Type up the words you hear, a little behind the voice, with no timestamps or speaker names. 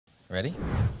Ready?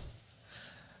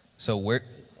 So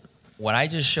what I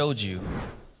just showed you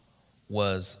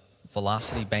was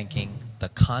velocity banking, the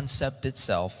concept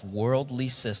itself, worldly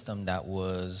system that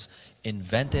was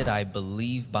invented, I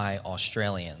believe, by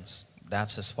Australians.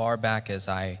 That's as far back as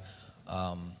I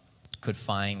could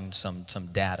find some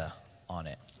data on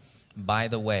it. By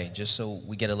the way, just so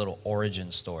we get a little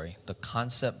origin story, the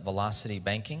concept velocity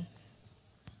banking,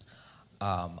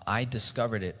 I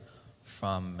discovered it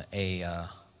from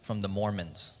the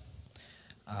Mormons.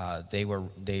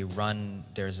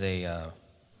 There's a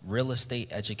real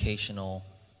estate educational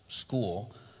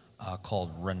school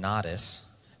called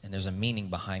Renatus, and there's a meaning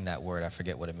behind that word. I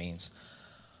forget what it means.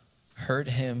 Heard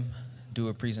him do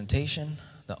a presentation.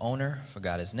 The owner,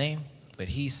 forgot his name, but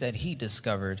he said he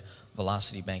discovered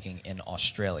velocity banking in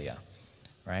Australia,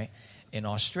 right? In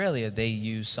Australia, they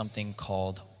use something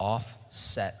called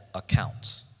offset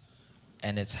accounts,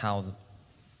 and it's how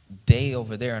they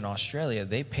over there in Australia,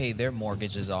 they pay their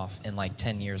mortgages off in like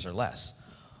 10 years or less.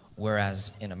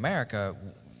 Whereas in America,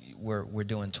 we're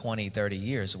doing 20, 30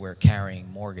 years, we're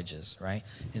carrying mortgages, right?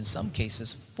 In some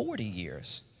cases, 40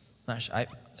 years. Has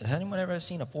anyone ever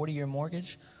seen a 40-year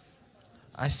mortgage?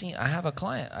 I have a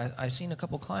client, I seen a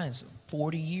couple clients,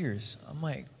 40 years. I'm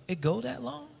like, it go that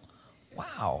long?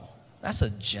 Wow, that's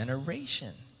a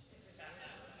generation.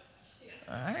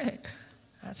 All right,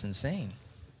 that's insane.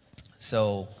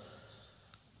 So,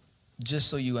 just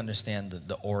so you understand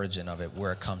the origin of it,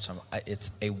 where it comes from,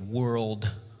 it's a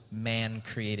world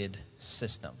man-created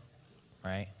system,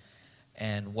 right?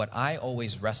 And what I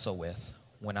always wrestle with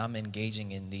when I'm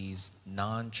engaging in these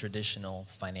non-traditional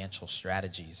financial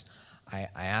strategies, I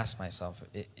ask myself,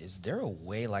 is there a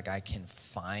way like I can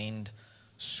find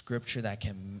scripture that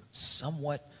can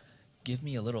somewhat give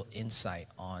me a little insight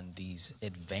on these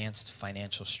advanced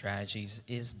financial strategies?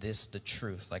 Is this the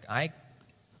truth? Like I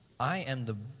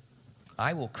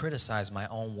will criticize my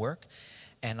own work,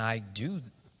 and I do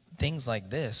things like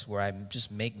this where I just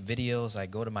make videos, I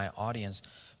go to my audience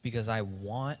because I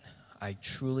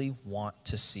truly want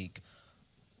to seek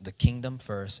the kingdom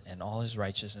first and all his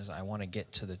righteousness. I want to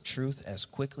get to the truth as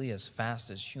quickly, as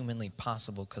fast as humanly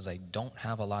possible because I don't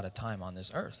have a lot of time on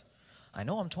this earth. I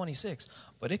know I'm 26,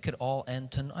 but it could all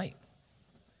end tonight,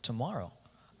 tomorrow.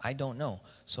 I don't know.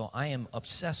 So I am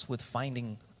obsessed with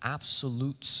finding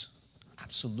absolute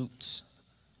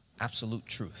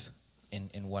truth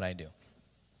in what I do.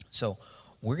 So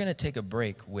we're going to take a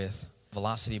break with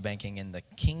velocity banking in the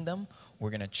kingdom.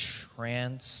 We're going to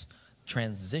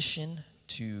transition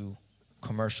to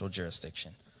commercial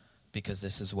jurisdiction because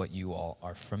this is what you all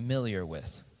are familiar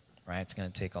with, right? It's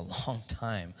going to take a long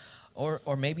time,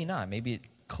 or maybe not. Maybe it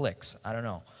clicks. I don't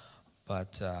know.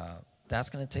 But that's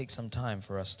going to take some time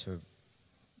for us to,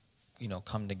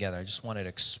 come together. I just wanted to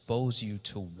expose you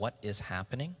to what is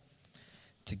happening,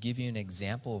 to give you an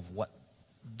example of what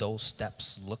those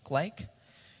steps look like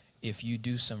if you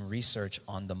do some research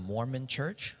on the Mormon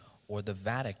Church or the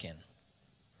Vatican,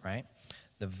 right?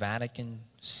 The Vatican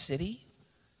City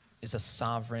is a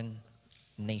sovereign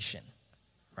nation,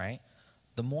 right?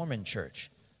 The Mormon Church,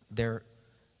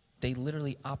 they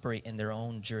literally operate in their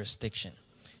own jurisdiction.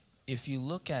 If you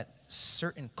look at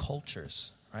certain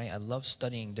cultures, right? I love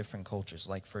studying different cultures,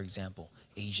 like, for example,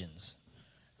 Asians,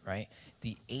 right?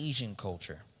 The Asian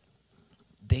culture,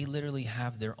 they literally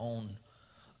have their own,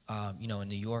 in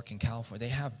New York and California,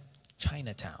 they have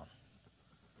Chinatown.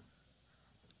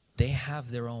 They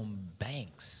have their own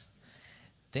banks.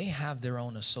 They have their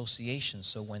own associations.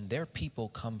 So when their people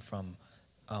come from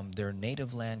their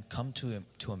native land, come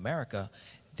to America,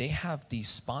 they have these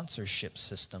sponsorship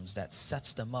systems that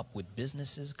sets them up with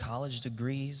businesses, college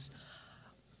degrees.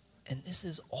 And this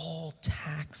is all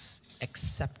tax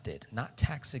accepted, not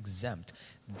tax exempt.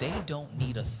 They don't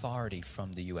need authority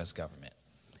from the U.S. government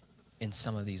in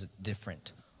some of these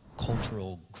different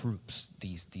cultural groups,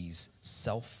 these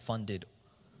self-funded,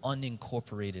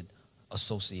 unincorporated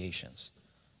associations.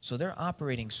 So they're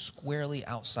operating squarely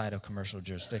outside of commercial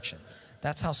jurisdiction.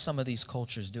 That's how some of these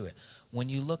cultures do it. When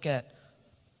you look at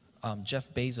Jeff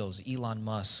Bezos, Elon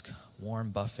Musk, Warren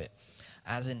Buffett,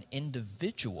 as an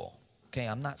individual, okay,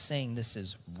 I'm not saying this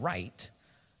is right,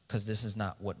 because this is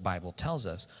not what Bible tells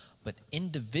us, but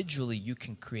individually you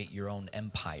can create your own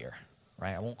empire,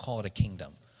 right? I won't call it a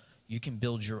kingdom. You can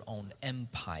build your own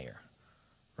empire,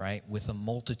 right? With a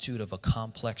multitude of a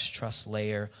complex trust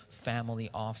layer, family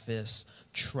office,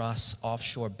 trusts,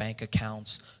 offshore bank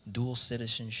accounts, dual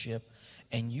citizenship,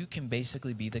 and you can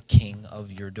basically be the king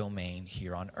of your domain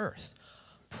here on earth.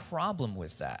 Problem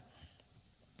with that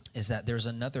is that there's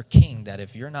another king that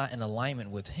if you're not in alignment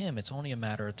with him, it's only a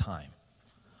matter of time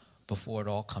before it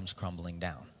all comes crumbling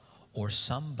down. or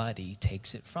somebody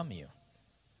takes it from you,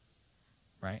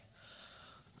 right?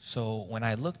 So when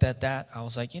I looked at that, I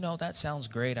was like, that sounds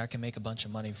great. I can make a bunch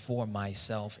of money for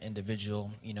myself,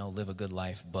 individual, live a good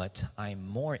life. But I'm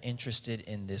more interested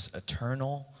in this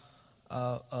eternal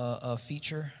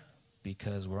feature,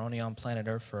 because we're only on planet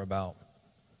Earth for about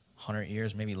 100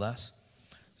 years, maybe less.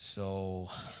 So,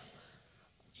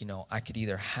 I could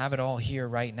either have it all here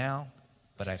right now,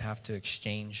 but I'd have to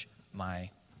exchange my,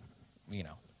 your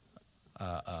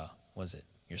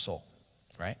soul,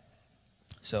 right?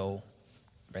 So,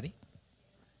 ready?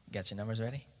 Got your numbers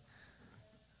ready?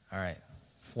 All right.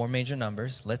 4 major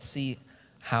numbers. Let's see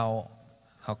how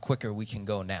quicker we can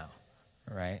go now,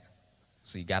 all right?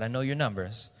 So you got to know your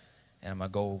numbers, and I'm going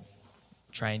to go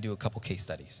try and do a couple case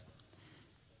studies.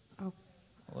 Oh.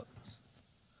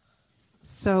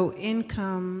 So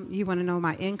income, you want to know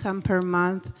my income per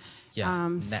month? Yeah,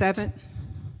 net.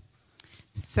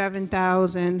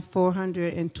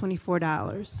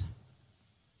 $7,424.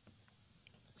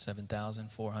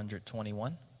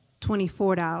 $7,421.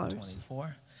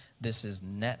 $24. This is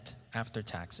net after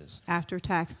taxes. After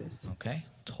taxes. Okay.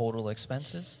 Total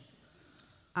expenses.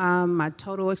 My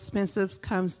total expenses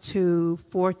comes to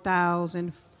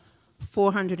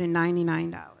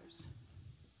 $4,499.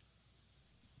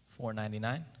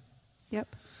 $499.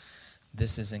 Yep.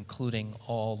 This is including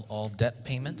all debt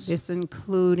payments. This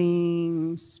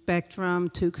including Spectrum,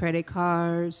 2 credit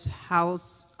cards,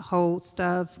 household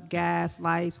stuff, gas,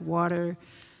 lights, water,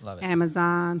 Love it.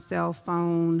 Amazon, cell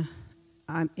phone,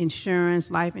 insurance,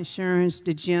 life insurance,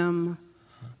 the gym,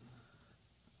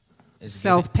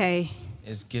 self-pay.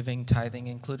 Is giving, tithing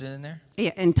included in there?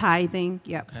 Yeah, and tithing,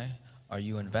 yep. Okay. Are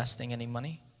you investing any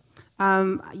money?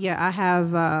 Yeah, I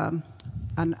have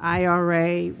an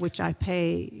IRA, which I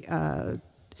pay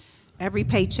every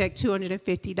paycheck,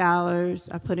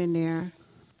 $250 I put in there.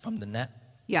 From the net?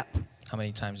 Yep. How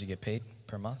many times you get paid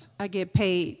per month? I get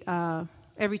paid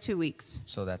every 2 weeks.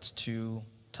 So that's 2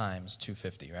 times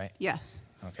 $250, right? Yes.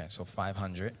 Okay, so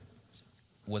 $500.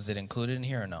 Was it included in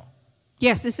here or no?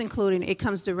 Yes, it's including. It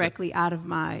comes directly out of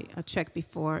my check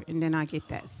before, and then I get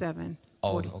that $740.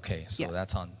 Oh, okay. So yeah.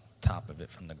 That's on top of it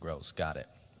from the gross. Got it.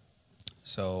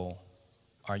 So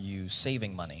are you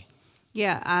saving money?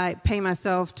 Yeah, I pay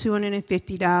myself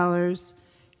 $250,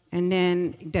 and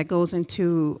then that goes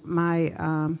into my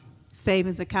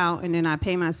savings account, and then I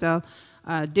pay myself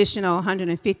additional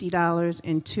 $150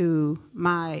 into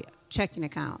my checking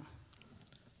account.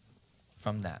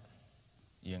 From that?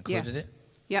 You included Yes. it?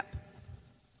 Yep.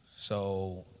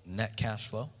 So net cash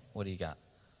flow, what do you got?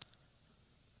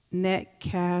 Net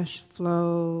cash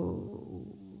flow,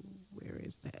 where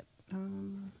is that?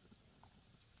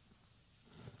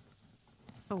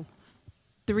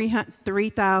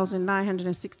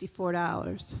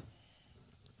 $3,964.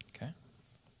 Okay.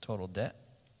 Total debt?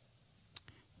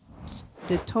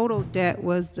 The total debt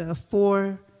was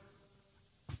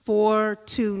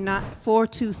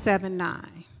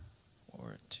 4279.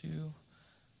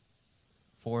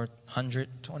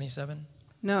 427?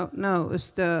 No,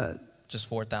 it's the Just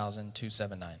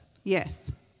 4,279.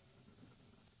 yes.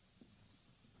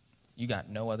 You got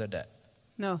no other debt.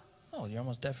 No. Oh, you're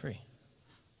almost debt free.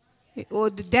 Well,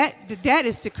 the debt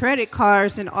is the credit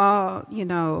cards and all,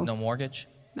 No mortgage?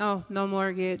 No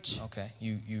mortgage. Okay.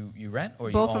 You rent or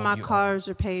you Both own? of my cars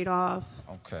are paid off.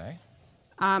 Okay.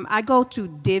 I go to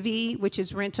Divvy, which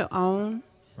is rent to own.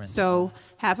 So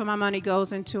half of my money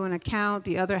goes into an account,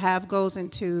 the other half goes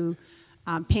into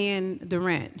paying the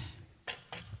rent.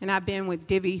 And I've been with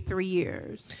Divvy 3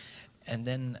 years. And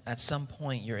then at some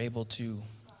point you're able to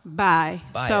Buy.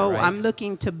 So it, right? I'm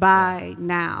looking to buy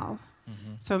now.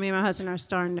 Mm-hmm. So me and my husband are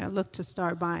starting to look to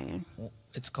start buying. Well,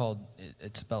 it's spelled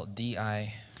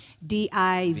D-I...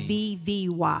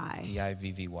 D-I-V-V-Y.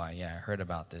 D-I-V-V-Y. Yeah, I heard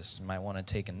about this. You might want to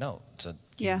take a note. It's a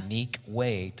Yeah. unique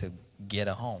way to get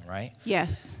a home, right?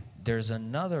 Yes. There's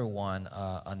another one,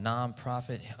 a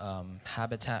nonprofit,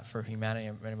 Habitat for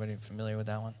Humanity. Anybody familiar with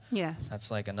that one? Yes.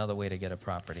 That's like another way to get a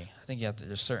property. I think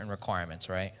there's certain requirements,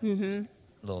 right? Mm-hmm.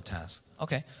 Little task.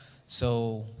 Okay.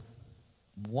 So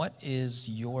what is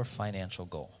your financial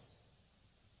goal?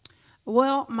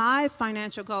 Well, my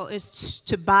financial goal is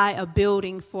to buy a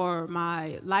building for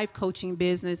my life coaching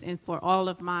business and for all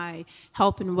of my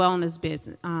health and wellness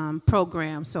business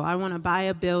programs. So I want to buy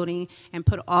a building and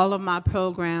put all of my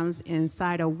programs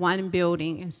inside of one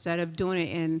building instead of doing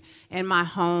it in my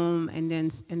home, and then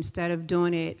instead of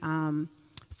doing it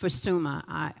for SUMA.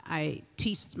 I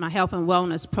teach my health and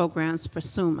wellness programs for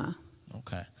SUMA.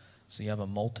 Okay. So you have a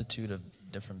multitude of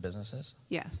different businesses?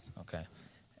 Yes. Okay.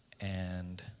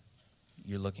 And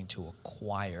you're looking to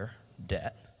acquire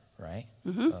debt, right?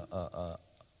 Mm-hmm.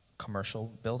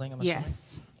 commercial building, I'm assuming?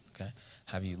 Yes. Okay.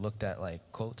 Have you looked at like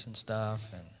quotes and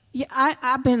stuff? And Yeah,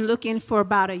 I've been looking for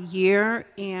about a year,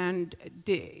 and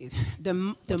the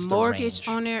What's the mortgage range?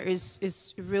 on there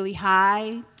is really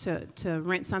high to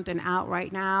rent something out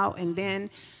right now, and then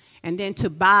to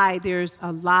buy, there's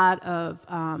a lot of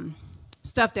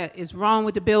stuff that is wrong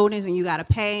with the buildings, and you got to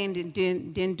pay, and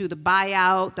then do the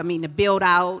buyout. I mean, the build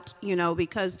out,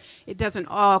 because it doesn't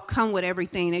all come with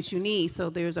everything that you need. So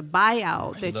there's a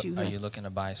buyout Are you looking to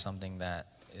buy something that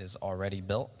is already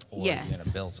built? Or Yes. Are you going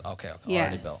to build? Okay, Yes.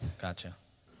 already built. Gotcha.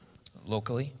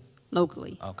 Locally?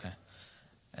 locally. Okay.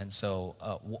 And so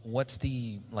what's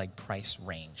the like price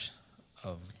range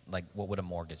of like what would a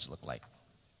mortgage look like?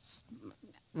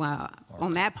 Well,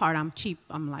 on that part, I'm cheap.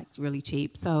 I'm like really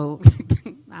cheap. So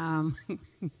I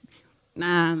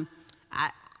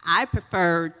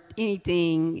prefer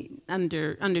anything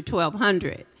under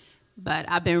 1,200.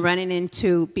 But I've been running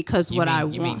into because You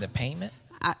mean the payment?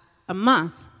 A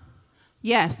month.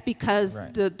 Yes, because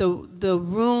Right. the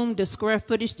room, the square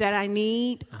footage that I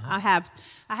need, I have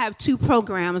two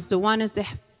programs. The one is the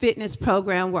fitness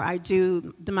program where I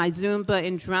do my Zumba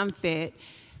and drum fit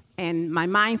and my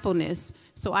mindfulness.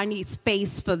 So I need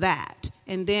space for that.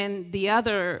 And then the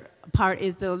other part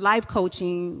is the life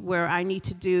coaching where I need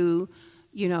to do,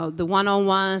 the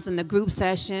one-on-ones and the group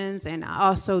sessions, and I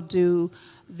also do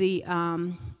the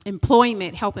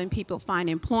employment, helping people find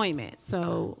employment.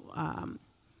 So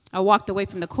I walked away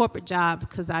from the corporate job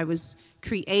because I was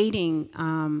creating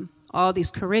all these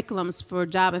curriculums for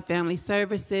job and family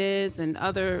services and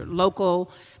other local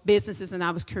businesses, and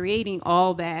I was creating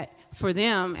all that for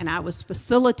them, and I was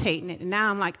facilitating it. And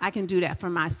now I'm like, I can do that for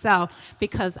myself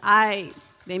because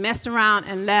they messed around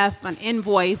and left an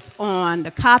invoice on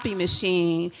the copy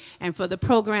machine, and for the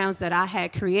programs that I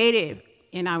had created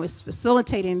and I was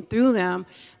facilitating through them,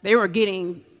 they were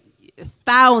getting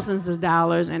thousands of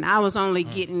dollars, and I was only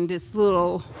getting this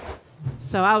little.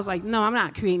 So I was like, no, I'm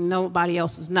not creating nobody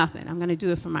else's nothing. I'm going to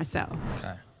do it for myself.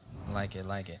 Okay. Like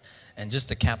it. And just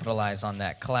to capitalize on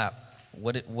that clap,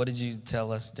 what did you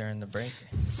tell us during the break?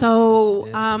 So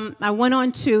I went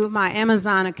on to my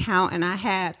Amazon account, and I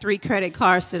had 3 credit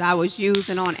cards that I was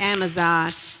using on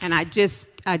Amazon, and I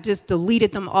just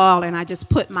deleted them all, and I just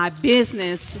put my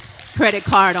business credit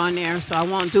card on there, so I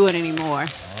won't do it anymore.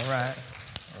 All right.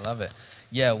 I love it.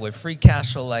 Yeah, with free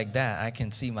cash flow like that, I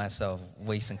can see myself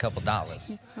wasting a couple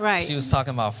dollars. Right. She was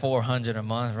talking about $400 a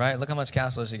month, right? Look how much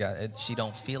cash flow she got. She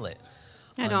don't feel it.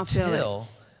 I don't feel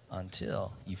it.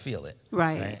 Until you feel it.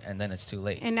 Right. And then it's too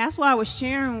late. And that's why I was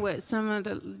sharing with some of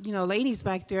the ladies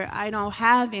back there. I don't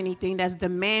have anything that's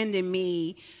demanding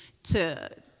me to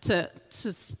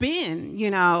spend.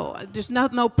 There's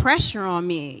no pressure on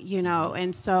me.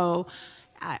 And so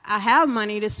I have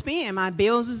money to spend. My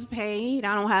bills is paid.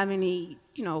 I don't have any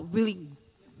really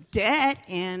debt,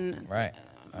 and Right.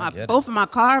 both of my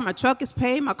truck is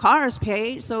paid. My car is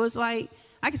paid. So it's like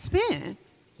I can spend.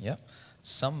 Yep.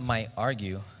 Some might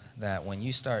argue that when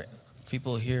you start,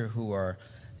 people here who are,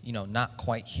 not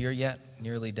quite here yet,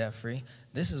 nearly debt-free,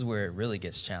 this is where it really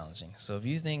gets challenging. So if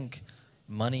you think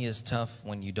money is tough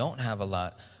when you don't have a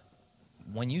lot,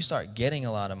 when you start getting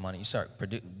a lot of money,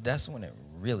 that's when it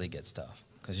really gets tough.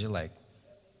 Because you're like,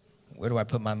 where do I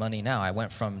put my money now? I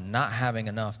went from not having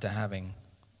enough to having,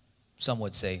 some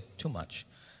would say, too much,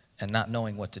 and not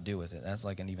knowing what to do with it. That's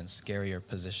like an even scarier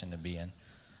position to be in.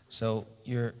 So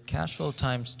your cash flow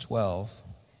times 12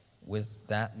 with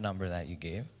that number that you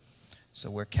gave. So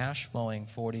we're cash flowing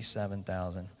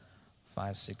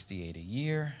 $47,568 a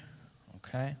year.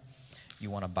 Okay. You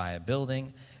want to buy a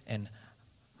building, and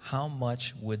how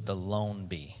much would the loan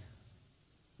be?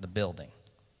 The building.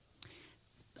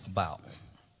 About.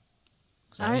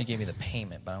 Because I know you gave me the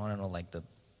payment, but I want to know like the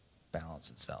balance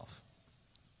itself.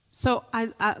 So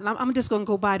I'm just going to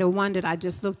go by the one that I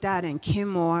just looked at in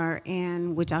Kenmore,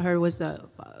 and which I heard was a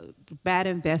bad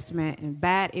investment and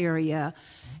bad area.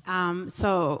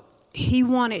 So he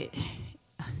wanted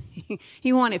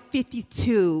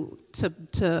 52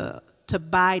 to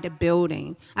buy the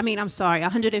building. I mean, I'm sorry,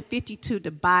 152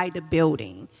 to buy the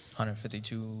building.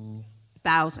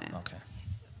 152,000. Okay.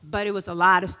 But it was a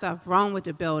lot of stuff wrong with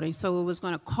the building, so it was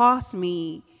going to cost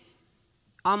me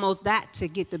almost that to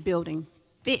get the building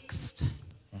fixed.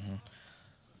 Mm-hmm.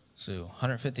 So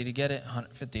 150 to get it,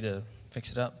 150 to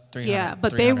fix it up, 300. Yeah,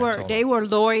 but they were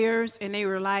lawyers, and they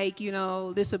were like,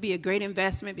 this will be a great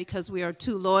investment because we are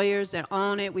 2 lawyers that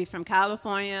own it. We're from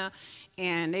California,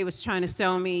 and they was trying to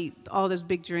sell me all those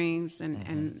big dreams,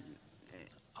 and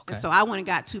okay. so I went and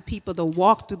got 2 people to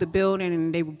walk through the building,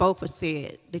 and they both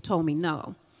said they told me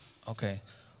no. Okay,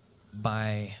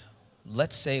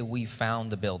 let's say we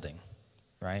found the building.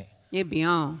 right? It'd be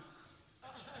on.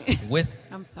 With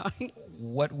I'm sorry.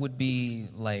 what would be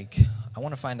like, I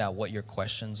want to find out what your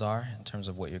questions are in terms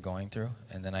of what you're going through,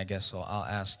 and then I guess so I'll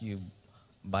ask you,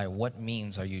 by what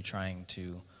means are you trying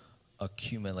to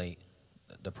accumulate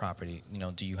the property? You know,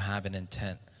 do you have an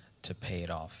intent to pay it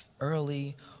off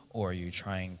early, or are you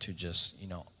trying to just, you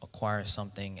know, acquire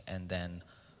something and then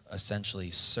essentially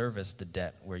service the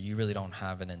debt where you really don't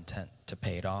have an intent to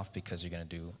pay it off because you're going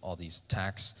to do all these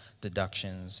tax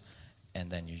deductions,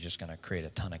 and then you're just going to create a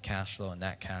ton of cash flow, and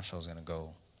that cash flow is going to go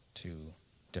to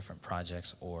different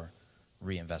projects or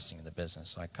reinvesting in the business?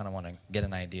 So I kind of want to get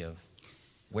an idea of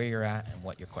where you're at and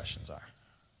what your questions are.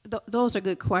 Those are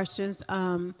good questions.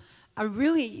 I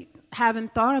really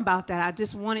haven't thought about that. I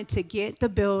just wanted to get the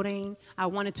building. I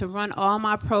wanted to run all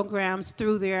my programs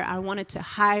through there. I wanted to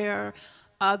hire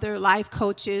other life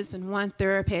coaches and one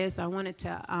therapist. I wanted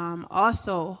to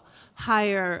also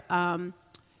hire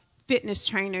fitness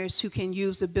trainers who can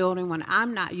use the building when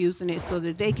I'm not using it, so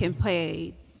that they can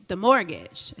pay the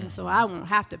mortgage, and so I won't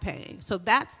have to pay. So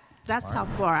that's how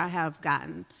far I have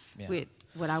gotten with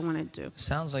what I want to do.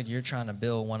 Sounds like you're trying to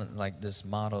build one, like this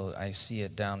model. I see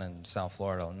it down in South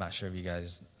Florida. I'm not sure if you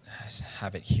guys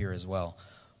have it here as well,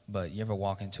 but you ever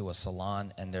walk into a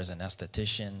salon and there's an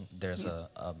esthetician, there's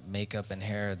a makeup and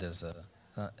hair, there's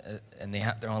and they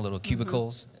have their own little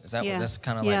cubicles. Is that what that's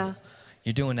kind of like?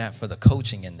 You're doing that for the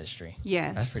coaching industry.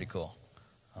 Yes. That's pretty cool.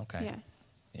 Okay. Yeah.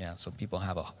 Yeah, so people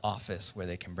have an office where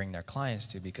they can bring their clients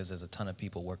to, because there's a ton of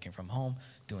people working from home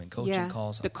doing coaching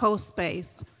calls. The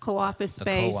co-space, co-office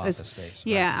space. Co-office space.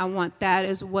 Yeah, right. I want that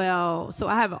as well. So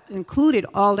I have included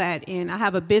all that in. I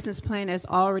have a business plan that's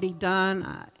already done,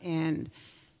 and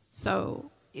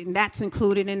that's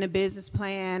included in the business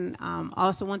plan.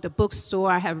 Also want the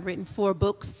bookstore. I have written 4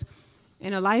 books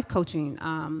and a life coaching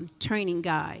training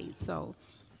guide. So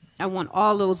I want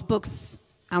all those books.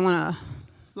 I want a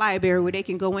library where they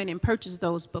can go in and purchase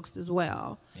those books as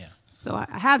well. Yeah. So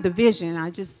I have the vision.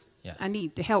 I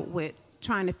need the help with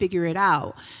trying to figure it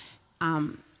out.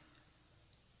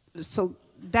 So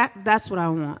that's what I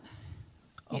want.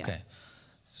 Okay.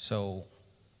 So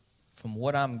from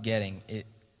what I'm getting,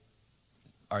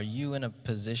 are you in a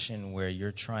position where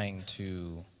you're trying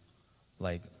to,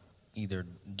 like, either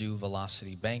do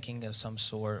velocity banking of some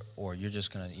sort, or you're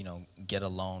just going to, you know, get a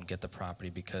loan, get the property?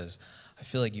 Because I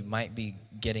feel like you might be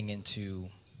getting into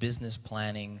business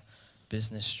planning,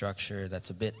 business structure that's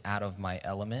a bit out of my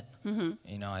element. Mm-hmm.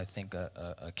 You know, I think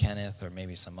a Kenneth or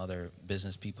maybe some other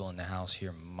business people in the house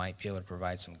here might be able to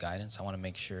provide some guidance. I want to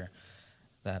make sure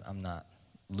that I'm not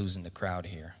losing the crowd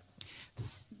here.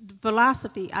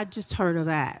 Philosophy, I just heard of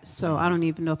that, so I don't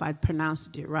even know if I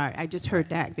pronounced it right. I just heard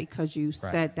that because you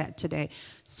said that today.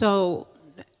 So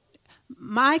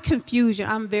my confusion,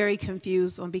 I'm very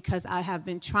confused on, because I have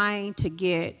been trying to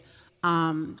get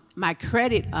my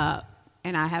credit up,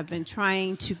 and I have been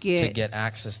trying to get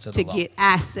access to the loan. Get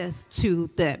access to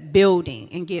the building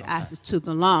and get access to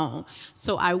the loan.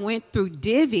 So I went through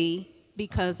Divvy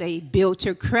because they built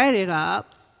your credit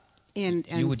up. And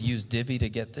you would use Divvy to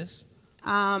get this?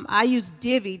 I used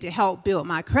Divvy to help build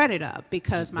my credit up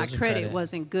because my credit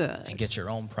wasn't good. And get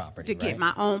your own property, get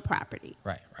my own property.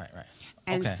 Right.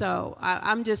 And so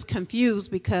I'm just confused,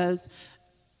 because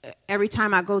every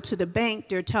time I go to the bank,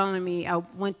 they're telling me, I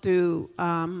went through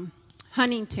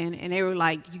Huntington, and they were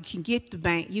like, you can get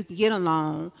a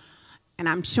loan, and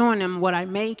I'm showing them what I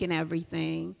make and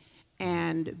everything.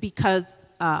 And because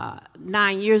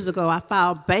 9 years ago I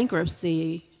filed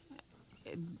bankruptcy,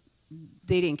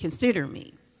 they didn't consider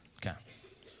me. Okay.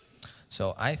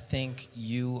 So I think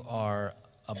you are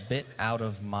a bit out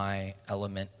of my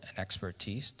element and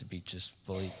expertise, to be just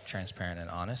fully transparent and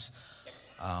honest.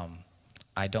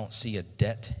 I don't see a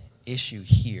debt issue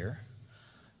here.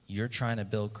 You're trying to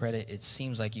build credit. It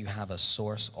seems like you have a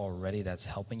source already that's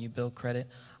helping you build credit.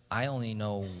 I only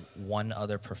know one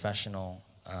other professional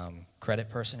credit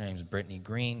person. Her name is Brittany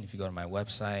Green. If you go to my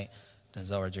website,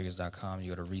 denzelrodriguez.com, you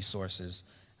go to resources.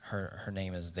 Her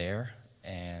name is there,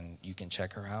 and you can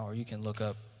check her out, or you can look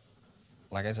up,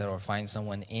 like I said, or find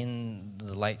someone in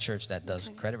the Light Church that does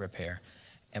credit repair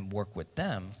and work with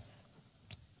them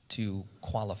to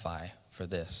qualify for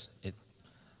this.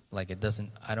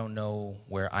 I don't know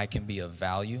where I can be of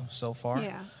value so far.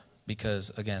 Yeah.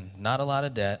 Because, again, not a lot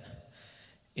of debt.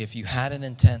 If you had an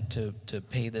intent to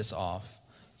pay this off,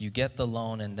 you get the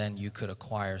loan, and then you could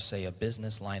acquire, say, a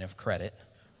business line of credit,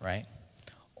 right?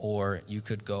 Or you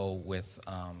could go with,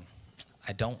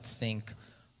 I don't think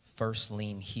first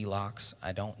lien HELOCs,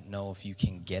 I don't know if you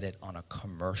can get it on a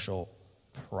commercial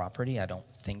property. I don't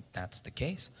think that's the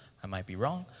case. I might be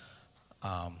wrong.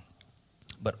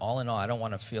 But all in all, I don't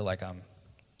want to feel like I'm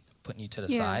putting you to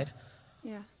the Yeah. side,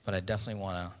 Yeah. but I definitely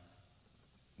want to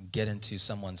get into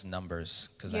someone's numbers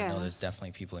because I know there's Yes.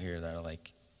 definitely people here that are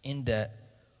like in debt,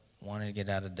 wanting to get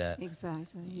out of debt.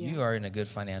 Exactly. Yeah. You are in a good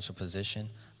financial position.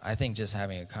 I think just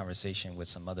having a conversation with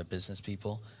some other business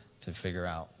people to figure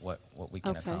out what we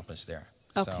can Okay. accomplish there.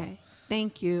 Okay.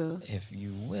 Thank you. So if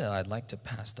you will, I'd like to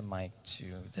pass the mic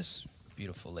to this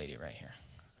beautiful lady right here.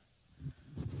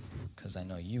 Because I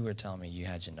know you were telling me you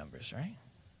had your numbers, right?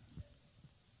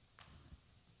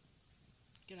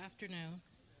 Good afternoon.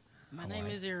 My How name are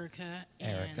you? is Erica,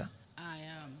 Erica. and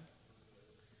I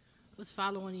was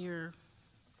following your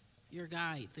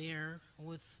guide there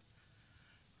with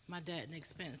my debt and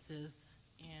expenses,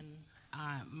 and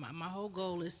my whole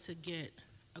goal is to get,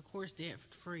 of course, debt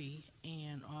free,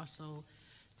 and also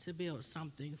to build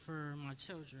something for my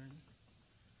children.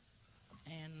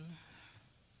 And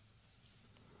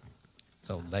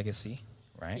So legacy,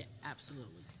 right? yeah,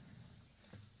 absolutely.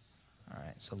 All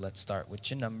right, so let's start with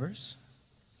your numbers.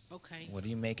 Okay, What are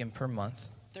you making per month?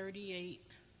 38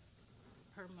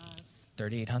 per month.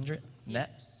 3,800 net?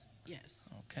 Yes.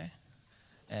 Okay.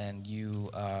 And you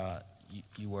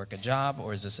work a job,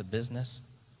 or is this a business?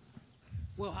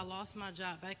 Well, I lost my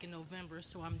job back in November,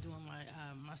 so I'm doing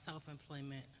my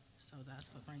self-employment. So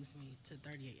that's what brings me to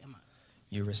 38 a month.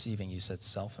 You're receiving, you said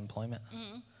self-employment?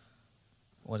 Mm-hmm.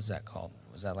 What is that called?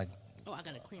 Was that like, Oh, I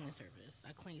got a cleaning service.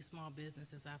 I clean small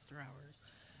businesses after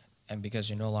hours. and because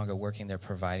you're no longer working, they're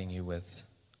providing you with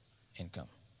income?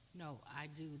 No, I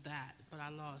do that, but I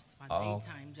lost my Oh,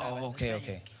 daytime job. oh, at the okay, bank.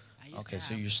 okay. I used Okay, to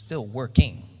so have- you're still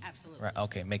working, absolutely right?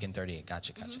 Okay, making 38.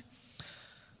 Gotcha.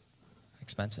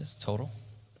 Expenses total?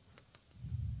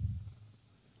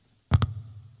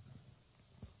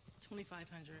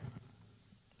 2,500.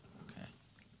 Okay.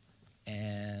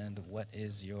 And what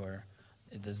is your,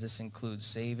 does this include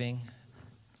saving,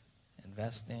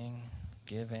 investing,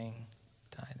 giving,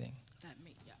 tithing?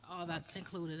 Yeah, all that's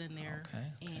included in there.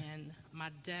 Okay. And my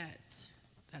debt,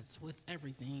 that's with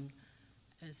everything,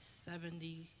 is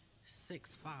 76.5.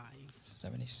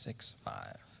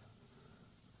 76.5.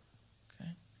 Okay.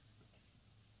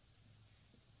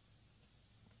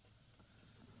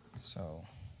 So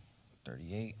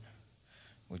 38.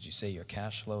 Would you say your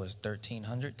cash flow is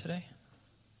 1,300 today?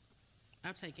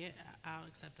 I'll take it. I'll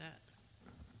accept that.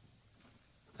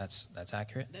 That's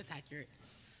accurate? That's accurate.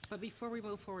 But before we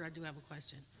move forward, I do have a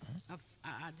question.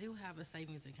 I do have a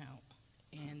savings account,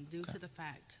 and due to the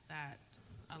fact that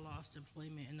I lost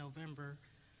employment in November,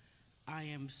 I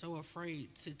am so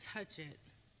afraid to touch it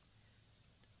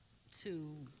to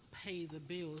pay the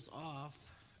bills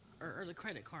off or the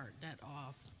credit card debt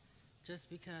off, just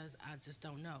because I just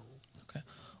don't know. Okay.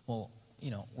 Well,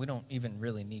 we don't even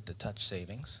really need to touch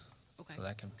savings. Okay. So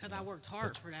that can. Because I worked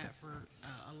hard for that for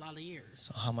a lot of years.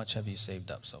 So how much have you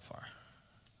saved up so far?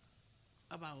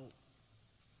 About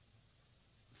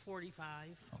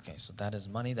 45. Okay, so that is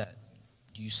money that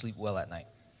you sleep well at night.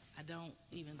 I don't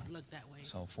even look that way.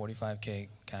 So 45K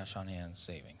cash on hand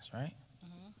savings, right?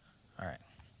 Mhm. All right.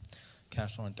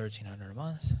 Cash flowing 1,300 a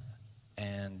month.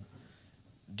 And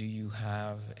do you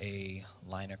have a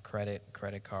line of credit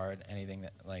card, anything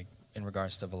that, like, in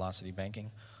regards to Velocity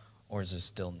Banking, or is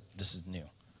this is new?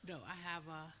 No, I have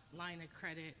a line of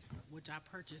credit, which I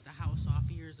purchased a house off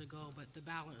years ago, but the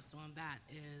balance on that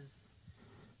is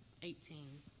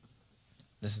 18.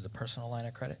 This is a personal line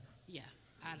of credit? Yeah,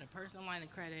 I had a personal line of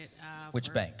credit.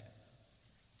 Which bank?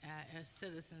 A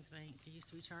Citizens Bank. It used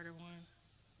to be Charter One.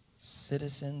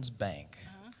 Citizens Bank.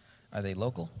 Uh-huh. Are they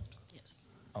local? Yes.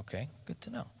 Okay, good to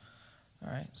know.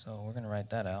 All right, so we're going to write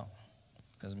that out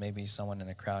because maybe someone in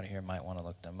the crowd here might want to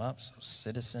look them up. So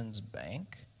Citizens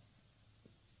Bank.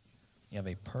 You have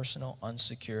a personal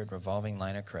unsecured revolving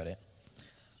line of credit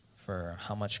for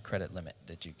how much credit limit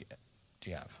did you get? Do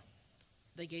you have?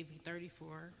 They gave me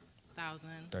 34,000.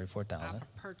 34,000. I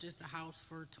purchased a house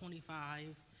for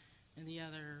 25, and the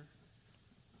other,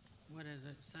 what is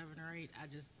it, 7 or 8? I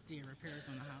just did repairs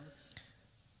on the house.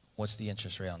 What's the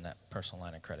interest rate on that personal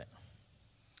line of credit?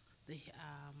 The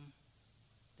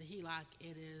HELOC,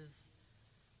 it is.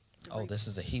 Oh, this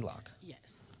is a HELOC.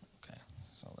 Yes. Okay,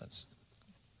 so let's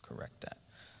correct that.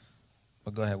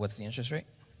 But go ahead, what's the interest rate?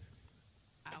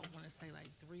 I want to say like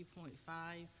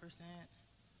 3.5%.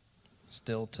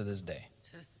 Still to this day.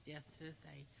 Just, yeah, to this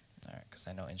day. All right, because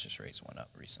I know interest rates went up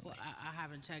recently. Well, I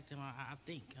haven't checked them. I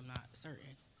think. I'm not certain.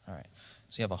 All right,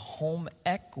 so you have a home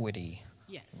equity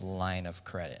Yes. line of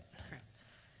credit Correct.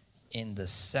 in the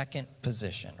second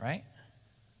position, right?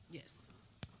 Yes.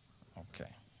 Okay,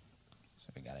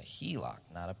 so we got a HELOC,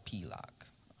 not a PLOC.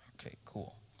 Okay,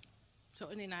 cool. So,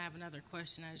 and then I have another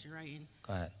question as you're writing.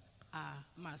 Go ahead.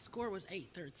 My score was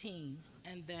 813,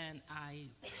 and then I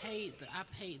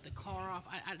paid the car off.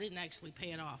 I didn't actually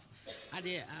pay it off. I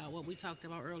did what we talked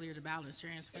about earlier, the balance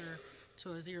transfer to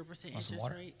a 0% interest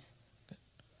water? rate. Good.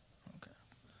 Okay.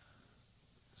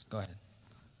 Let's go ahead.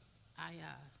 I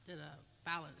did a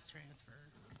balance transfer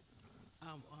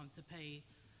to pay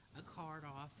a card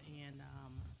off and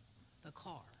the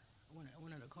car,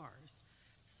 one of the cars.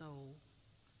 So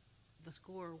the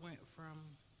score went from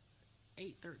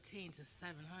 813 to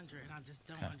 700, and I just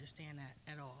don't understand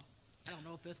that at all. I don't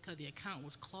know if it's because the account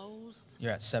was closed.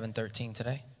 You're at 713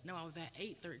 today? No, I was at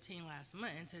 813 last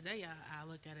month, and today I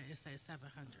look at it, it says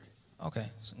 700. Okay,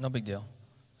 so no big deal.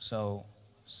 So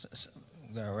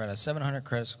we're at a 700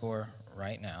 credit score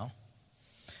right now.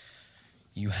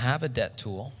 You have a debt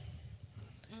tool,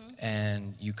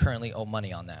 and you currently owe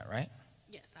money on that, right?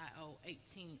 Yes, I owe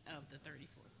 18 of the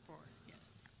 34,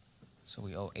 yes. So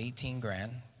we owe 18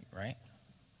 grand, right?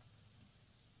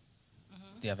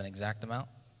 Do you have an exact amount?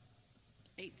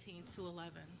 18 to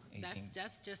 11. 18. That's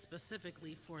just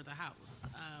specifically for the house.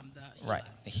 The HELOC. Right,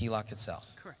 the HELOC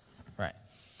itself. Correct. Right.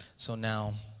 So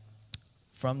now,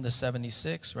 from the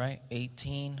 76, right,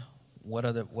 18, what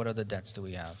other debts do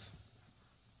we have?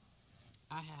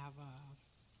 I have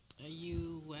a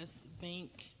U.S.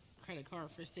 Bank credit card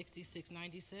for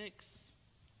 $66.96.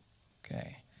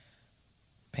 Okay.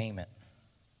 Payment.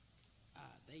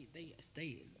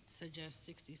 They suggest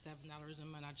 $67 a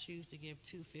month. I choose to give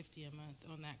 $250 a month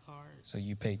on that card. So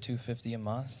you pay $250 a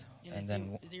month, and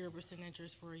then 0%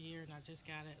 interest for a year, and I just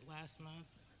got it last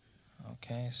month.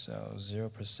 okay, so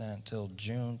 0% till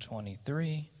June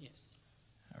 23. Yes.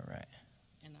 All right.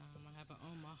 And I have an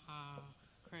Omaha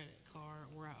credit card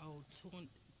where I owe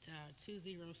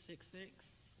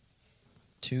 2066.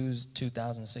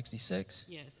 2066.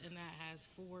 Yes, and that has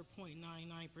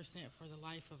 4.99% for the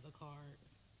life of the card.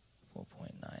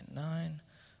 4.99.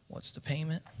 What's the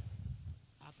payment?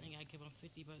 I think I give them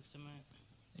 $50 a month.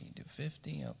 You do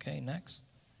 50. Okay, next.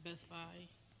 Best Buy.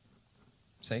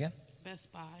 Say again.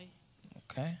 Best Buy.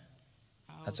 Okay.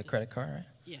 I owe That's a them- credit card, right?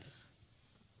 Yes.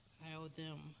 I owe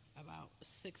them about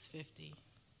 $650,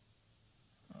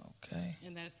 Okay.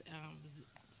 and that's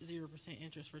 0%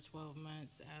 interest for 12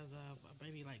 months. As of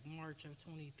maybe like March of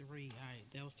 23,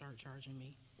 they'll start charging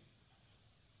me.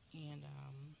 And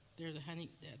there's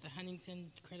the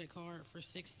Huntington credit card for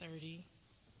 $630.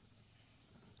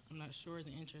 I'm not sure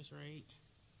the interest rate.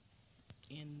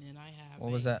 And then I have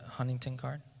What was that Huntington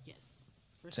card? Yes,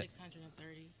 for Say-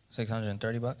 $630.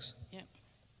 630 bucks? Yep.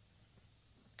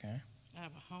 Okay. I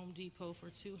have a Home Depot for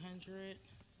 $200,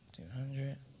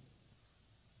 200.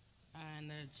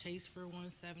 and a Chase for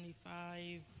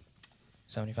 $175.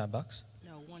 75 bucks?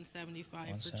 No, $175 for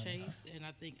 175. Chase, and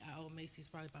I think I owe Macy's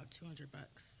probably about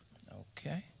 $200.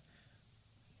 Okay.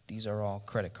 These are all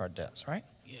credit card debts, right?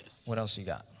 Yes. What else you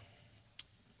got?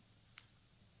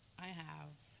 I have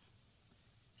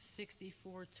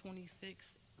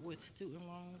 6426 with student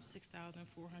loans,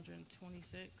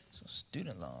 6,426. So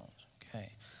student loans.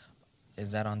 Okay.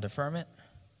 Is that on deferment?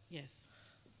 Yes,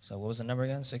 So what was the number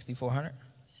again? 6,400?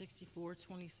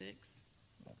 6426,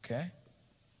 Okay.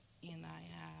 and I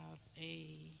have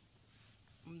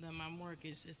my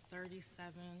mortgage is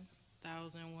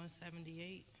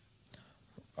 37,178.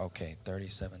 Okay,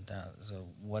 37,000. So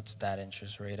what's that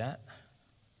interest rate at?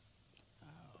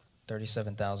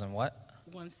 37,000 what?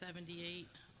 178.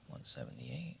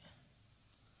 178.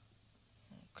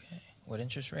 Okay. What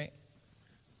interest rate?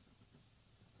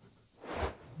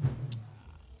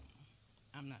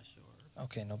 I'm not sure.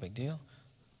 Okay, no big deal.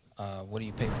 What do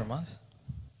you pay per month?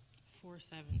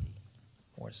 470.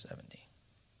 470.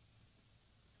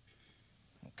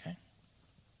 Okay.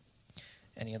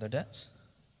 Any other debts?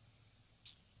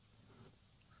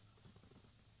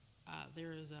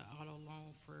 There is an auto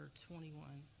loan for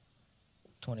 21.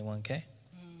 21K.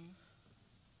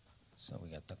 So we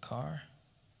got the car.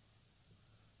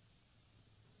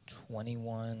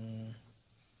 21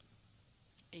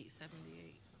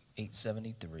 878.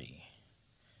 873.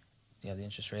 Do you have the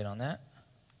interest rate on that?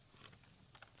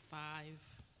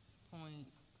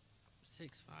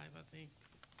 5.65, I think.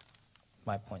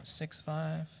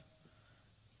 5.65.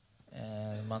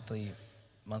 And monthly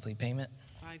payment?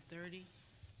 530.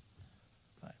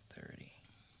 530.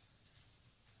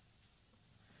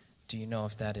 Do you know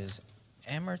if that is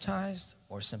amortized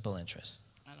or simple interest?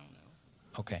 I don't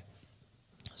know. Okay.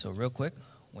 So real quick,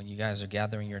 when you guys are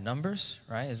gathering your numbers,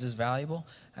 right? Is this valuable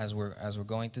as we're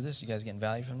going through this? You guys getting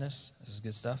value from this? This is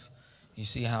good stuff. You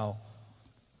see how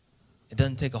it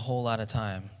doesn't take a whole lot of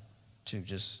time to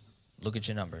just look at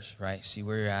your numbers, right? See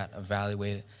where you're at,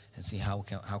 evaluate it, and see how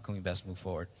can we best move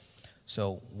forward.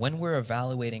 So when we're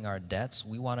evaluating our debts,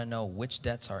 we want to know which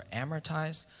debts are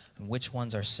amortized and which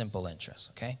ones are simple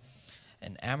interest, okay?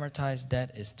 An amortized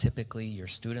debt is typically your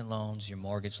student loans, your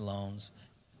mortgage loans.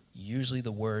 Usually the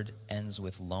word ends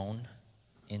with loan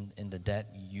in the debt.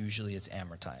 Usually it's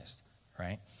amortized,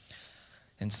 right?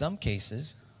 In some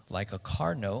cases, like a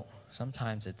car note,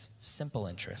 sometimes it's simple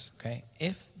interest, okay?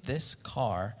 If this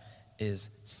car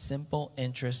is simple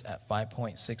interest at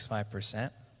 5.65%,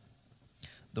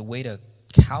 the way to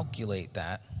calculate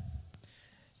that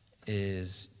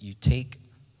is you take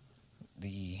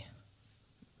the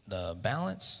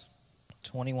balance,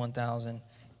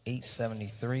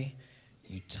 21,873,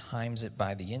 you times it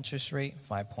by the interest rate,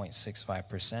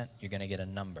 5.65%, you're going to get a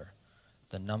number.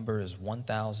 The number is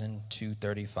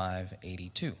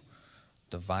 1,235.82.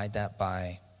 Divide that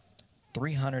by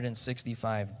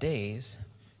 365 days,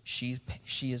 she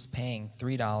is paying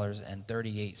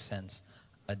 $3.38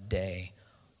 a day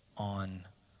on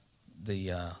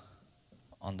the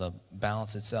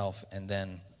balance itself, and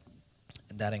then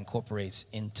that incorporates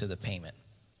into the payment,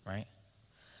 right?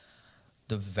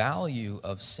 The value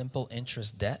of simple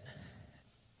interest debt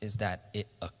is that it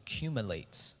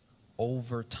accumulates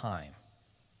over time,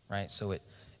 right? So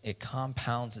it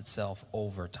compounds itself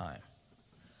over time.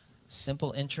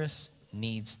 Simple interest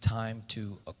needs time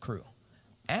to accrue.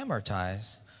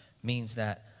 Amortize means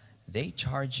that they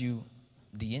charge you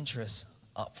the interest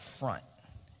up front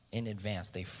in advance.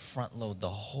 They front load the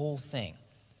whole thing,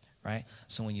 right?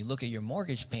 So when you look at your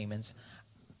mortgage payments,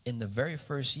 in the very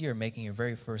first year making your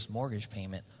very first mortgage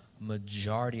payment,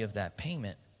 majority of that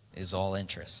payment is all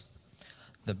interest.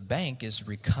 The bank is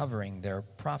recovering their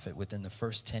profit within the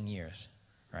first 10 years,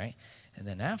 right? And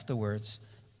then afterwards,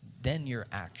 then you're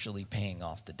actually paying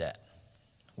off the debt,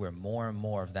 where more and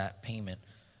more of that payment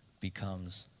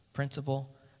becomes principal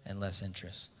and less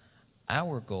interest.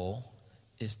 Our goal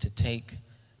is to take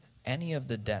any of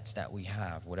the debts that we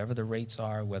have, whatever the rates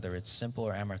are, whether it's simple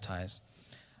or amortized,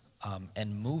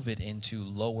 and move it into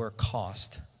lower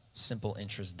cost, simple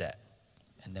interest debt.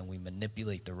 And then we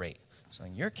manipulate the rate. So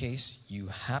in your case, you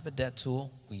have a debt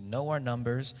tool. We know our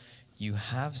numbers. You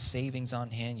have savings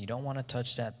on hand. You don't want to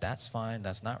touch that. That's fine.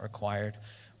 That's not required.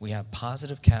 We have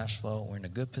positive cash flow. We're in a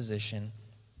good position.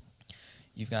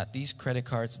 You've got these credit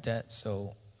cards debt.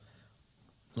 So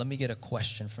let me get a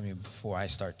question from you before I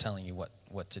start telling you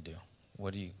what to do.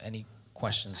 Any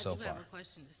questions so far? I have a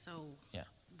question. So yeah,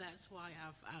 that's why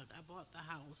I bought the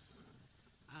house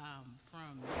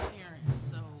from my parents.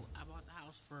 So I bought the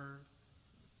house for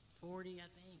 $40,000, I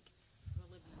think. I've been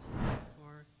living in this house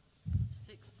for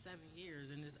 6-7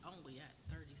 years, and it's only at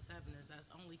 $37,000. Is that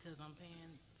only because I'm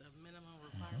paying the minimum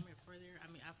requirement for there? I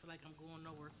mean, I feel like I'm going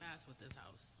nowhere fast with this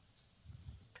house.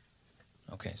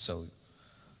 Okay, so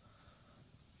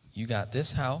you got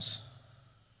this house,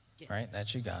 Yes. right,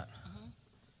 that you got. Mm-hmm.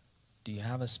 Do you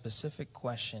have a specific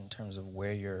question in terms of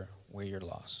where you're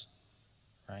lost,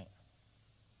 right?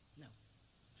 No.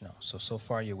 No, so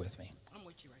far you're with me. I'm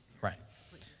with you right there. Right.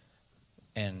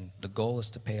 And the goal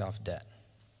is to pay off debt,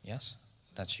 yes?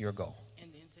 That's your goal.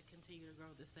 And then to continue to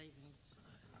grow the savings.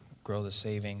 Grow the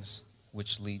savings,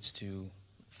 which leads to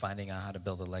finding out how to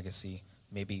build a legacy,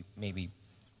 maybe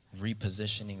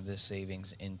repositioning this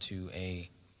savings into a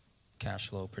cash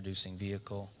flow producing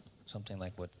vehicle, something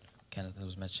like what Kenneth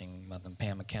was mentioning about the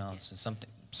PAM accounts, and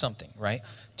something, right?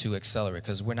 To accelerate,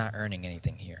 because we're not earning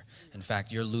anything here. In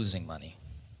fact, you're losing money,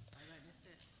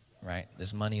 right?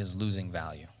 This money is losing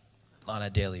value on a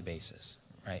daily basis,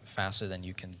 right? Faster than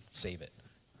you can save it,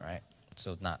 right?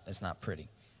 So it's not pretty.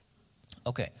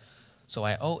 Okay, so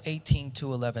I owe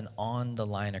 $18,211 on the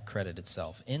line of credit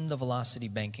itself. In the velocity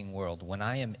banking world, when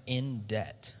I am in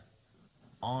debt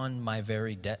on my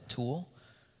very debt tool,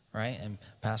 right? And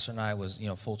Pastor and I was,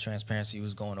 full transparency, he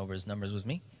was going over his numbers with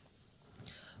me.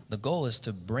 The goal is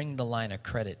to bring the line of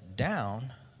credit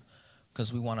down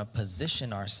because we want to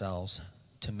position ourselves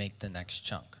to make the next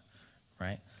chunk,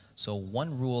 right? So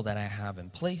one rule that I have in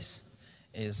place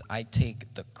is I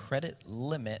take the credit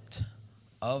limit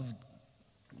of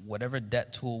whatever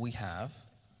debt tool we have,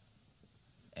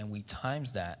 and we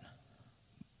times that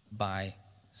by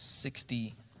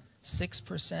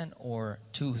 66% or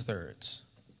 2/3,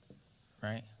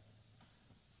 right?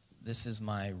 This is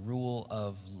my rule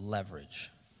of leverage.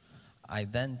 I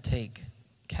then take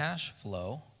cash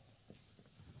flow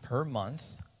per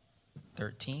month,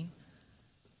 13,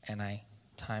 and I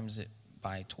times it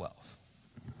by 12,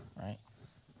 right?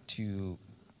 To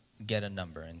get a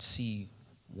number and see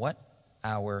what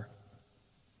our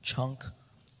chunk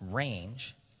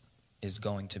range is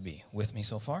going to be. With me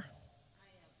so far?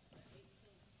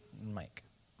 Mike.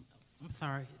 I'm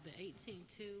sorry, the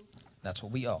 18.2. That's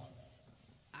what we owe.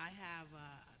 I have,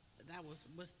 that was,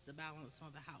 what's the balance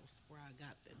on the house where I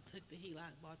took the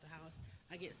HELOC, bought the house.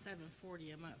 I get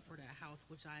 $740 a month for that house,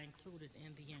 which I included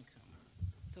in the income.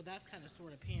 So that's kind of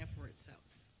sort of paying for itself.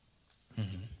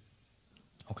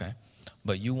 Okay.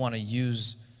 But you want to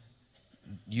use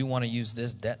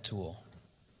this debt tool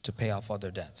to pay off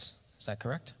other debts. Is that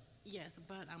correct? Yes,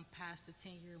 but I'm past the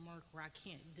 10-year mark where I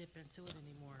can't dip into it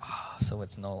anymore. Ah, so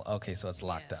it's so it's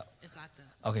locked up. It's locked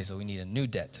up. Okay, so we need a new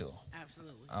debt tool.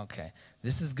 Absolutely. Okay.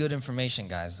 This is good information,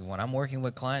 guys. When I'm working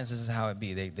with clients, this is how it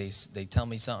be. They tell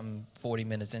me something 40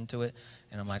 minutes into it,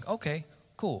 and I'm like, okay,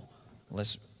 cool.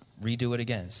 Let's redo it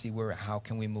again. See how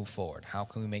can we move forward? How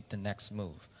can we make the next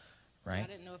move? Right? So I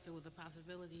didn't know if it was a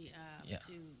possibility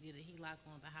to get a HELOC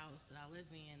on the house that I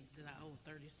live in that I owe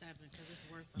 37 because it's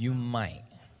worth. You might.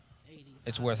 85.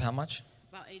 It's worth how much?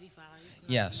 About 85.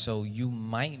 Yeah, so you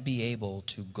might be able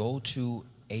to go to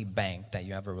a bank that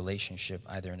you have a relationship,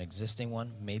 either an existing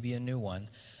one, maybe a new one,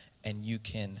 and you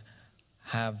can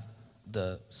have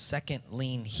the second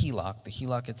lien HELOC, the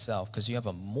HELOC itself, because you have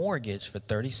a mortgage for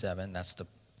 37, that's the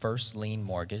first lien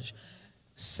mortgage,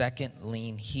 second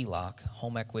lien HELOC,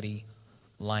 home equity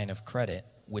line of credit,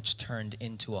 which turned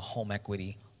into a home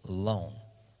equity loan,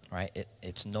 right?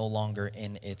 It's no longer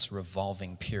in its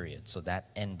revolving period, so that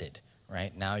ended,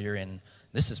 right? Now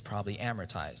this is probably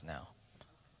amortized now,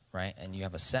 right? And you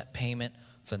have a set payment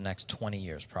for the next 20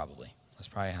 years probably. That's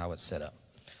probably how it's set up.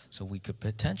 So we could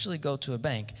potentially go to a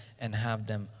bank and have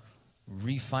them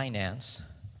refinance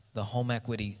the home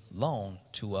equity loan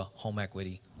to a home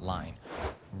equity line,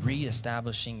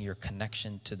 reestablishing your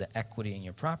connection to the equity in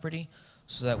your property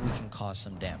so that we can cause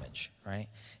some damage, right?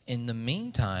 In the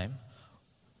meantime,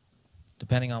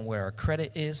 depending on where our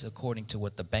credit is, according to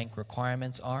what the bank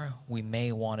requirements are, we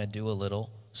may want to do a little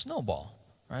snowball,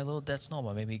 right? A little debt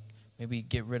snowball. Maybe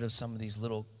get rid of some of these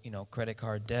little, credit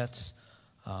card debts,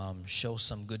 show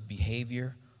some good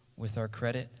behavior with our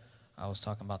credit. I was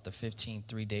talking about the 15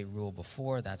 3-day rule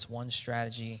before. That's one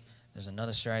strategy. There's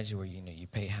another strategy where you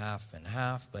pay half and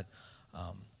half, but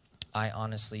I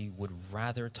honestly would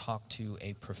rather talk to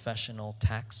a professional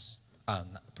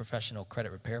professional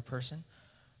credit repair person,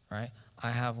 right? I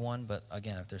have one, but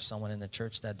again, if there's someone in the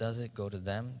church that does it, go to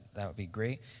them. That would be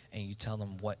great. And you tell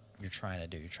them what you're trying to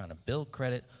do. You're trying to build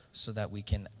credit so that we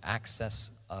can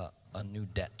access a new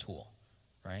debt tool,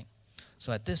 right?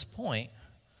 So at this point,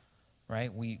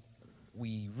 right, we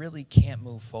really can't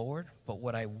move forward, but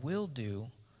what I will do,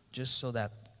 just so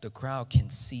that the crowd can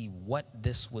see what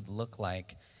this would look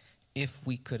like if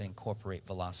we could incorporate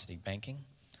velocity banking,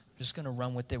 I'm just going to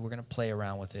run with it. We're going to play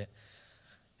around with it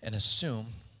and assume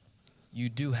you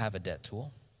do have a debt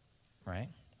tool, right?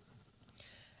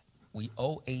 We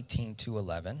owe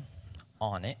 18,211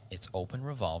 on it. It's open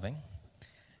revolving,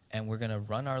 and we're going to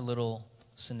run our little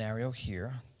scenario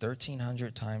here.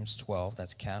 1,300 times 12,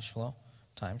 that's cash flow,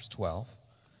 times 12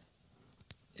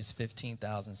 is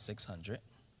 15,600,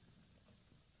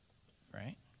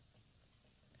 right?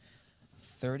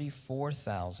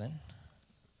 34,000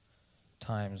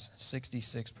 times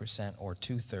 66% or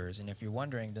 2/3. And if you're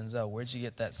wondering, Denzel, where'd you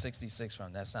get that 66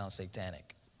 from? That sounds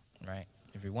satanic, right?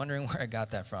 If you're wondering where I got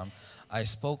that from, I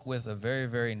spoke with a very,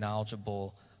 very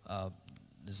knowledgeable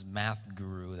this math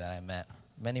guru that I met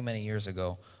many, many years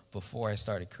ago before I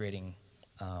started creating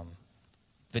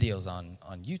videos on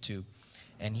YouTube,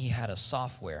 and he had a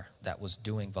software that was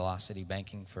doing velocity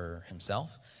banking for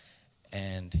himself,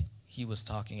 and he was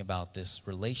talking about this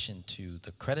relation to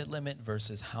the credit limit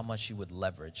versus how much you would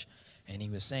leverage. And he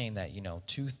was saying that,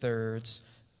 2/3,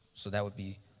 so that would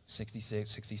be 66,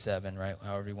 67, right,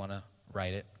 however you want to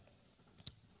write it,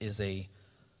 is a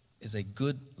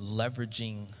good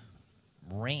leveraging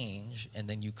range, and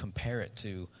then you compare it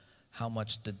to how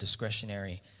much the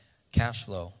discretionary cash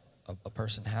flow a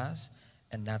person has,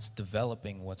 and that's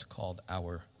developing what's called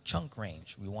our chunk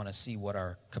range. We want to see what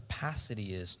our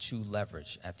capacity is to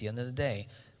leverage. At the end of the day,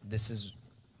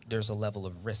 there's a level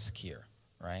of risk here,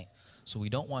 right? So we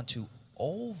don't want to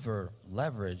over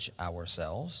leverage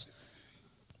ourselves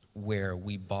where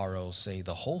we borrow, say,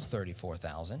 the whole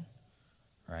 34,000,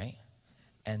 right?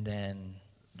 And then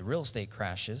the real estate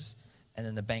crashes, and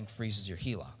then the bank freezes your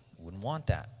HELOC. We wouldn't want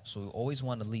that. So we always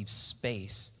want to leave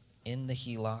space in the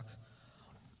HELOC,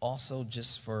 also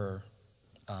just for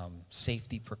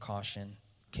safety precaution in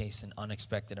case an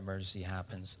unexpected emergency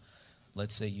happens.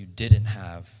 Let's say you didn't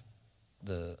have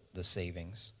the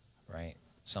savings, right?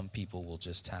 Some people will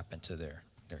just tap into their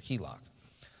HELOC.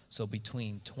 So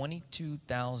between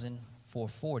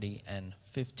 22,440 and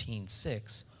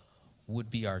 15,600 would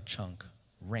be our chunk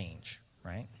range,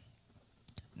 right?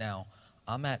 Now,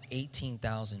 I'm at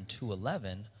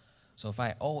 18,211, So if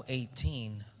I owe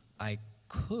 18, I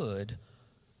could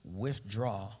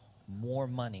withdraw more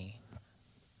money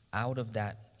out of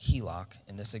that HELOC,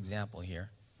 in this example here,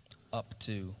 up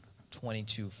to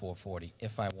 22,440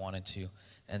 if I wanted to,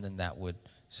 and then that would,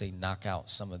 say, knock out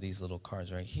some of these little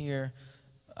cards right here,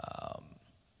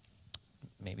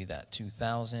 maybe that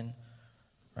 2,000,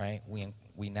 right?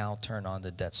 We now turn on the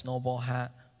debt snowball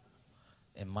hat.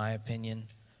 In my opinion,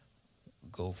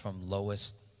 go from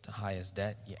lowest to highest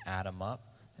debt, you add them up,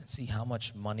 and see how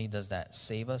much money does that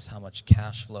save us, how much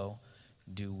cash flow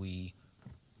do we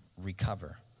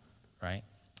recover, right?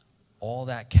 All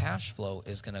that cash flow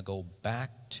is going to go back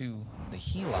to the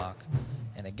HELOC.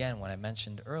 And again, when I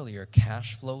mentioned earlier,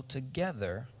 cash flow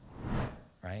together,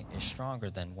 right, is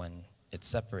stronger than when it's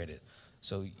separated.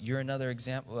 So you're another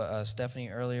example, Stephanie,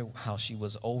 earlier, how she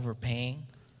was overpaying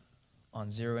on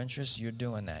zero interest. You're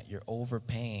doing that. You're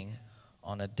overpaying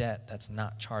on a debt that's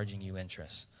not charging you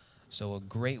interest. So a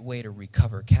great way to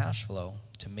recover cash flow,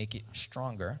 to make it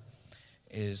stronger,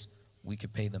 is we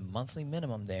could pay the monthly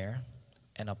minimum there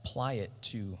and apply it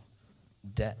to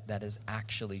debt that is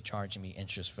actually charging me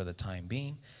interest for the time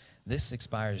being. This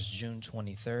expires June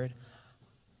 23rd.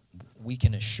 We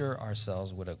can assure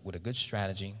ourselves with a good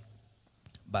strategy,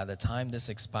 by the time this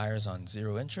expires on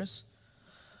zero interest,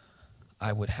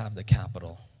 I would have the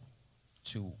capital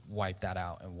to wipe that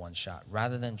out in one shot,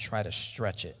 rather than try to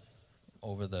stretch it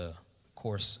over the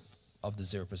course of the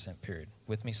 0% period.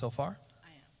 With me so far? I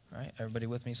am. All right, everybody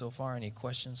with me so far? Any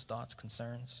questions, thoughts,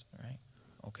 concerns? All right,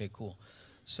 okay, cool.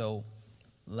 So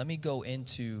let me go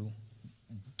into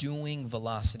doing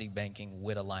velocity banking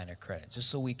with a line of credit, just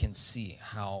so we can see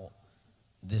how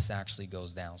this actually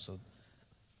goes down. So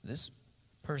this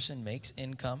person makes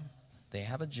income, they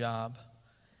have a job,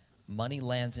 money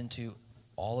lands into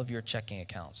all of your checking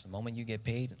accounts. The moment you get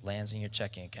paid, it lands in your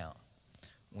checking account.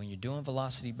 When you're doing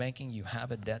velocity banking, you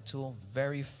have a debt tool.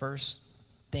 Very first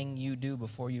thing you do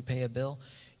before you pay a bill,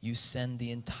 you send the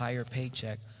entire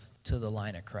paycheck to the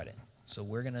line of credit. So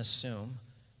we're going to assume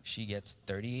she gets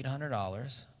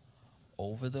 $3,800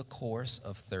 over the course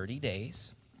of 30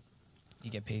 days. You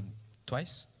get paid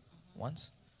twice?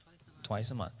 Once?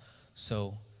 Twice a month.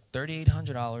 So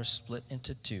 $3,800 split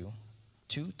into two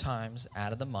times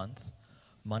out of the month,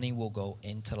 money will go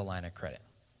into the line of credit,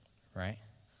 right?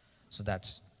 So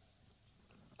that's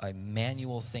a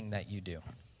manual thing that you do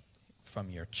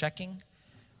from your checking,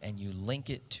 and you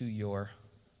link it to your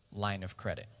line of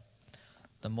credit.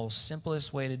 The most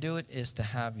simplest way to do it is to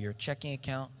have your checking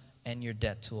account and your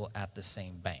debt tool at the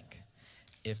same bank.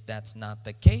 If that's not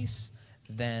the case,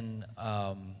 then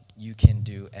you can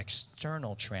do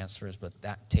external transfers, but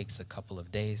that takes a couple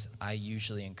of days. I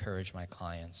usually encourage my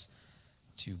clients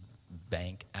to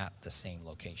bank at the same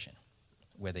location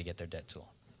where they get their debt tool.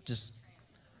 Just,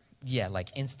 yeah,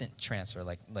 like instant transfer,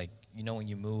 like you know when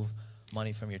you move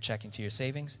money from your checking to your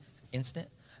savings, instant.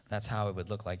 That's how it would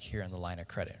look like here in the line of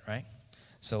credit, right?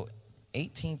 So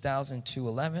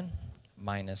 $18,211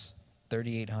 minus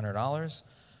 $3,800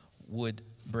 would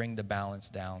bring the balance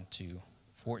down to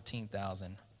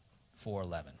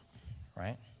 $14,411,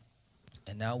 right?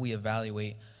 And now we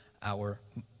evaluate our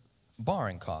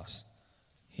borrowing costs.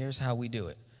 Here's how we do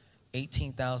it.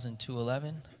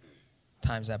 $18,211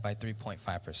 times that by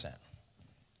 3.5%,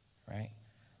 right?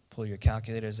 Pull your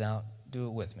calculators out, do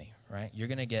it with me, right? You're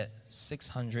going to get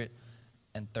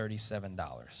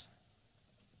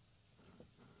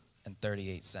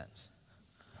 $637.38.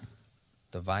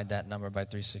 Divide that number by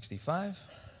 365,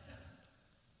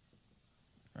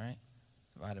 right?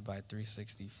 Divided by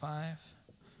 365,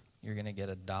 you're going to get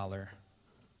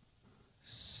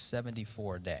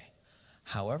 $1.74 a day.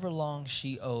 However long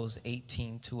she owes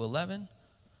 18 to 11,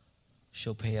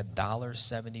 she'll pay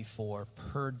 $1.74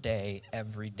 per day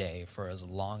every day for as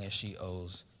long as she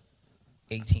owes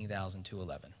 18,000 to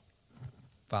 11.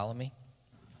 Follow me?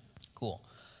 Cool.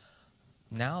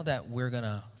 Now that we're going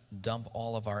to dump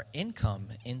all of our income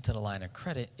into the line of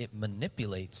credit, it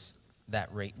manipulates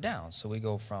that rate down. So we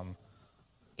go from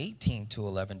 18 to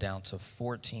 11 down to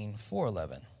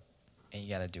 14,411. And you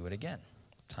got to do it again.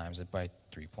 Times it by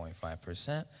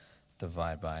 3.5%,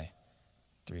 divide by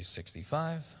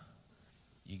 365,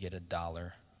 you get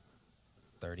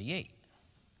 $1.38,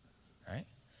 right?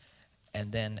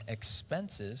 And then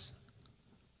expenses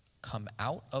come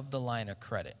out of the line of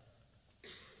credit.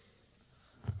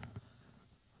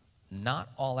 Not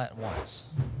all at once,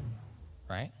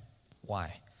 right?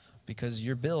 Why? Because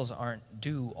your bills aren't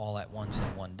due all at once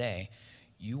in one day.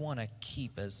 You want to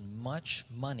keep as much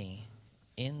money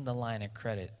in the line of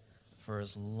credit for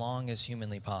as long as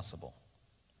humanly possible,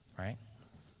 right?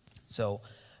 So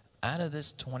out of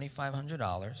this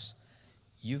 $2,500,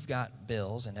 you've got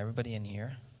bills, and everybody in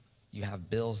here, you have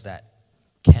bills that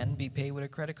can be paid with a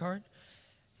credit card,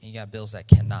 and you got bills that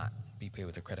cannot be paid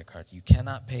with a credit card. You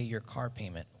cannot pay your car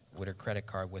payment with a credit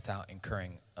card without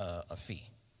incurring a fee,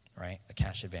 right? A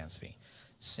cash advance fee.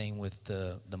 Same with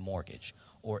the mortgage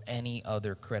or any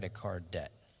other credit card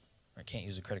debt. I can't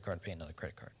use a credit card to pay another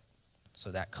credit card.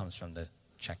 So that comes from the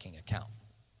checking account.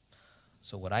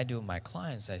 So what I do with my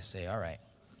clients, I say, all right,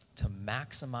 to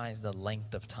maximize the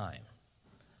length of time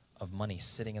of money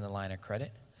sitting in the line of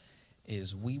credit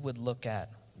is we would look at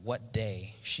what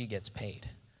day she gets paid,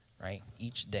 right?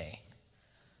 Each day.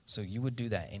 So you would do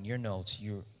that in your notes.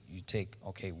 You take,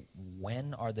 okay,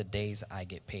 when are the days I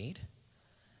get paid,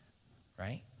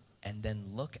 right? And then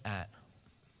look at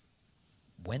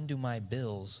when do my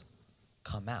bills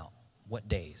come out? What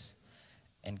days?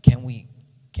 And can we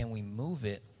move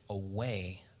it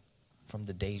away from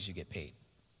the days you get paid?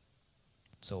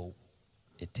 So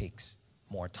it takes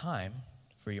more time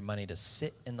for your money to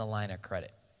sit in the line of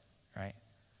credit, right?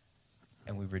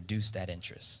 And we reduce that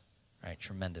interest, right,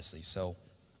 tremendously. So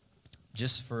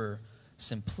just for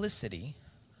simplicity,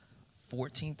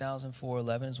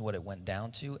 $14,411 is what it went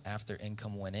down to after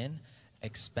income went in.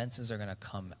 Expenses are going to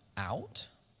come out,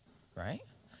 right,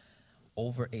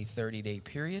 over a 30-day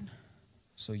period.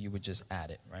 So you would just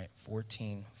add it, right?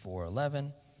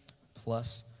 $14,411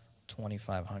 plus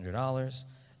 $2,500.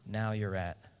 Now you're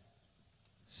at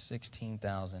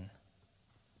 $16,911,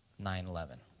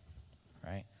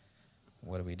 right?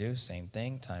 What do we do? Same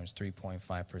thing, times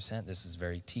 3.5%. This is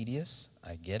very tedious.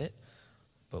 I get it.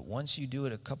 But once you do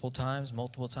it a couple times,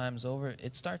 multiple times over,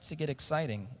 it starts to get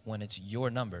exciting when it's your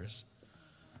numbers,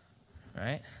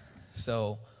 right?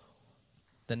 So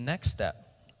the next step,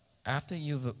 after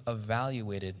you've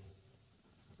evaluated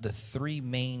the three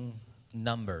main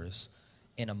numbers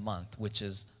in a month, which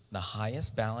is the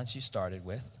highest balance you started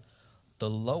with, the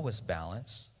lowest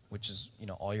balance, which is,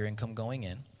 all your income going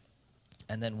in,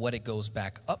 and then what it goes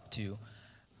back up to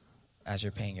as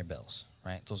you're paying your bills,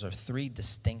 right? Those are three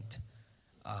distinct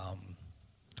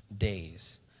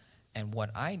days. And what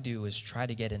I do is try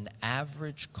to get an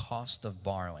average cost of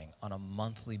borrowing on a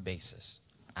monthly basis.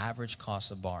 Average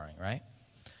cost of borrowing, right?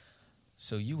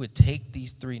 So you would take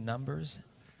these three numbers,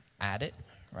 add it,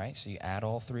 right? So you add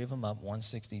all three of them up,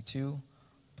 162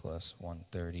 plus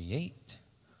 138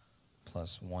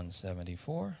 plus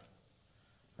 174,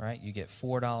 right? You get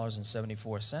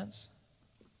 $4.74,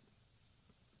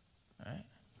 right?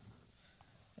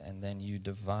 And then you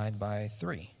divide by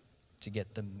 3 to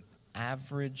get the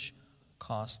average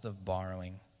cost of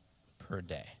borrowing per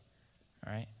day,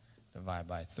 right? Divide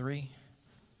by 3,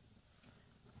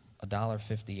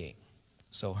 $1.58.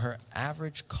 So her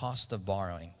average cost of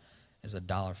borrowing is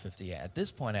 $1.58. At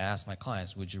this point, I ask my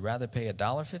clients, would you rather pay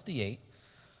 $1.58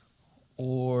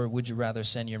 or would you rather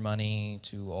send your money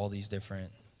to all these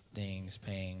different things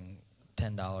paying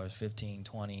 $10, $15,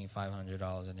 $20,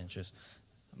 $500 in interest?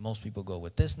 Most people go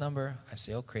with this number. I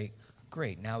say, okay,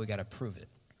 great. Now we got to prove it,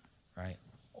 right?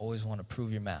 Always want to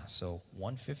prove your math. So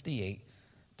 158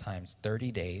 times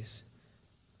 30 days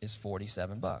is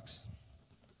 $47.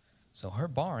 So her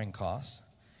borrowing costs,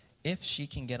 if she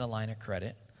can get a line of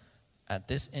credit at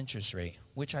this interest rate,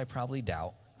 which I probably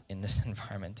doubt in this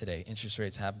environment today, interest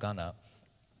rates have gone up.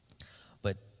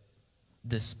 But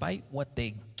despite what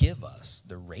they give us,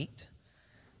 the rate,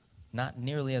 not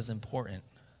nearly as important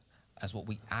as what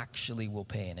we actually will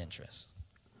pay in interest,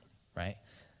 right?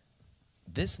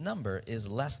 This number is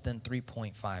less than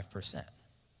 3.5%,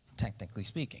 technically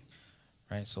speaking,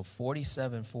 right? So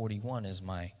 47.41 is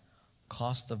my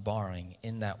cost of borrowing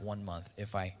in that 1 month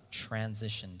if I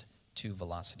transitioned to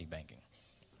Velocity Banking,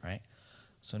 right?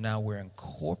 So now we're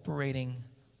incorporating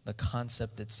the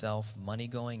concept itself, money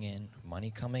going in, money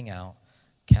coming out,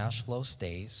 cash flow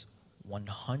stays.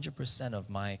 100% of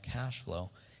my cash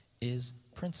flow is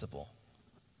principal,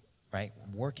 right?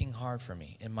 Working hard for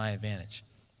me in my advantage.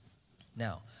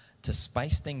 Now, to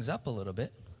spice things up a little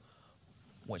bit,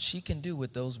 what she can do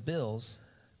with those bills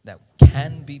that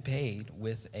can be paid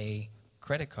with a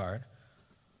credit card,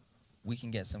 we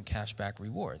can get some cashback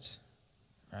rewards,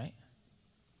 right?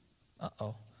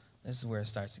 Uh-oh, this is where it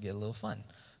starts to get a little fun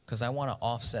because I want to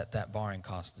offset that borrowing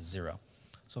cost to zero.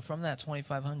 So from that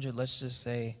 $2,500, let's just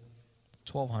say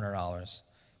 $1,200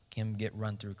 can get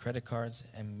run through credit cards,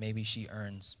 and maybe she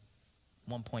earns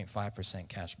 1.5%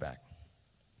 cash back.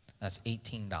 That's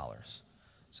 $18.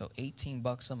 So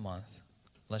 $18 a month,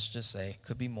 let's just say,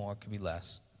 could be more, could be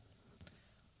less.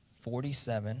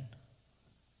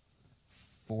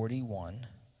 47.41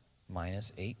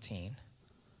 minus 18,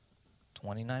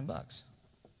 $29.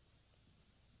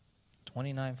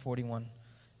 29.41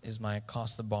 is my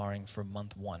cost of borrowing for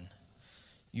month 1.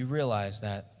 You realize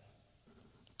that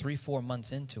 3-4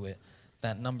 months into it,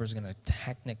 that number is going to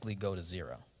technically go to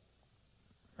 0,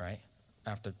 right?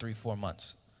 After 3-4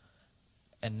 months.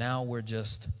 And now we're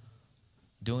just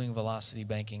doing velocity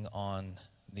banking on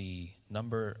the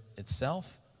number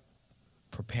itself,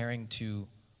 preparing to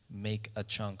make a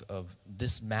chunk of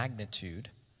this magnitude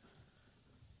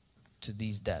to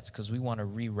these debts, because we want to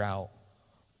reroute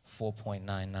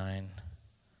 4.99,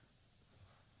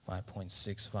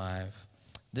 5.65.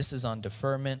 This is on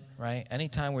deferment, right?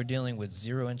 Anytime we're dealing with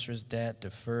zero interest debt,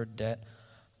 deferred debt,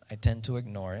 I tend to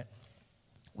ignore it.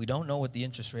 We don't know what the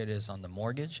interest rate is on the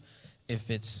mortgage. If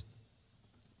it's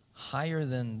higher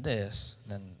than this,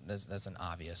 then that's an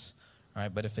obvious,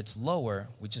 right? But if it's lower,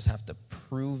 we just have to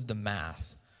prove the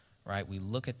math, right? We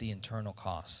look at the internal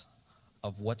costs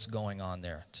of what's going on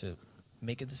there to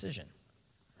make a decision,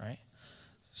 right?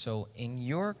 So in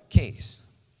your case,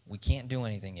 we can't do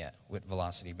anything yet with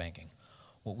velocity banking.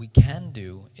 What we can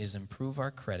do is improve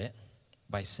our credit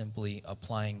by simply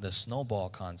applying the snowball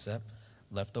concept,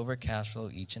 leftover cash flow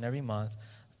each and every month.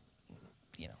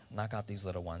 You know, knock out these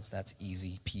little ones. That's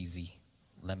easy peasy,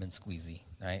 lemon squeezy,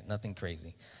 right? Nothing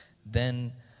crazy.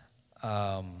 Then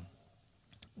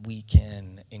we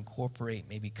can incorporate,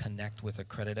 maybe connect with a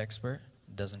credit expert.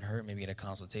 Doesn't hurt. Maybe get a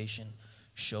consultation.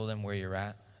 Show them where you're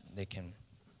at. They can,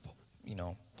 you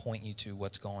know, point you to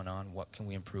what's going on. What can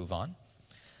we improve on?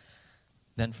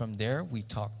 Then from there, we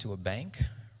talk to a bank,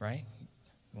 right?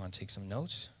 You want to take some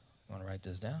notes? You want to write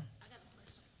this down? I got a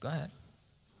question. Go ahead.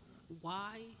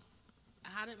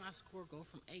 How did my score go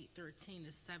from 813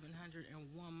 to 700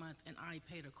 in 1 month, and I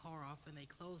paid a car off and they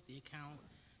closed the account,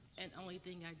 and only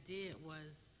thing I did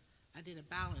was I did a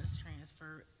balance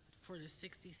transfer for the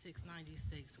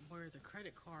 6696 where the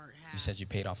credit card had You said you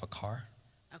paid off a car?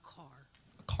 a car.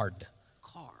 A card.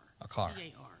 A car.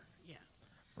 CAR, yeah.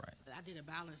 Right. I did a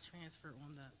balance transfer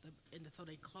on so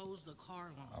they closed the car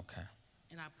loan. Okay.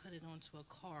 And I put it onto a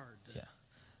card. Yeah.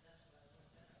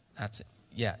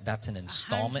 That's an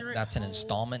installment. That's an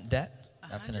installment debt.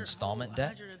 That's an installment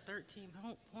debt. 113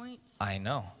 points. I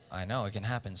know. It can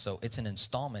happen. So it's an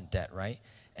installment debt, right?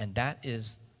 And that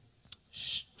is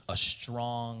a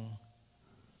strong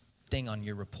thing on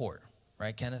your report,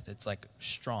 right, Kenneth? It's like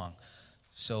strong.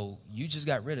 So you just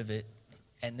got rid of it,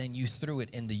 and then you threw it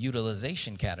in the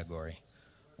utilization category,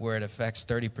 where it affects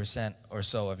 30% or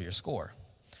so of your score.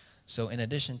 So in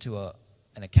addition to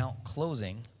an account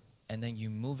closing, and then you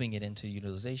moving it into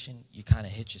utilization, you kind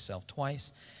of hit yourself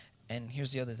twice. And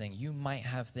here's the other thing. You might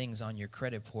have things on your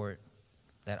credit report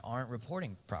that aren't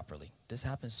reporting properly. This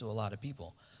happens to a lot of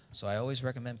people. So I always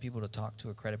recommend people to talk to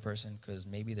a credit person, because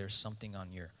maybe there's something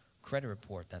on your credit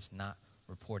report that's not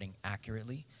reporting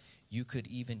accurately. You could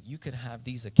have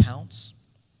these accounts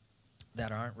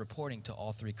that aren't reporting to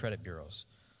all 3 credit bureaus.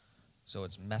 So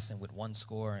it's messing with one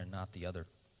score and not the other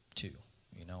 2,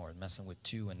 you know, or messing with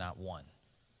 2 and not 1,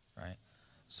 right?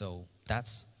 So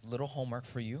that's little homework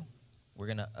for you. We're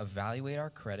going to evaluate our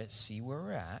credit, see where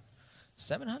we're at.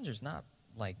 700 is not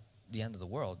like the end of the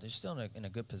world. You're still in a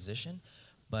good position,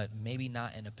 but maybe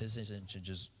not in a position to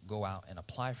just go out and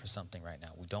apply for something right now.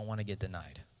 We don't want to get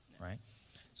denied, right?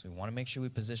 So we want to make sure we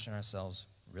position ourselves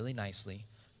really nicely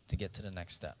to get to the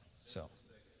next step. So. I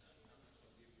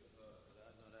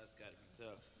know that's got to be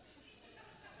tough.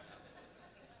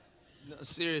 No,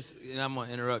 serious, and I'm going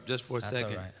to interrupt just for a second.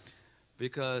 That's all right.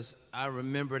 Because I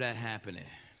remember that happening,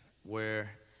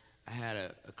 where I had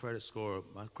a credit score,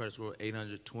 my credit score was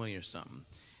 820 or something.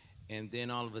 And then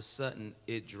all of a sudden,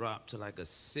 it dropped to like a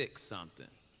 6 something.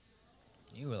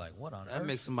 You were like, what on earth? That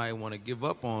makes somebody want to give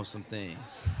up on some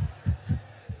things.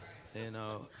 You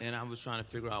know, and I was trying to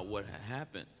figure out what had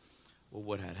happened. Well,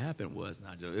 what had happened was,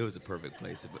 not Joe, it was a perfect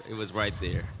place. It was right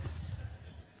there.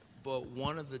 But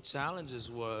one of the challenges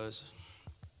was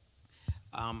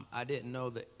I didn't know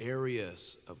the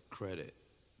areas of credit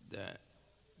that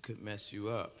could mess you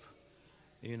up.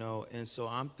 You know, and so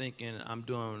I'm thinking I'm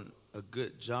doing a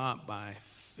good job by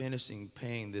finishing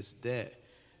paying this debt,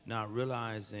 not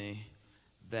realizing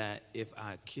that if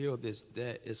I kill this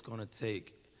debt, it's going to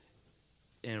take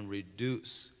and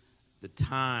reduce the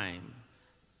time.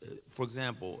 For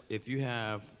example, if you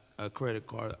have a credit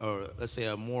card, or let's say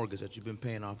a mortgage that you've been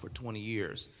paying off for 20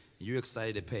 years, you're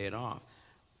excited to pay it off,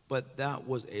 but that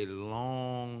was a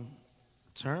long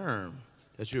term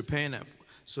that you're paying that for.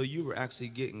 So you were actually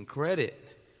getting credit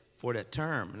for that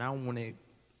term. Now when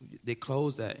they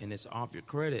close that and it's off your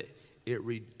credit, it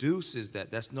reduces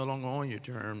that. That's no longer on your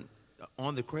term,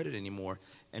 on the credit anymore.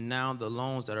 And now the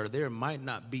loans that are there might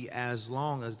not be as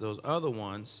long as those other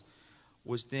ones,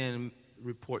 which then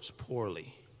reports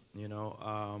poorly You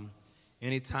know,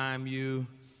 anytime you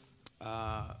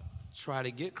try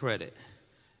to get credit,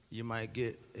 you might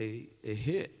get a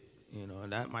hit, you know,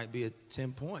 and that might be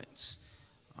 10 points.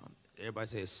 Everybody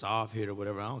say it's soft hit or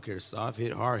whatever. I don't care. Soft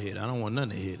hit, hard hit. I don't want nothing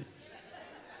to hit it.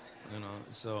 You know,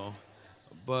 so,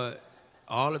 but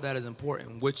all of that is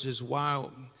important, which is why,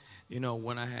 you know,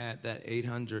 when I had that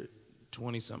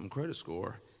 820-something credit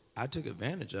score, I took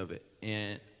advantage of it.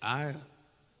 And I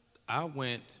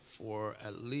went for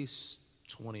at least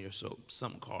 20 or so,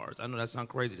 something cards. I know that sounds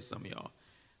crazy to some of y'all.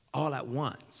 All at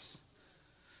once.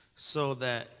 So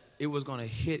that it was going to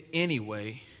hit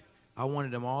anyway. I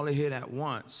wanted them all to hit at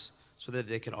once so that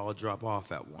they could all drop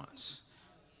off at once.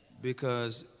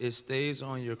 Because it stays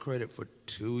on your credit for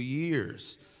 2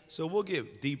 years. So we'll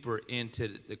get deeper into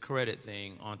the credit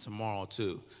thing on tomorrow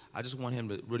too. I just want him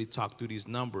to really talk through these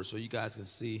numbers so you guys can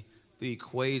see the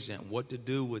equation, what to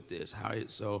do with this.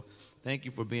 So thank you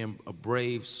for being a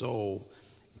brave soul.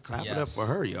 Clap it up for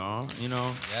her, y'all. You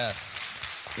know.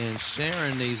 Yes. And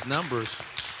sharing these numbers.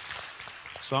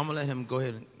 So I'm gonna let him go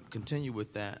ahead and continue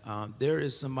with that. There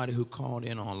is somebody who called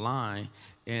in online,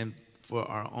 and for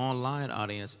our online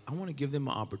audience, I want to give them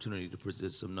an opportunity to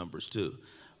present some numbers too.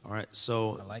 All right,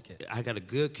 so I like it. I got a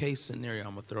good case scenario I'm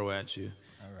gonna throw at you,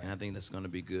 All right. and I think that's gonna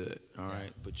be good. All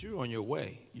right, but you're on your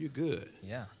way. You're good.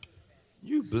 Yeah.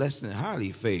 You blessed and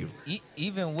highly favored.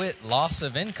 Even with loss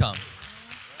of income,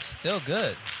 still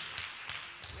good.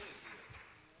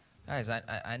 Guys,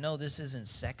 I know this isn't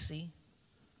sexy.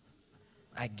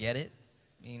 I get it,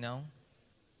 you know.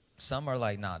 Some are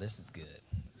like, nah, this is good.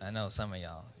 I know some of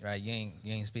y'all, right? You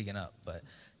ain't speaking up, but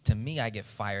to me, I get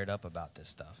fired up about this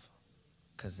stuff,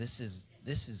 because this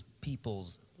is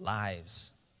people's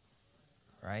lives,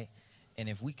 right? And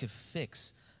if we could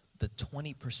fix the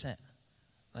 20%,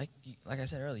 like I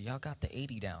said earlier, y'all got the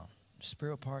 80 down.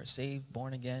 Spirit part, saved,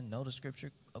 born again, know the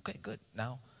scripture. Okay, good.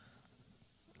 Now,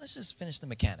 let's just finish the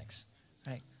mechanics,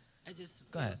 right? It just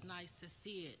Go ahead. feels nice to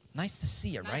see it. Nice to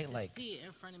see it, Nice right? to Like, see it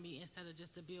in front of me instead of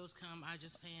just the bills come, I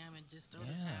just pay them and just throw the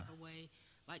Yeah. tab away.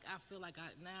 Like I feel like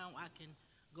now I can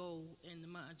go in the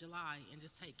month of July and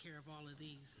just take care of all of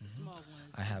these small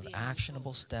ones. I and have then move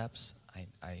actionable forward. steps.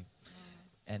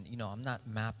 And you know, I'm not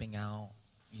mapping out,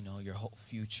 you know, your whole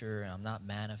future, and I'm not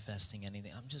manifesting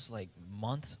anything. I'm just like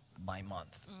month by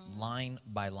month, line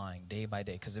by line, day by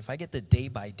day. Because if I get the day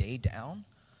by day down,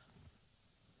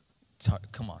 it's hard.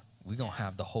 Come on, we're gonna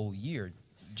have the whole year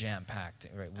jam packed,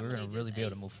 right? I We're mean, gonna it really just be able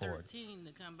to ain't move forward. 13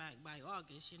 to come back by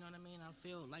August, you know what I mean? I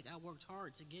feel like I worked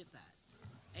hard to get that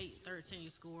 813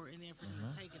 score, and then for them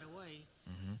to take it away,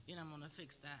 you know, I'm gonna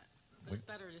fix that. But it's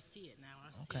better to see it now.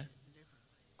 I see Okay. it different.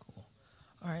 Cool.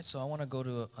 All right, so I want to go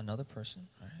to another person.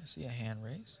 All right, I see a hand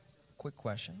raised. Quick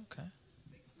question. Okay.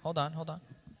 Hold on.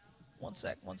 One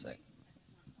sec. I'll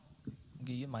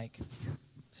give you a mic.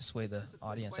 This way the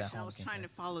audience at Question, I home was can trying hear.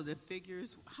 to follow the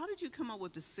figures. How did you come up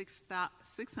with the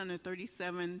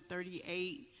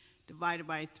 637.38 divided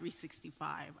by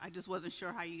 365? I just wasn't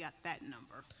sure how you got that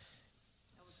number.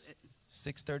 That was it.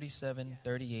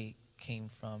 637.38 came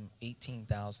from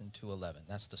 18,211.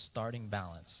 That's the starting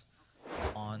balance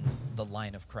on the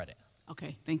line of credit.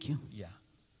 Okay, thank you. Yeah.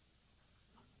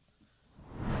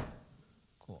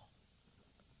 Cool.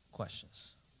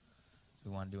 Questions?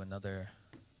 We want to do another.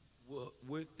 Well,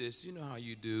 with this, you know how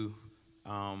you do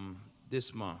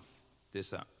this month,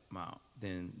 this amount,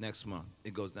 then next month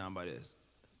it goes down by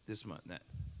this month,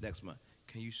 next month.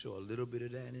 Can you show a little bit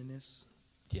of that in this?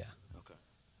 Yeah. Okay.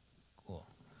 Cool.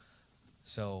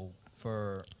 So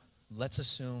let's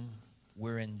assume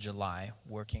we're in July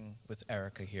working with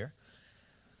Erica here.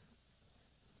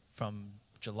 From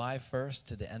July 1st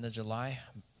to the end of July,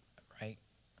 right?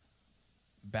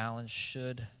 Balance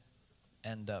should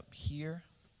end up here,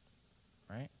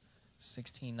 right?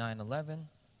 16,911,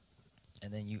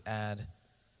 and then you add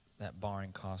that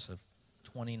borrowing cost of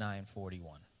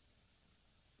 2941.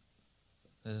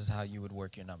 This is how you would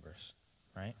work your numbers,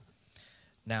 right?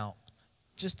 Now,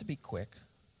 just to be quick,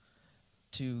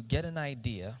 to get an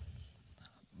idea,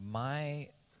 my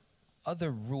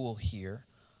other rule here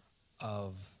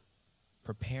of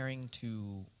preparing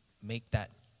to make that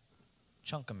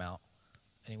chunk amount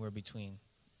anywhere between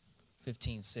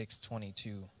 15,600,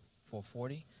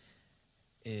 22,440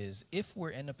 is if we're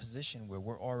in a position where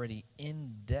we're already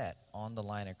in debt on the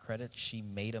line of credit, she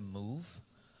made a move,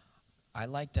 I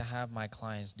like to have my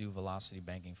clients do velocity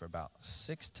banking for about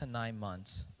 6 to 9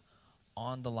 months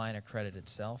on the line of credit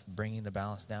itself, bringing the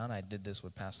balance down. I did this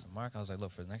with Pastor Mark. I was like,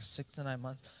 look, for the next 6 to 9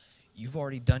 months, you've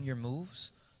already done your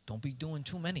moves. Don't be doing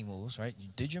too many moves, right? You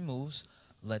did your moves.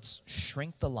 Let's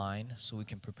shrink the line so we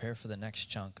can prepare for the next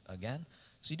chunk again.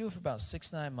 So you do it for about 6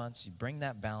 to 9 months. You bring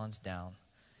that balance down,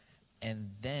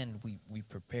 and then we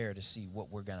prepare to see what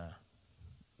we're gonna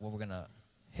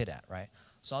hit at, right?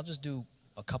 So I'll just do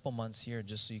a couple months here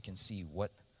just so you can see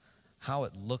how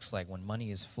it looks like when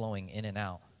money is flowing in and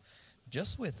out,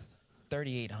 just with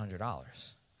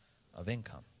 $3,800 of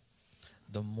income.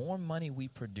 The more money we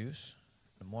produce,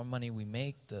 the more money we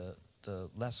make, the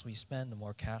less we spend, the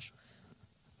more cash.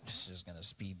 This is going to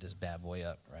speed this bad boy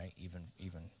up, right?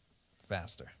 Even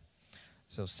faster.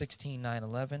 So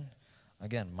 16,911,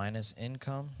 again, minus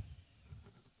income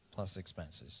plus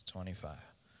expenses, 25.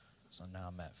 So now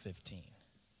I'm at 15.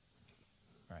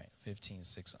 Right,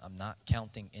 15,600. I'm not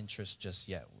counting interest just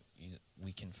yet.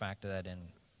 We can factor that in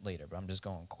later, but I'm just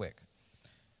going quick.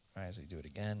 All right, so you do it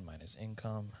again, minus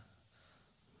income,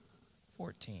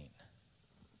 14,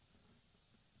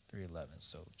 311.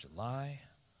 So July,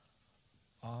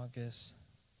 August,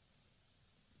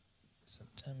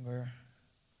 September,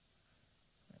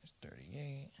 there's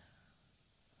 38.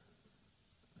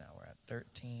 Now we're at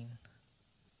 13.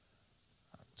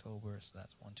 October, so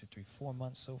that's 1, 2, 3, 4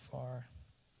 months so far.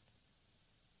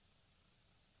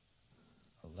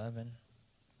 11.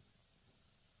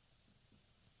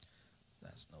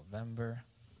 That's November.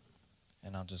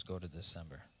 And I'll just go to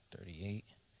December. 38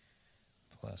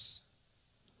 plus,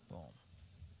 boom,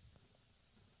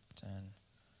 10,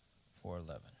 4,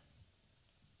 11.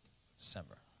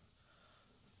 December.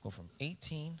 Go from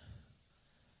 18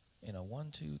 in a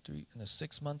 1, 2, 3, in a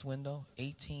 6-month window,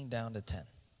 18 down to 10.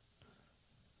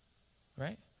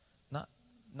 Right?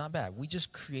 Not bad. We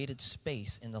just created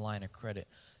space in the line of credit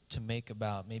to make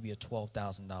about maybe a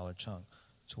 $12,000 chunk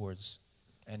towards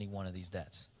any one of these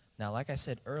debts. Now, like I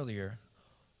said earlier,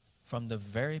 from the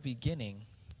very beginning,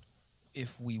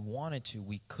 if we wanted to,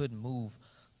 we could move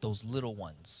those little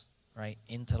ones, right,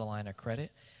 into the line of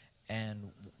credit,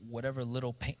 and whatever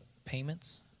little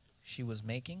payments she was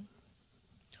making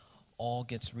all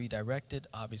gets redirected.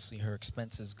 Obviously, her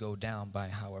expenses go down by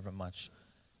however much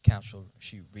cash flow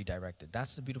she redirected.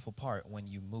 That's the beautiful part when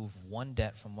you move one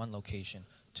debt from one location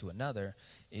to another,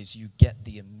 is you get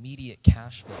the immediate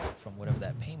cash flow from whatever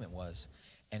that payment was,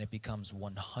 and it becomes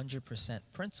 100%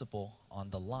 principal on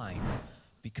the line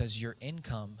because your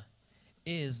income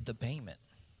is the payment.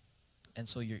 And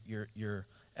so you're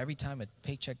every time a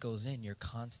paycheck goes in, you're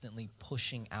constantly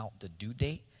pushing out the due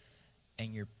date, and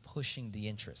you're pushing the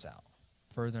interest out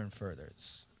further and further.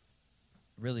 It's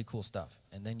really cool stuff.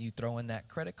 And then you throw in that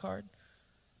credit card,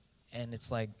 and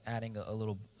it's like adding a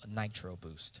little nitro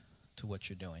boost to what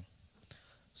you're doing.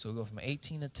 So we go from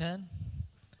 18 to 10,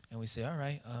 and we say, all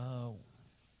right,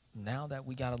 now that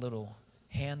we got a little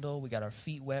handle, we got our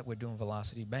feet wet, we're doing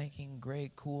velocity banking,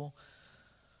 great, cool.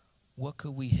 What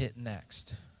could we hit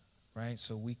next, right?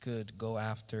 So we could go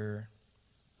after,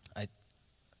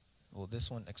 well,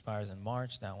 this one expires in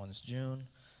March, that one's June,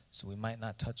 so we might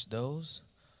not touch those.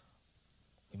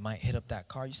 We might hit up that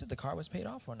car. You said the car was paid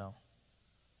off or no?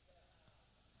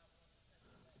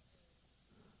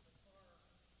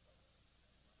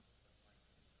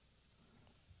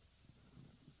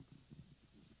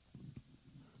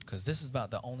 Because this is about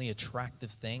the only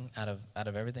attractive thing out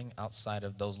of everything outside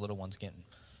of those little ones getting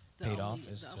paid off.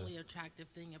 The only attractive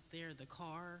thing up there, the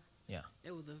car. Yeah.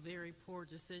 It was a very poor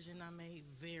decision I made,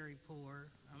 very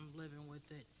poor. I'm living with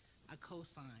it. I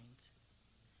co-signed.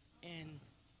 And,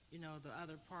 you know, the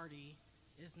other party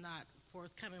is not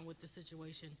forthcoming with the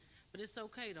situation. But it's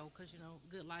okay, though, because, you know,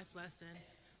 good life lesson.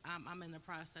 I'm in the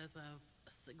process of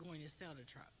going to sell the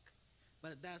truck.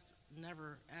 But that's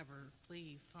never, ever,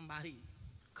 please, somebody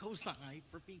co-sign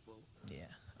for people. Yeah.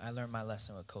 I learned my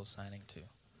lesson with co-signing, too.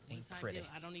 Ain't pretty.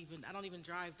 I don't even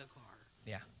drive the car.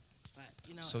 Yeah. But,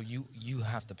 you know. So you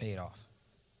have to pay it off.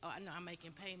 Oh, I know, I'm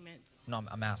making payments. No,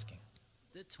 I'm asking.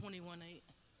 The 21.8.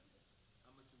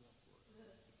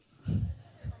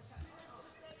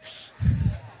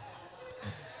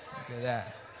 Look at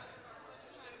that.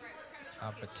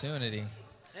 Opportunity.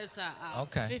 It's a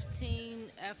Okay.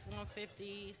 15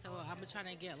 F-150, so I'm trying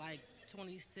to get like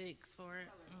 26 for it.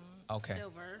 Okay.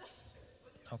 Silver.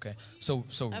 Okay. So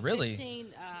A really,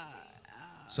 15,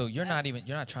 so you're not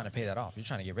trying to pay that off. You're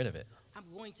trying to get rid of it. I'm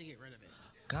going to get rid of it.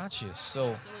 Got you.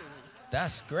 So Absolutely.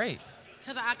 that's great.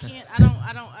 Cause I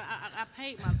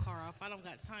paid my car off. I don't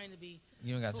got time to be.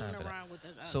 You don't got time for that. around with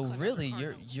So really,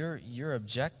 your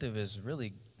objective is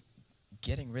really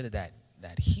getting rid of that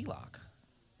HELOC.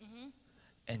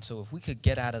 And so if we could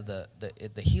get out of the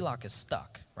HELOC is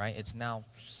stuck, right? It's now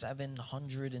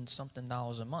 $700 and something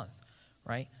a month,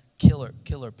 right?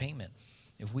 Killer payment.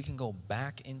 If we can go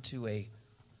back into a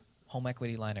home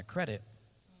equity line of credit,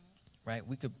 right?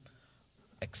 We could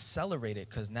accelerate it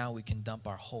because now we can dump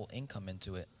our whole income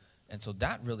into it. And so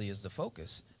that really is the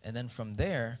focus. And then from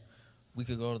there, we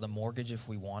could go to the mortgage if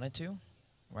we wanted to,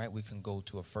 right? We can go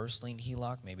to a first lien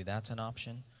HELOC. Maybe that's an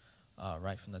option,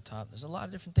 right from the top. There's a lot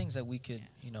of different things that we could,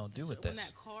 do with When this.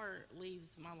 that car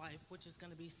leaves my life, which is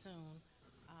going to be soon,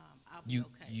 I'll be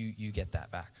okay. You get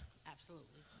that back. Absolutely.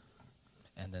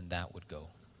 And then that would go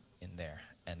in there.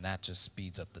 And that just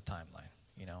speeds up the timeline,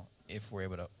 if we're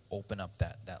able to open up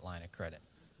that line of credit.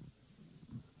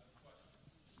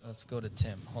 Let's go to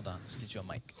Tim. Hold on. Let's get you a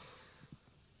mic.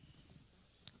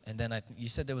 And then you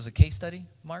said there was a case study,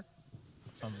 Mark,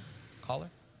 from caller?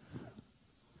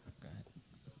 Go ahead.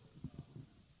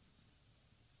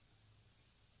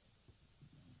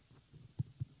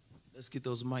 Let's get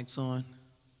those mics on.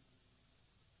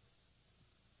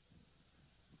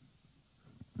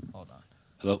 Hold on.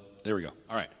 Hello? There we go.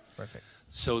 All right. Perfect.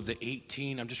 So the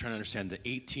 18, I'm just trying to understand, the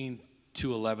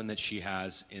 18,211 that she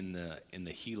has in the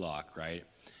HELOC, right?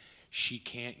 She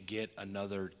can't get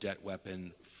another debt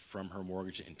weapon from her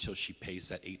mortgage until she pays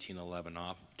that 211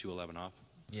 off.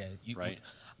 Yeah, right?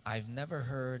 I've never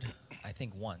heard, I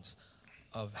think once,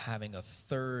 of having a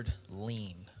third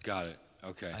lien. Got it.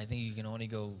 Okay. I think you can only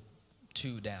go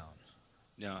 2 down.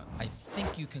 Now, I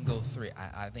think you can go 3.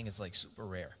 I think it's like super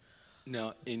rare.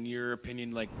 Now, in your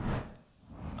opinion,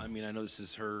 I know this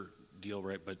is her deal,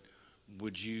 right? But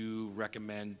would you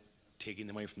recommend taking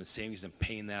the money from the savings and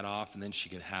paying that off, and then she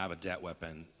can have a debt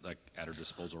weapon at her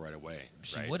disposal right away?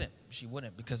 She right? wouldn't. She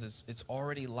wouldn't because it's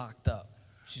already locked up.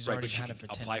 She's right, already but she had it can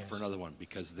for 10 apply years. for another one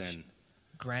because then.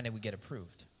 Granted, we get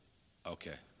approved.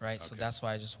 Okay. Right. Okay. So that's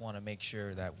why I just want to make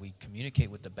sure that we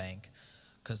communicate with the bank,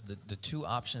 because the 2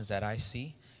 options that I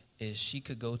see is she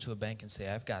could go to a bank and say,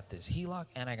 I've got this HELOC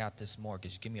and I got this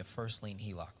mortgage. Give me a first lien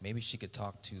HELOC. Maybe she could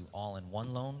talk to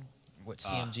All-in-One Loan with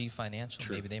CMG Financial.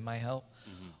 True. Maybe they might help.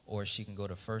 Mm-hmm. Or she can go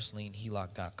to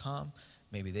firstlienheloc.com.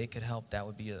 Maybe they could help. That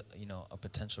would be a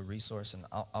potential resource, and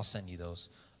I'll send you those,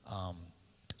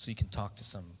 so you can talk to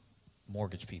some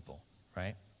mortgage people,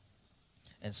 right?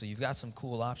 And so you've got some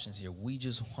cool options here. We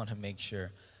just want to make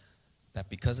sure that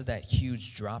because of that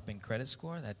huge drop in credit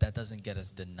score, that doesn't get us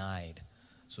denied.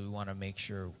 So we want to make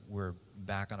sure we're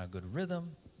back on a good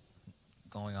rhythm,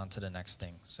 going on to the next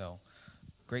thing. So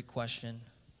great question,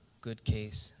 good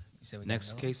case. You said we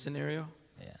Next case scenario?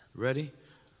 Yeah. Ready?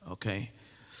 Okay.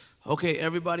 Okay,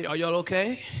 everybody, are y'all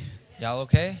okay? Y'all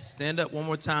okay? Stand up one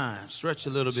more time. Stretch a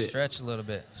little bit. Stretch a little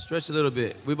bit. Stretch a little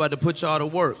bit. We about to put y'all to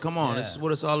work. Come on, This is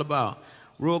what it's all about.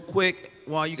 Real quick,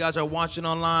 while you guys are watching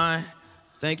online,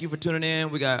 thank you for tuning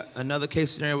in. We got another case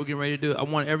scenario we're getting ready to do. I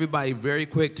want everybody very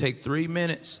quick, take 3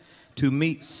 minutes to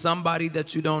meet somebody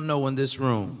that you don't know in this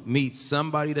room. Meet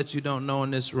somebody that you don't know in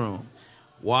this room.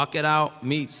 Walk it out.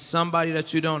 Meet somebody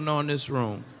that you don't know in this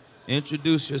room.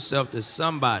 Introduce yourself to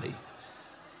somebody.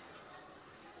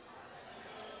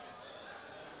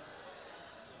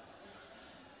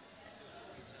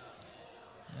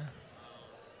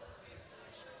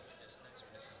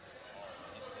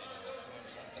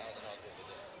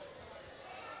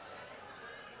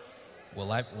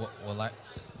 Will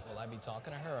I be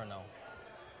talking to her or no?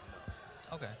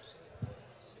 Okay.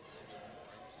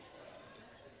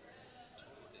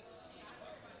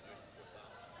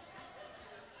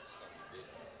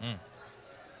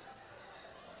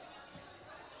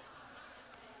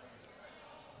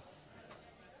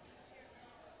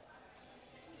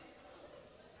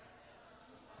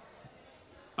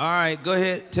 All right, go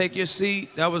ahead, take your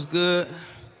seat. That was good.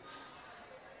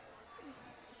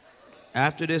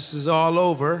 After this is all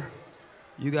over,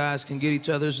 you guys can get each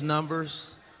other's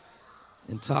numbers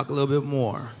and talk a little bit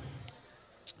more.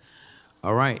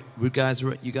 All right, you guys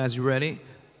ready?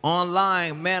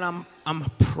 Online, man, I'm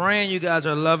praying you guys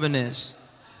are loving this.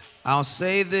 I'll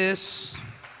say this.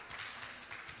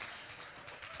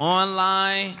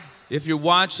 Online, if you're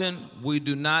watching, we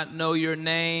do not know your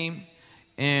name,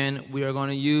 and we are going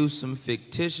to use some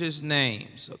fictitious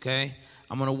names, okay?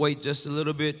 I'm going to wait just a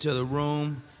little bit till the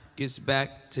room gets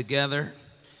back together.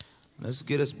 Let's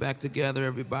get us back together,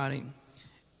 everybody.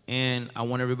 And I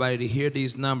want everybody to hear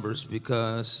these numbers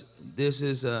because this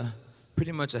is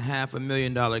pretty much a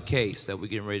 $500,000 case that we're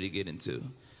getting ready to get into.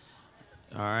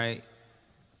 All right?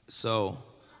 So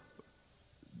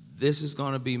this is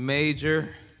going to be major.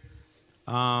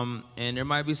 And there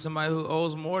might be somebody who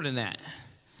owes more than that.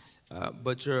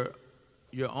 But your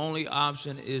only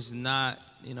option is not,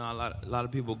 a lot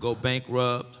of people go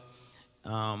bankrupt.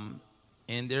 And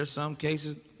there's some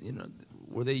cases,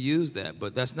 where they use that,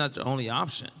 but that's not the only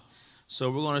option. So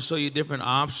we're going to show you different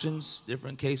options,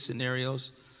 different case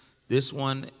scenarios. This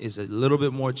one is a little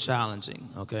bit more challenging,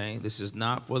 okay? This is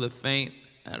not for the faint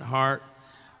at heart.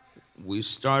 We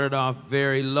started off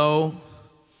very low,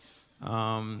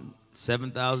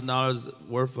 $7,000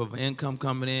 worth of income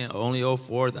coming in, only owe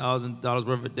 $4,000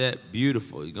 worth of debt.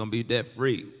 Beautiful. You're going to be debt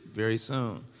free very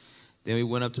soon. Then we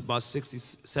went up to about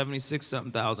 76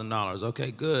 something thousand. Okay,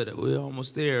 good. We're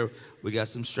almost there. We got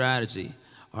some strategy.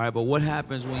 All right, but what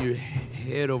happens when you're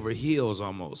head over heels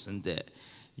almost in debt?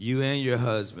 You and your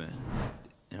husband,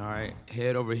 all right,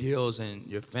 head over heels, and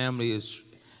your family is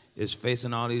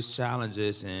facing all these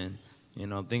challenges, and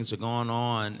things are going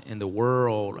on in the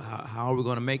world. How are we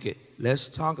going to make it? Let's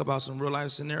talk about some real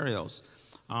life scenarios.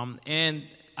 And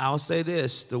I'll say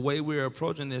this: the way we're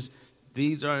approaching this,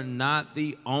 these are not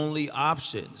the only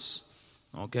options.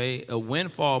 Okay, a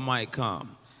windfall might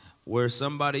come where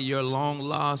somebody, your long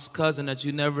lost cousin that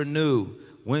you never knew,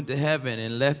 went to heaven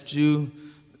and left you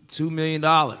 $2 million.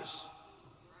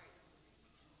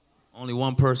 Only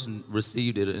one person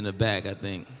received it in the bag, I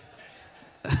think.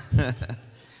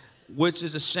 Which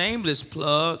is a shameless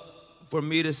plug for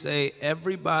me to say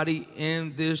everybody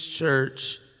in this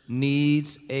church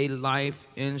needs a life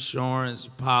insurance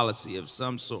policy of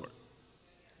some sort.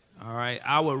 All right,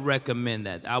 I would recommend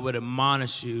that. I would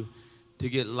admonish you to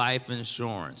get life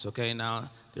insurance. Okay, now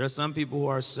there are some people who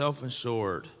are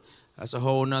self-insured. That's a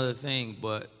whole nother thing,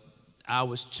 but I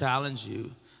would challenge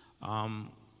you.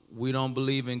 We don't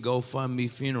believe in GoFundMe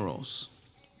funerals.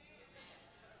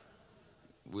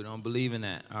 We don't believe in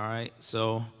that, all right?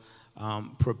 So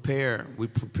prepare. We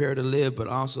prepare to live, but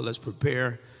also let's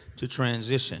prepare to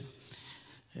transition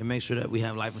and make sure that we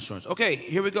have life insurance. Okay,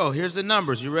 here we go. Here's the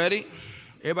numbers. You ready?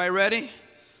 Everybody ready?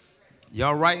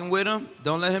 Y'all writing with him?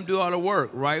 Don't let him do all the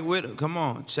work. Write with him. Come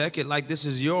on, check it like this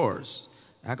is yours.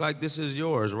 Act like this is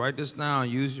yours. Write this down.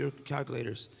 Use your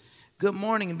calculators. Good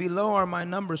morning, and below are my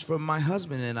numbers for my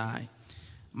husband and I.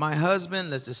 My husband,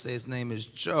 let's just say his name is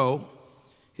Joe.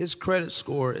 His credit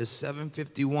score is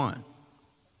 751.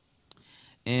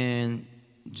 And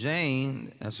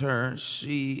Jane, that's her,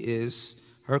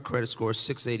 her credit score is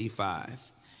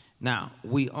 685. Now,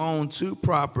 we own 2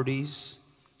 properties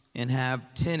and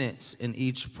have tenants in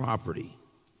each property.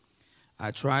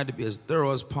 I tried to be as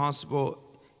thorough as possible.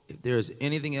 If there's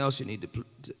anything else you need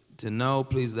to know,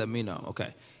 please let me know.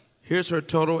 Okay, here's their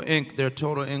total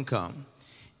income.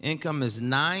 Income is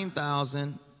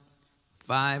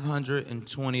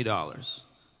 $9,520.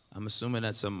 I'm assuming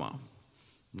that's a month.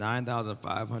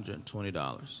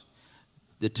 $9,520.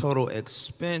 The total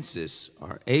expenses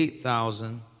are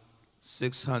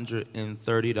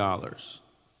 $8,630.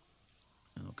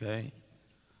 Okay.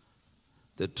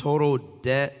 The total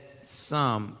debt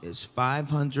sum is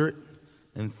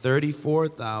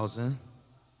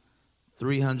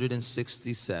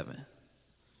 $534,367.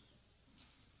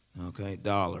 Okay,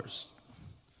 dollars.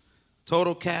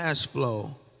 Total cash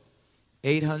flow,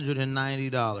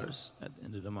 $890 at the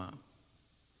end of the month.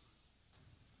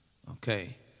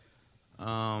 Okay.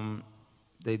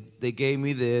 They gave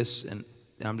me this, and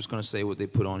I'm just going to say what they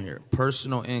put on here.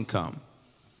 Personal income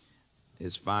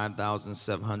is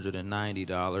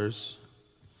 $5,790.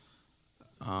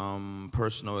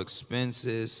 Personal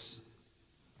expenses,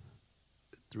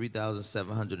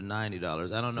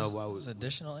 $3,790. I don't know why. Was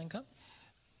additional income?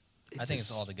 I think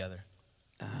it's all together.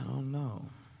 I don't know.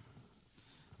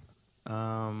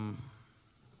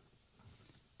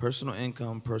 Personal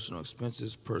income, personal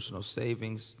expenses, personal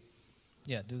savings.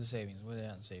 Yeah, do the savings. What are they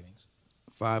at in savings?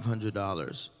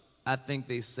 $500. I think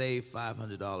they save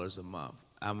 $500 a month.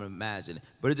 I'm imagining.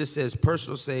 But it just says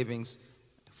personal savings,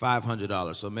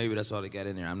 $500. So maybe that's all they got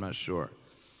in there. I'm not sure.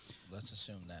 Let's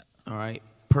assume that. All right.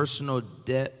 Personal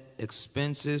debt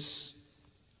expenses.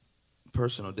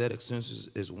 Personal debt expenses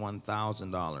is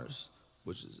 $1,000,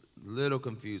 which is a little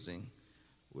confusing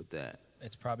with that.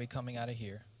 It's probably coming out of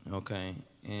here. Okay.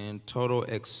 And total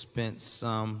expense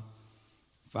sum,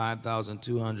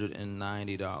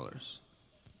 $5,290.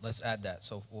 Let's add that.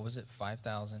 So what was it?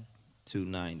 5,000.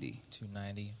 290.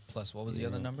 290 plus what was the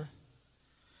other number?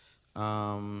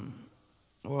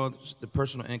 Well, the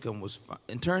personal income was,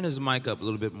 and turn his mic up a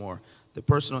little bit more. The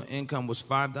personal income was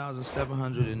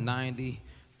 5,790.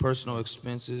 Personal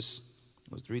expenses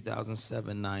was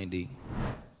 3,790.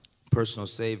 Personal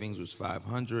savings was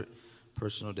 500.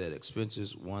 Personal debt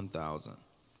expenses 1,000.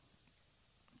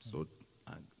 So,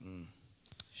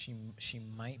 She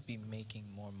might be making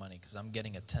more money because I'm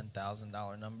getting a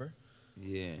 $10,000 number.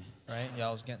 Yeah. Right?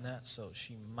 Y'all was getting that? So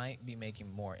she might be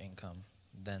making more income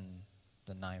than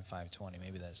the 9,520.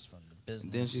 Maybe that's from the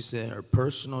business. Then she said her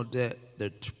personal debt,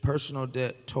 personal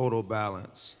debt total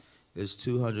balance is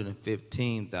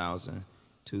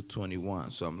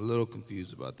 $215,221. So I'm a little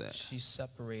confused about that. She's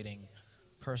separating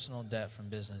personal debt from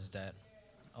business debt.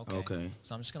 Okay. Okay.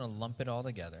 So I'm just gonna lump it all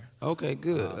together. Okay,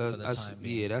 good. For the time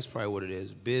being. Yeah, that's probably what it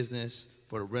is. Business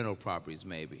for the rental properties,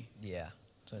 maybe. Yeah.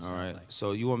 So it All sounds right. like.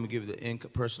 So you want me to give you the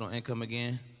personal income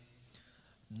again?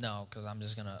 No, because I'm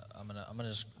gonna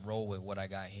just roll with what I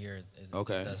got here.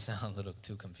 Okay. It does sound a little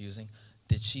too confusing.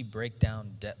 Did she break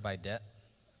down debt by debt?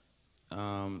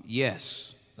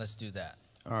 Yes. Let's do that.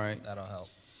 All right. That'll help.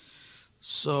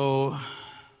 So,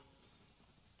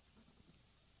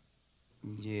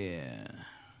 yeah.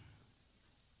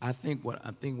 I think what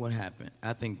happened.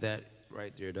 I think that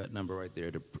right there, that number right there,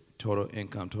 the total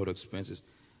income, total expenses,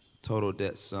 total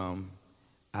debt sum.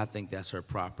 I think that's her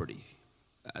property.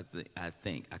 I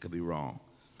think I could be wrong.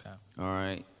 Okay. All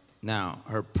right. Now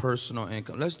her personal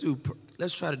income. Let's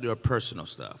try to do her personal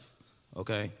stuff.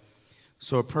 Okay.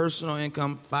 So her personal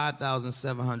income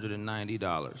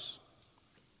 $5,790.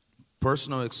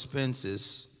 Personal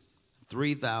expenses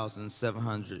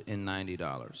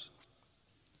 $3,790.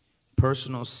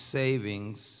 Personal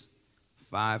savings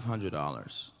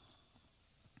 $500.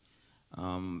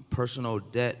 Personal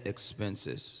debt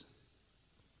expenses,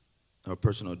 or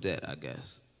personal debt, I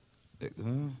guess.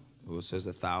 Well, it says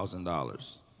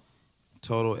 $1,000.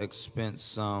 Total expense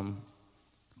sum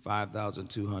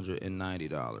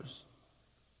 $5,290.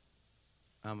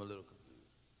 I'm a little confused.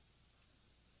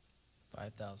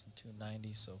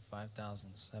 5,290. So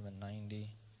 5,790.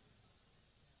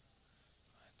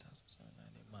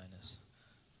 5,790 minus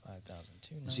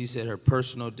 5,290. She said her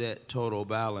personal debt total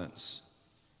balance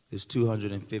is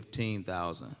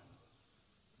 $215,000.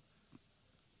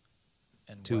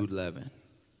 And 211.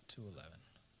 211.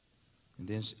 And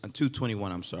then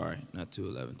 221, I'm sorry, not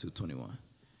 211, 221.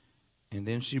 And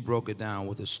then she broke it down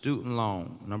with a student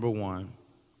loan. Number one,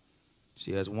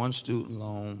 she has one student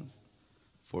loan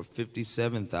for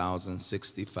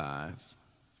 $57,065.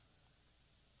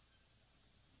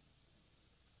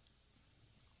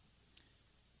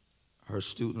 Her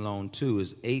student loan two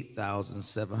is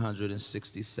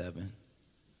 $8,767.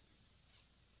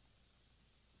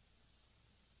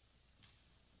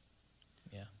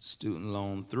 Yeah. Student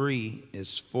loan three is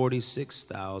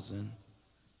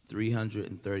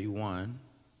 $46,331.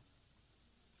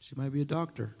 She might be a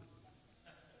doctor.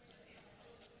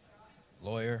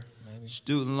 Lawyer, maybe.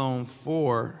 Student loan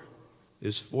four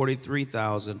is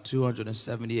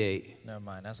 $43,278. Never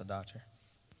mind. That's a doctor.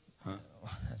 Huh?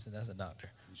 That's a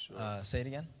doctor. Sure. Say it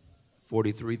again.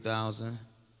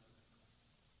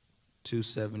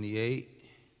 $43,278.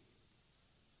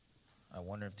 I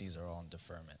wonder if these are all in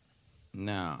deferment.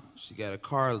 Now she got a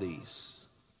car lease.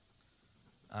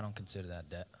 I don't consider that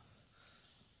debt.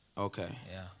 Okay.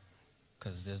 Yeah.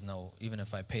 Because there's no, even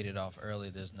if I paid it off early,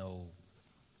 there's no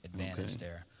advantage Okay.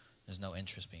 there. There's no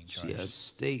interest being charged. She has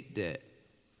state debt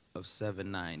of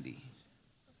 $790.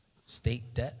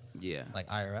 State debt? Yeah. Like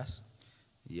IRS?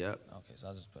 Yep. Okay, so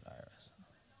I'll just put IRS.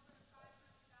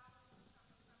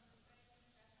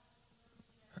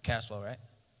 Her cash flow, right?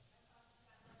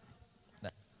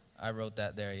 I wrote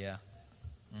that there, yeah.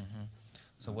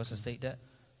 So what's the state debt?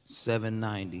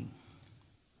 $790.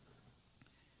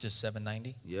 Just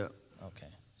 $790? Yep. Okay,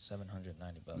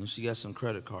 $790. And she got some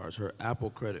credit cards. Her Apple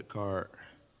credit card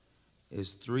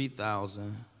is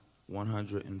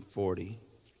 $3,140.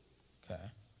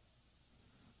 Okay.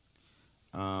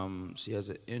 She has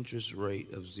an interest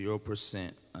rate of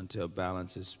 0% until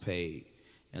balance is paid.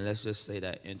 And let's just say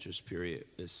that interest period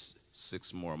is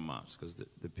 6 more months because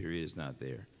the period is not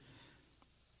there.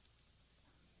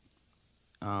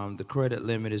 The credit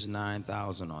limit is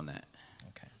 $9,000 on that.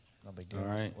 Okay, no big deal. All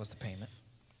right. What's the payment?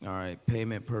 All right,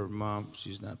 payment per month,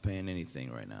 she's not paying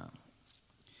anything right now.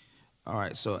 All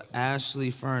right, so Ashley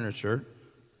Furniture,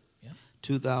 Yeah.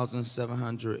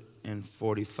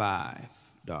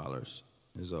 $2,745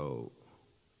 is owed.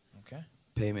 Okay.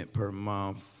 Payment per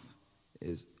month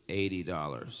is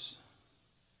 $80.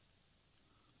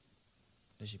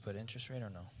 Did she put interest rate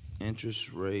or no?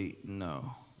 Interest rate,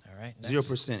 no. All right. Next.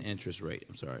 0% interest rate.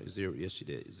 I'm sorry. Zero. Yes, she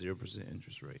did. 0%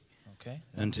 interest rate Okay.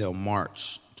 Next. until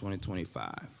March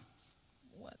 2025.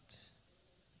 What?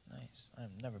 Nice.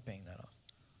 I'm never paying that off.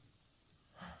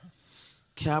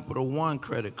 Capital One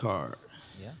credit card.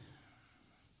 Yeah.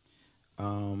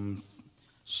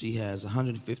 She has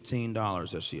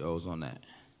 $115 that she owes on that.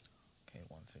 Okay,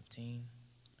 115.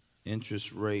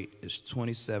 Interest rate is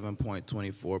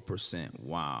 27.24%.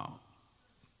 Wow.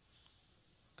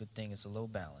 Good thing it's a low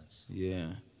balance.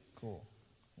 Yeah. Cool.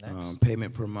 Next.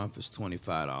 Payment per month is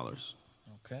 $25.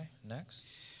 Okay. Next.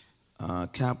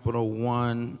 Capital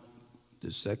One,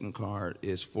 the second card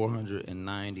is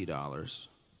 $490.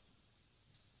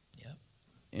 Yep.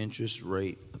 Interest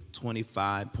rate of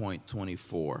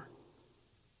 25.24.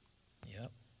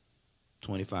 Yep.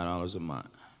 $25 a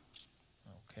month.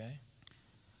 Okay.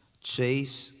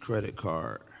 Chase credit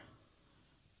card.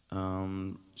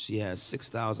 She has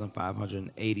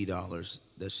 $6,580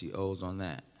 that she owes on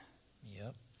that.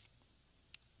 Yep.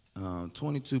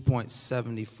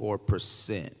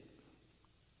 22.74%.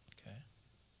 Okay.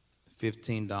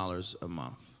 $15 a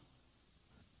month.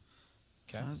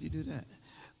 Okay. How do you do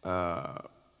that?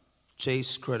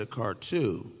 Chase credit card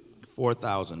 2,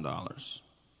 $4,000.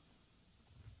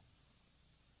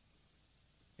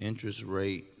 Interest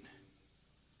rate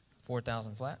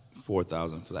 4,000 flat.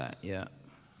 4,000 flat. Yeah.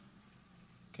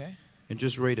 Okay.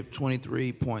 Interest rate of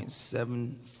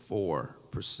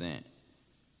 23.74%.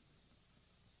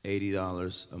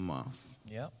 $80 a month.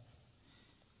 Yep.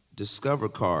 Discover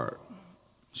card.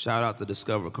 Shout out to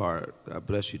Discover card. God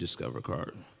bless you, Discover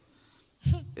card.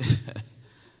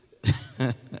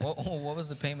 What was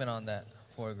the payment on that?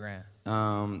 $4,000.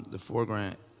 The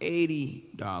 $4,000,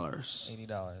 $80.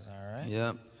 $80. All right.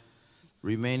 Yep.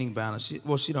 Remaining balance. She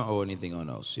don't owe anything on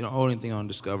those. She don't owe anything on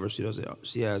Discover. She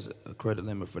has a credit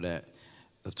limit for that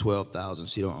of $12,000.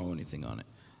 She don't owe anything on it.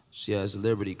 She has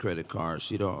Liberty credit card.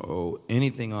 She don't owe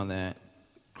anything on that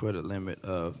credit limit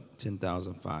of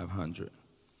 $10,500.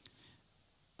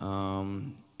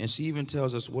 And she even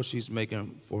tells us what she's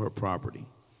making for her property.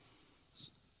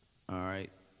 All right.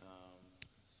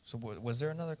 So was there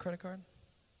another credit card?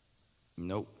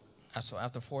 Nope. So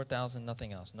after 4,000,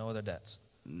 nothing else, no other debts.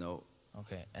 Nope.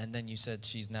 Okay, and then you said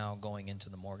she's now going into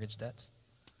the mortgage debts.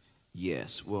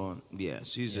 Yes. Well, yeah.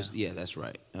 She's just that's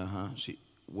right.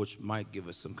 Which might give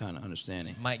us some kind of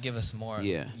understanding. Might give us more.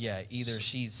 Yeah. Yeah. Either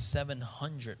she's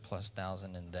 700 plus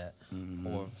thousand in debt,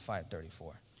 or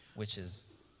 534, which is.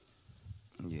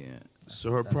 Yeah.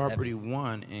 So her that's property heavy.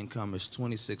 one income is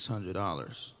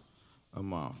 $2,600 a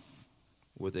month,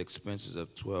 with expenses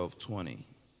of $1,220.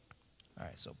 All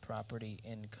right. So property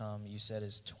income you said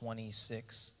is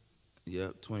 26.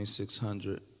 Yep,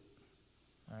 $2,600.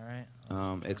 All right.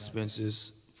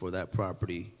 Expenses for that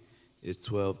property is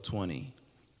 $1,220.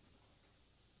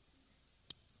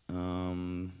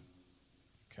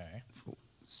 Okay.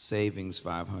 Savings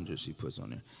 $500 she puts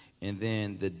on there, and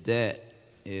then the debt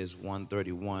is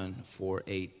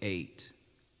 $131,488.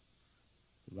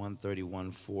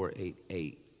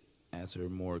 $131,488 as her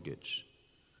mortgage.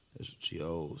 That's what she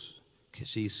owes.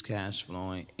 She's cash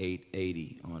flowing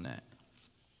 $880 on that.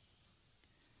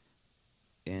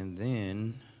 And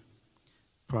then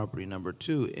property number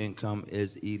 2 income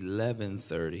is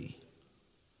 $1,130.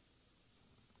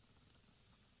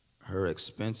 Her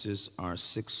expenses are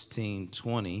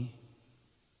 $1,620.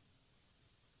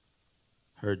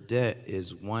 Her debt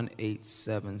is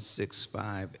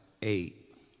 $187,658.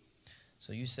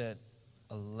 So you said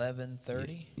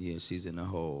 1130 Yeah, she's in the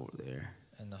hole there.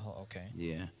 in the whole. Okay.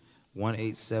 Yeah,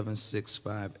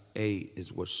 187,658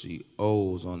 is what she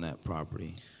owes on that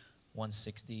property.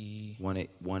 160.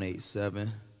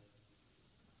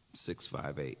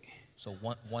 187,658. So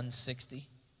 160.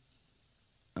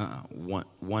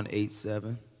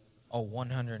 187. Oh,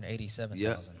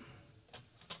 187,000.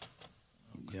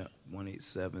 Yep,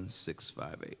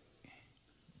 187,658.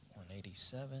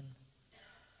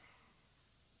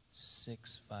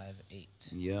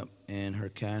 187,658. Yep, and her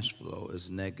cash flow is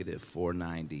negative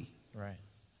 $490. Right.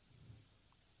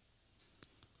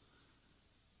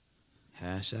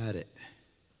 Hash at it.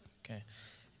 Okay.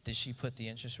 Did she put the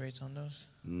interest rates on those?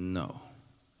 No.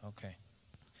 Okay.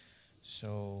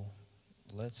 So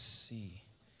let's see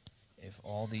if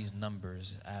all these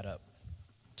numbers add up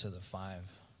to the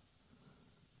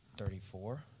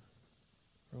 534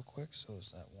 real quick. So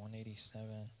it's that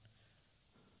 187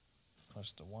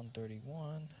 plus the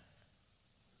 131.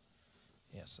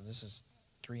 Yeah, so this is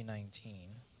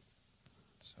 319.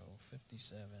 So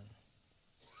 57.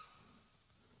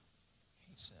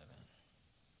 87.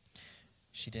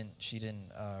 She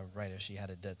didn't write if she had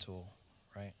a debt tool,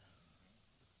 right?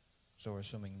 So we're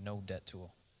assuming no debt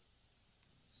tool.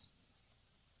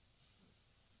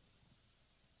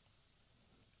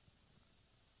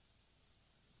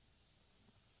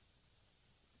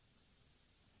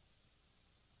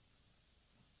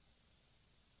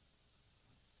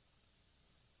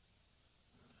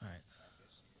 All right.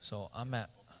 So I'm at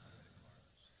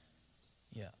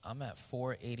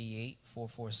 488,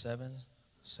 447.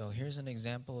 So here's an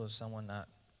example of someone not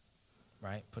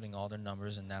putting all their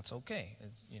numbers, and that's okay.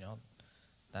 It's,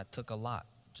 that took a lot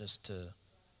just to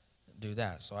do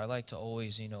that. So I like to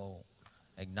always,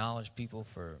 acknowledge people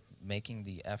for making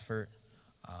the effort.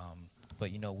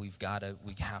 But we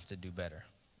have to do better.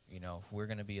 If we're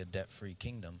going to be a debt-free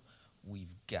kingdom,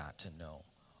 we've got to know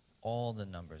all the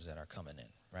numbers that are coming in,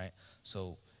 right?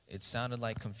 So It sounded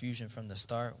like confusion from the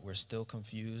start. We're still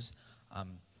confused.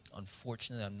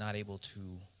 Unfortunately, I'm not able to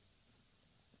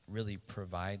really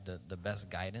provide the best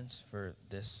guidance for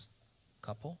this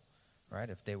couple, right?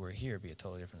 If they were here, it'd be a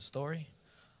totally different story.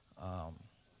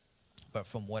 But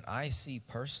from what I see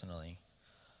personally,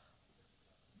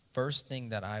 first thing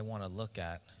that I want to look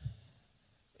at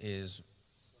is,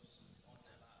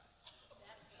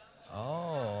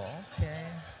 oh, okay.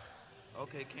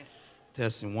 Okay,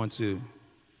 testing 1 2.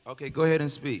 Okay, go ahead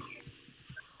and speak.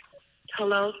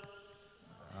 Hello?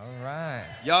 All right.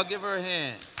 Y'all give her a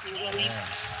hand. Can you hear me? Yeah.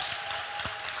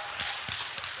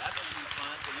 That's gonna be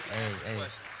fun. So you can ask Hey.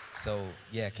 questions. So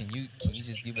yeah, can you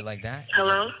just give it like that?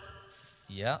 Hello?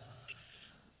 Yeah.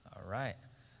 All right.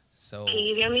 So Can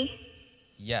you hear me?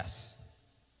 yes.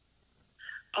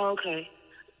 Oh, okay.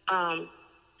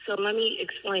 So let me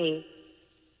explain.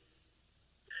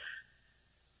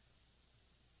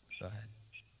 Go ahead.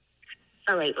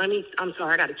 All right, I'm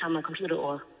sorry, I got to turn my computer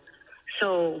off.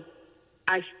 So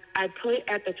I put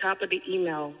at the top of the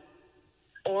email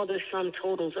all the sum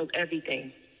totals of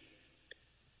everything.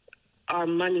 Our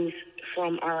monies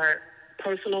from our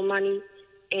personal money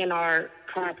and our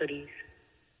properties.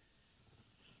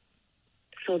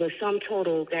 So the sum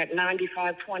total, that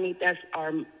 9520, that's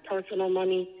our personal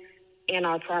money and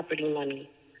our property money.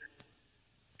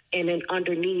 And then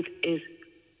underneath is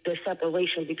the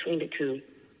separation between the two.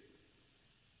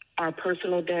 Our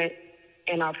personal debt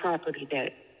and our property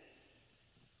debt.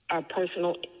 Our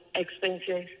personal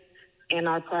expenses and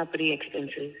our property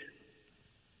expenses.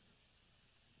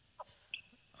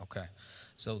 Okay.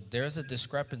 So there's a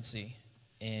discrepancy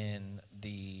in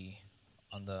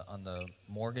on the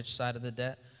mortgage side of the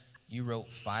debt. You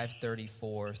wrote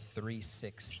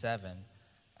 534,367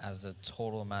 as the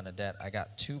total amount of debt. I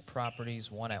got two properties,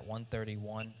 one at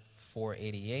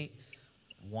 131,488,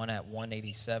 one at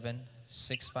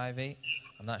 187,658.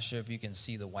 I'm not sure if you can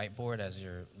see the whiteboard as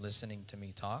you're listening to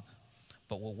me talk,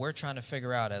 but what we're trying to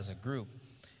figure out as a group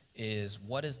is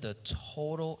what is the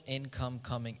total income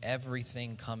coming,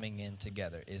 everything coming in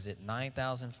together? Is it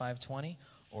 9,520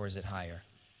 or is it higher?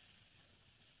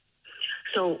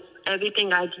 So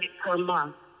everything I get per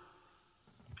month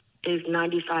is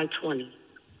 9520,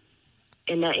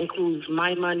 and that includes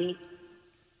my money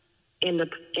and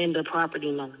the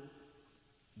property money.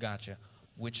 Gotcha.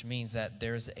 Which means that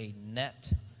there's a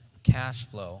net cash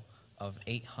flow of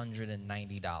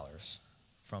 $890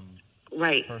 from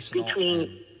Right, personal and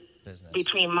business.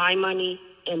 between my money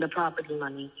and the property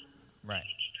money. Right.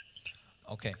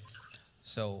 Okay.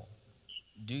 So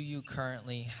do you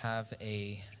currently have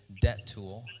a debt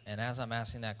tool? And as I'm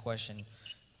asking that question,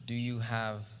 do you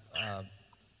have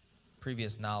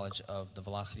previous knowledge of the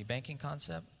velocity banking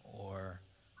concept, or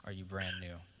are you brand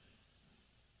new?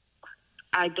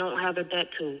 I don't have a debt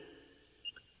tool.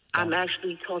 I'm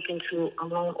actually talking to a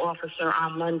loan officer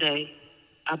on Monday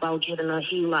about getting a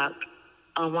HELOC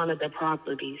on one of the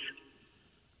properties.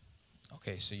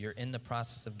 Okay, so you're in the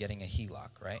process of getting a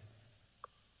HELOC, right?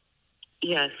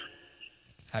 Yes.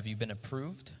 Have you been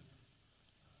approved?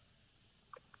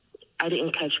 I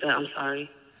didn't catch that. I'm sorry.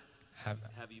 Have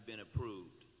you been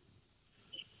approved?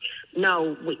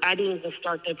 No, I didn't even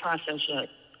start the process yet.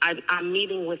 I'm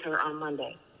meeting with her on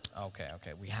Monday. Okay.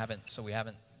 We haven't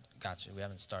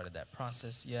started that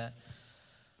process yet.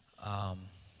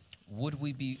 Would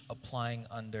we be applying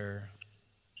under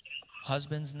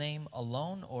husband's name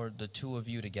alone or the two of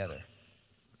you together?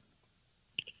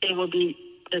 It will be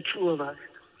the two of us.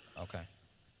 Okay.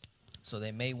 So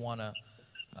they may want to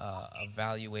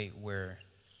evaluate where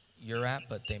you're at,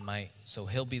 but they might, so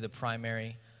he'll be the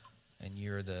primary and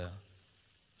you're the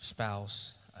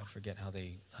spouse. I forget how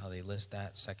they list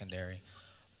that, secondary.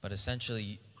 But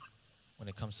essentially, when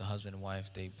it comes to husband and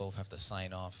wife, they both have to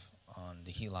sign off on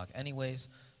the HELOC anyways.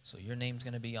 So your name's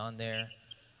going to be on there.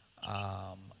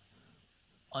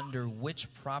 Under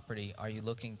which property are you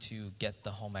looking to get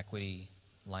the home equity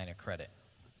line of credit?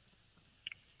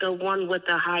 The one with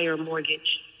the higher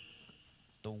mortgage.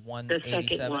 The The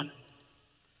 187? second one.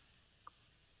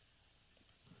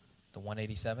 The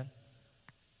 187?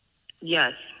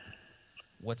 Yes.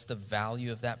 What's the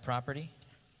value of that property?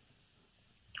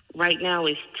 Right now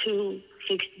it's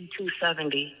 260,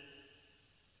 270.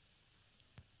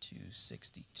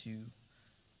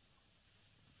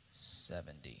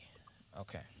 262.70.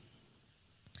 Okay.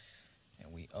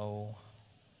 And we owe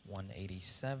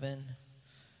 187.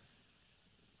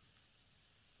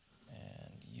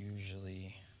 And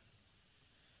usually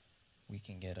we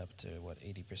can get up to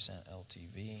 80%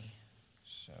 LTV.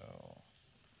 So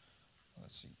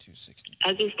let's see, 260.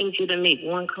 I just need you to make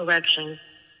one correction.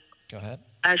 Go ahead.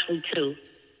 Actually, two.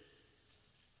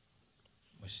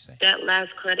 What'd she say? That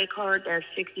last credit card, that's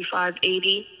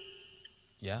 6580.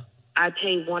 Yeah, I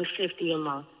pay 150 a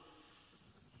month,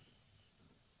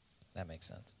 that makes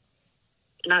sense.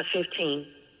 not 15.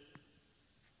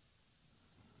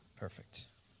 Perfect.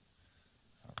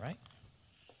 All right.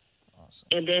 Awesome.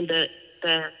 And then the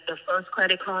first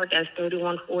credit card, that's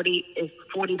 3140, is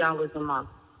 $40 a month.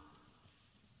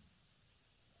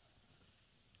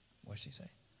 What'd she say?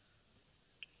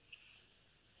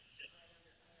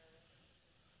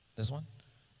 This one?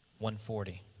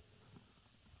 140.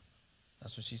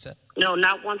 That's what she said? No,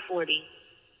 not 140.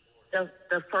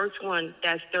 The first one,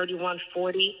 that's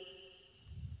 3140.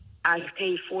 I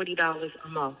pay $40 a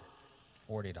month.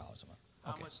 $40 a month.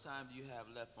 How Okay. much time do you have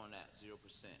left on that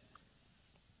 0%?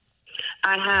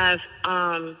 I have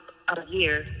a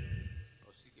year.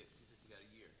 Oh, she said she got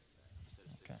a year instead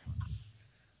of 6 Okay. months.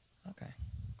 Okay.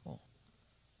 Cool.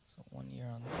 So 1 year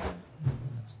on that.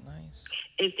 That's nice.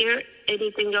 Is there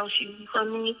anything else you need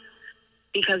from me?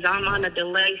 Because I'm on a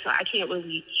delay, so I can't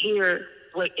really hear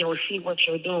what or see what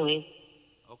you're doing.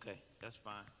 Okay, that's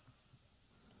fine.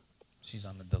 She's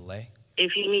on the delay.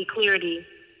 If you need clarity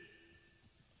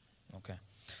Okay.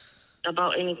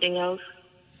 about anything else.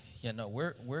 Yeah, no,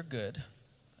 we're good.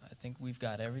 I think we've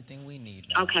got everything we need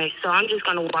now. Okay, so I'm just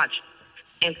gonna watch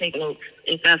and take notes,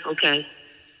 if that's okay.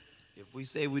 If we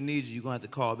say we need you, you're going to have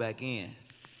to call back in.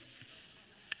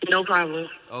 No problem.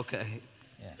 Okay.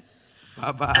 Yeah.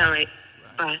 Bye-bye. All right.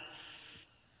 Bye.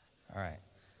 All right.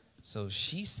 So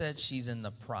she said she's in the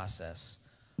process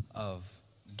of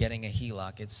getting a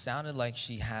HELOC. It sounded like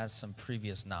she has some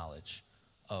previous knowledge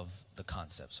of the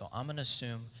concept. So I'm going to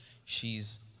assume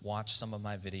she's watched some of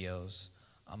my videos.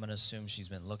 I'm going to assume she's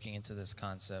been looking into this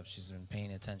concept. She's been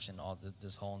paying attention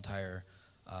this whole entire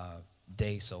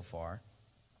day so far.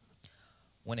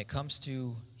 When it comes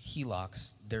to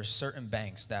HELOCs, there's certain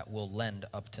banks that will lend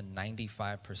up to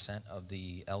 95% of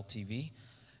the LTV,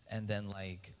 and then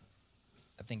like,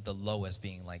 I think the lowest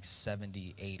being like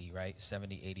 70, 80, right?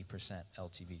 70, 80%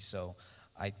 LTV. So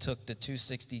I took the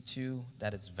 262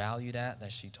 that it's valued at,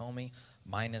 that she told me,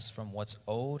 minus from what's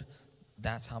owed.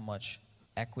 That's how much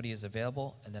equity is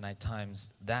available, and then I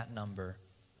times that number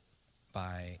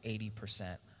by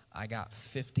 80%. I got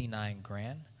 59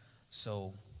 grand.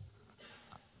 So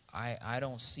I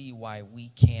don't see why we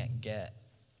can't get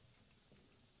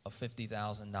a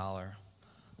 $50,000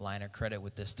 line of credit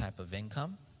with this type of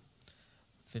income.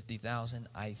 50,000.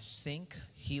 I think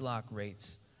HELOC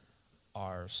rates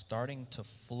are starting to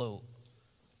float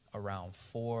around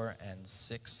 4 and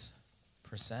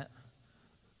 6%.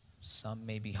 Some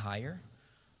may be higher.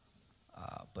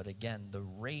 But again, the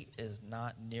rate is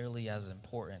not nearly as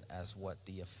important as what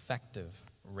the effective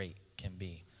rate can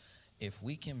be. If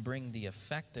we can bring the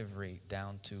effective rate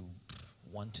down to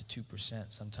 1 to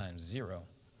 2%, sometimes 0,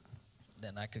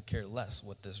 then I could care less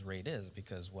what this rate is,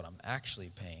 because what I'm actually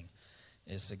paying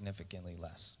is significantly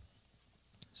less.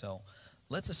 So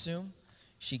let's assume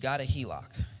she got a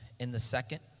HELOC in the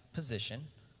second position,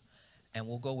 and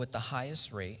we'll go with the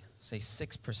highest rate, say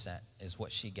 6% is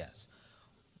what she gets.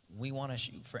 We want to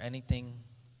shoot for anything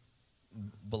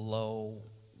below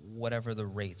whatever the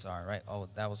rates are, right? Oh,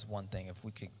 that was one thing. If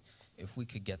we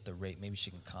could get the rate, maybe she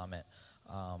can comment.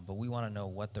 But we want to know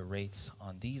what the rates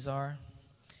on these are.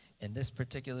 In this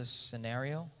particular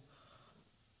scenario,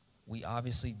 we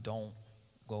obviously don't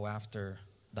go after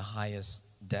the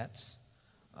highest debts.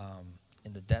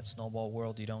 In the debt snowball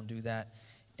world, you don't do that.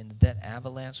 In the debt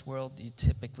avalanche world, you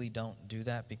typically don't do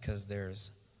that because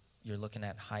you're looking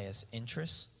at highest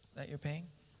interest that you're paying.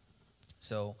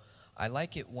 So I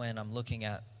like it when I'm looking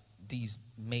at these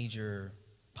major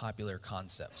popular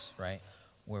concepts, right?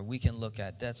 Where we can look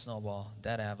at debt snowball,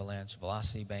 debt avalanche,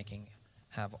 velocity banking,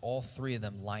 have all three of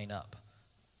them line up,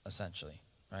 essentially,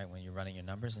 right? When you're running your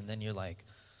numbers, and then you're like,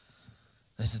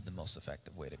 this is the most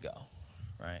effective way to go,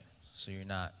 right? So you're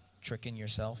not tricking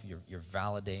yourself, you're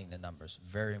validating the numbers.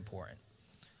 Very important.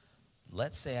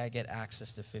 Let's say I get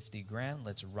access to 50 grand.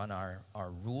 Let's run our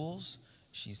rules.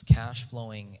 She's cash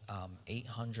flowing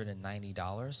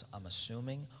 $890, I'm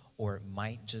assuming, or it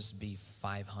might just be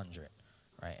 500,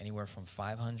 right? Anywhere from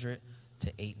 500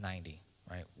 to 890,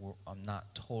 right? I'm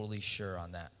not totally sure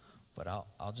on that, but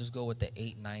I'll just go with the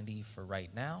 890 for right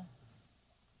now.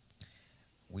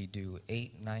 We do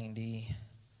 890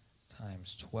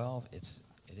 times 12.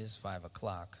 It is 5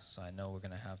 o'clock, so I know we're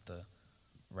gonna have to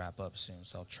wrap up soon.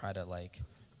 So I'll try to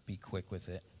be quick with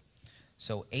it.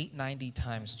 So 890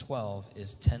 times 12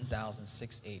 is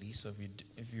 10,680. So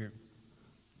if you're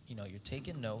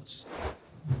taking notes,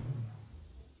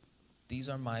 these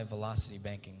are my velocity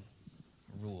banking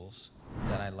rules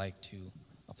that I like to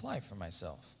apply for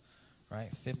myself, right?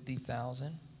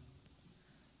 50,000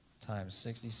 times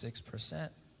 66%,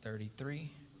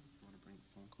 33.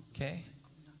 Okay.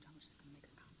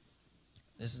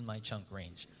 This is my chunk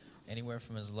range. Anywhere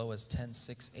from as low as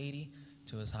 10,680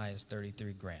 to as high as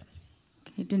 33 grand.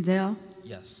 Okay, Denzel,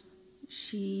 Yes.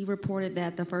 she reported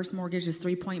that the first mortgage is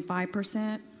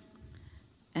 3.5%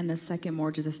 and the second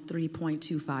mortgage is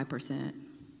 3.25%.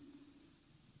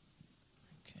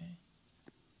 Okay.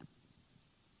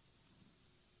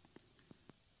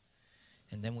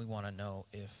 And then we want to know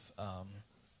if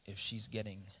she's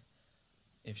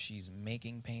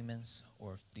making payments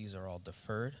or if these are all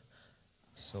deferred.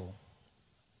 So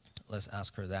let's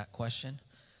ask her that question,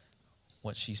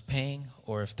 what she's paying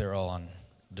or if they're all on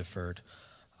deferred.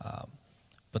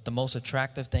 But the most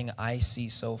attractive thing I see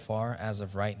so far as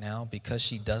of right now, because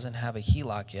she doesn't have a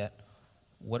HELOC yet,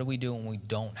 what do we do when we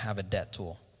don't have a debt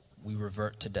tool? We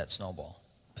revert to debt snowball,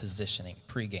 positioning,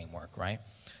 pregame work, right?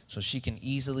 So she can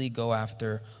easily go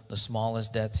after the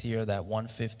smallest debts here, that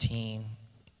 115,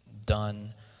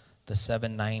 done, the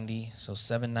 790, so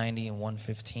 790 and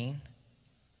 115.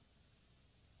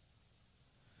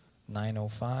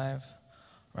 905,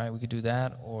 right? We could do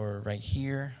that, or right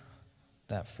here,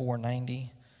 that 490.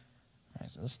 All right,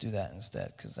 so let's do that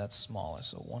instead because that's smaller.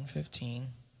 So 115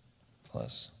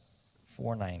 plus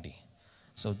 490.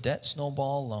 So debt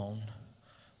snowball loan,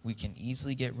 we can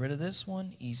easily get rid of this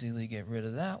one, easily get rid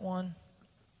of that one,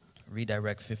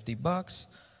 redirect 50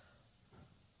 bucks.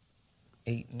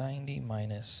 890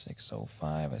 minus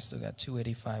 605. I still got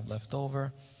 285 left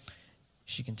over.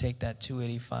 She can take that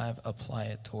 285, apply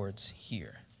it towards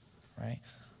here, right?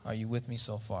 Are you with me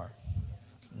so far?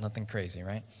 Nothing crazy,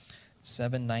 right?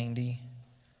 790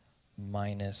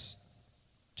 minus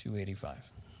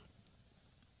 285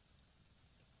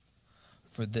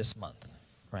 for this month,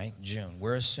 right? June.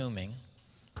 We're assuming,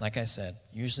 like I said,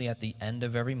 usually at the end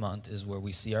of every month is where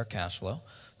we see our cash flow.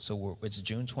 So it's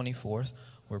June 24th.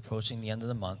 We're approaching the end of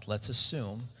the month. Let's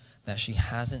assume that she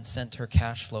hasn't sent her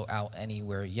cash flow out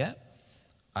anywhere yet.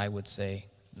 I would say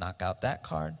knock out that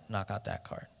card,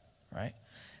 right?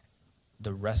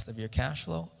 The rest of your cash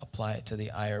flow, apply it to the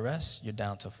IRS, you're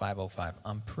down to 505.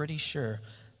 I'm pretty sure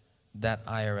that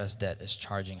IRS debt is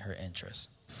charging her interest.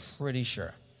 Pretty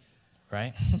sure,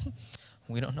 right?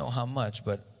 We don't know how much,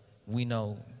 but we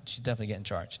know she's definitely getting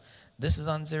charged. This is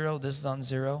on zero, this is on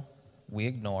zero, we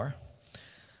ignore.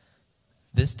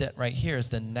 This debt right here is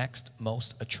the next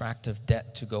most attractive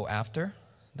debt to go after.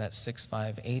 That's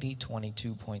 6580,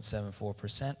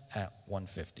 22.74% at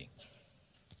 150.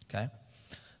 Okay?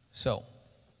 So,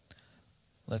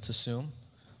 let's assume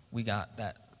we got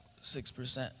that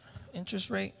 6% interest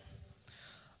rate.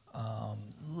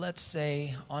 Let's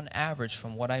say, on average,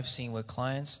 from what I've seen with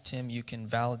clients, Tim, you can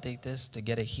validate this, to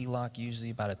get a HELOC,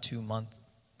 usually about a 2-month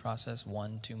process,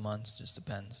 1-2 months, just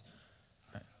depends.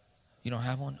 Right. You don't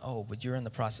have one? Oh, but you're in the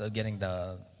process of getting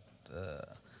the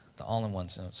all-in-one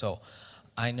soon. So,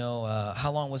 I know,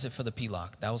 how long was it for the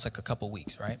PLOC? That was like a couple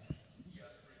weeks, right? Yes,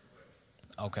 pretty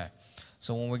quick. Okay.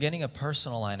 So when we're getting a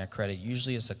personal line of credit,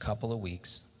 usually it's a couple of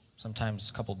weeks, sometimes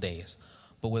a couple days.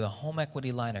 But with a home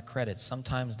equity line of credit,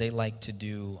 sometimes they like to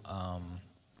do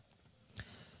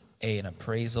an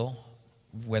appraisal,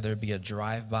 whether it be a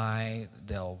drive-by,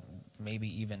 they'll maybe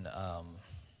even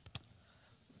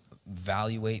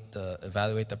evaluate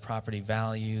the property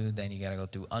value. Then you got to go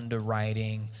through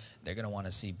underwriting. They're going to want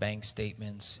to see bank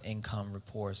statements, income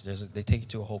reports. They take you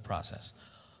through a whole process.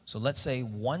 So let's say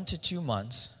 1 to 2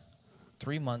 months,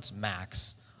 3 months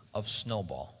max of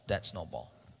snowball, debt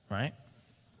snowball, right?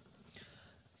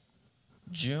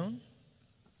 June,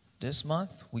 this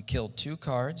month, we killed 2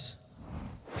 cards,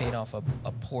 paid off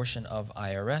a portion of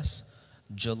IRS.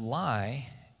 July,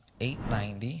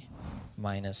 890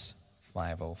 minus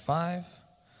 505,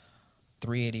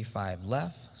 385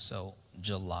 left. So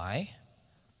July,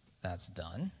 that's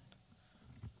done.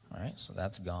 All right, so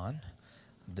that's gone.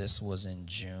 This was in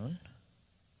June.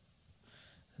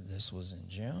 This was in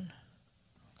June.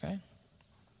 Okay.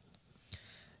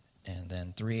 And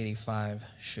then 385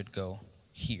 should go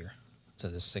here to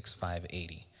the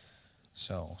 6580.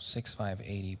 So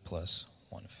 6580 plus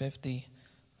 150,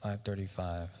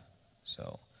 535.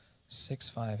 So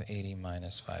 6580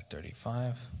 minus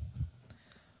 535.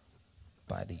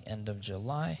 By the end of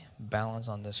July, balance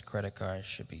on this credit card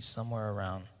should be somewhere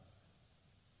around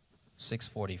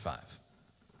 645,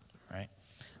 right?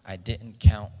 I didn't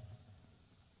count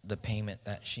the payment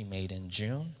that she made in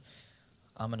June.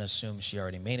 I'm going to assume she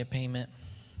already made a payment.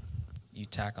 You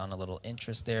tack on a little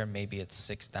interest there, maybe it's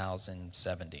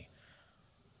 6,070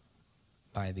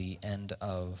 by the end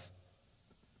of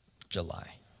July,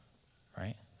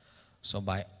 right? So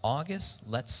by August,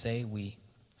 let's say we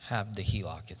have the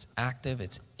HELOC. It's active,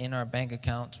 it's in our bank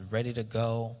account, it's ready to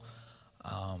go.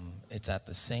 It's at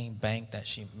the same bank that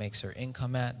she makes her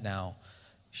income at. Now,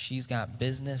 she's got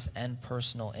business and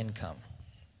personal income,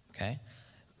 okay?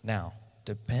 Now,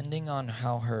 depending on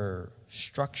how her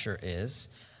structure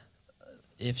is,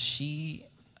 if she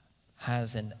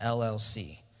has an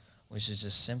LLC, which is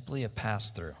just simply a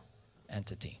pass-through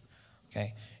entity,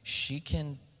 okay? She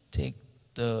can take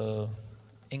the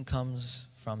incomes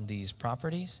from these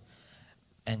properties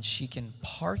and she can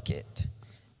park it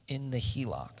in the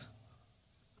HELOC,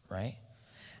 right?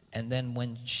 And then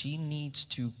when she needs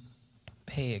to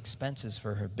pay expenses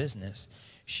for her business,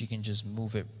 she can just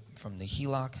move it from the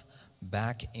HELOC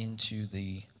back into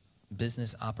the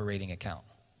business operating account,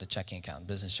 the checking account,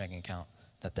 business checking account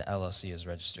that the LLC is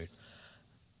registered.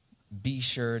 Be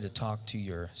sure to talk to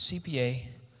your CPA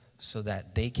so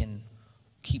that they can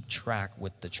keep track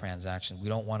with the transaction. We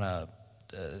don't want to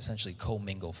essentially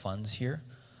commingle funds here.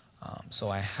 So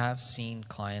I have seen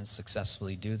clients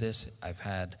successfully do this. I've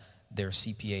had their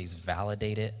CPAs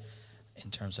validate it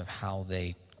in terms of how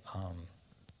they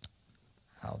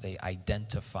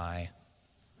identify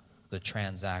the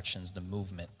transactions, the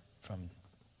movement from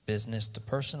business to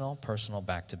personal, personal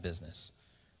back to business,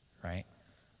 right?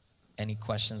 Any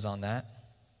questions on that?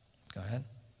 Go ahead.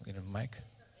 We get a mic.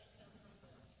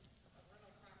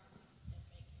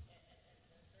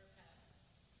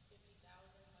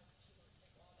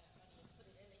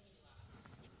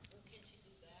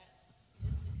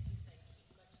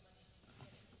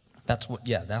 That's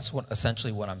what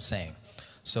essentially what I'm saying.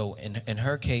 So in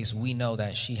her case, we know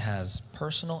that she has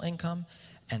personal income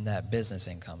and that business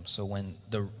income. So when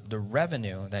the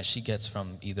revenue that she gets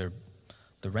from either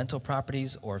the rental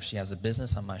properties or if she has a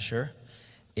business, I'm not sure,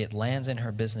 it lands in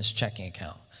her business checking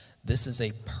account. This is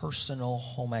a personal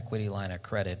home equity line of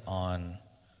credit on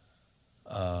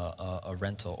a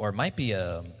rental, or it might be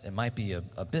a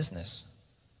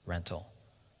business rental,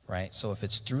 right? So if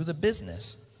it's through the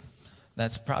business,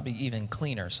 that's probably even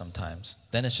cleaner sometimes.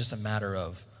 Then it's just a matter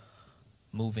of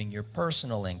moving your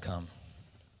personal income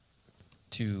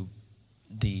to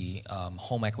the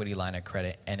home equity line of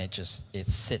credit, and it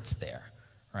sits there,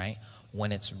 right?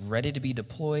 When it's ready to be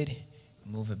deployed,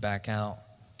 move it back out,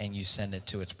 and you send it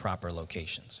to its proper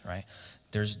locations, right?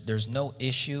 There's no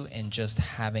issue in just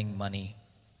having money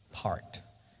parked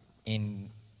in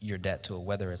your debt tool,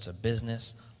 whether it's a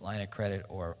business line of credit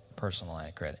or personal line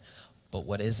of credit. But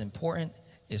what is important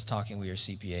is talking with your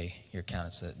CPA, your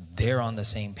accountant, so that they're on the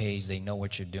same page, they know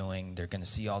what you're doing, they're gonna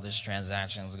see all these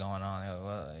transactions going on,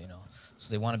 you know,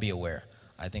 so they wanna be aware.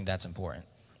 I think that's important.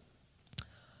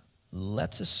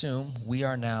 Let's assume we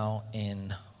are now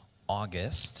in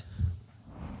August,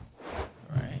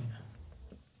 right?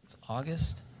 It's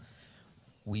August.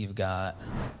 We've got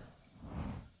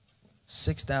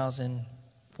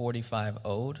 $6,045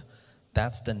 owed.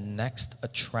 That's the next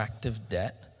attractive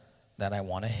debt that I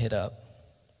want to hit up.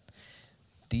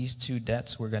 These two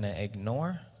debts we're going to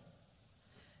ignore.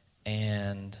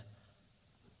 And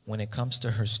when it comes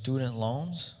to her student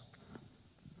loans,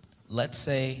 let's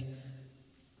say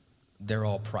they're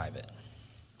all private.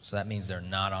 So that means they're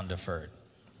not on deferred.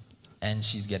 And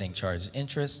she's getting charged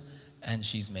interest and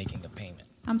she's making a payment.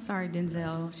 I'm sorry,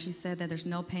 Denzel. She said that there's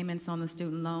no payments on the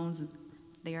student loans.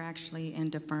 They are actually in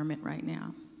deferment right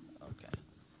now. Okay.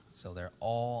 So they're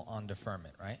all on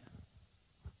deferment, right?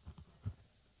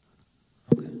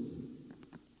 Okay.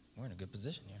 We're in a good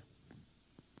position here.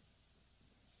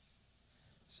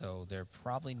 So they're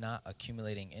probably not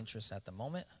accumulating interest at the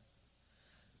moment.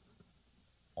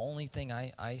 Only thing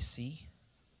I see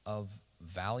of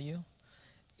value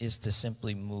is to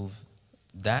simply move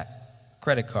that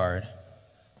credit card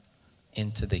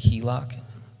into the HELOC,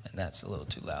 and that's a little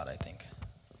too loud, I think,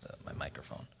 my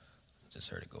microphone. I just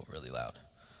heard it go really loud.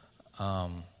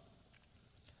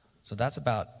 So that's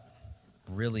about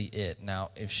really it.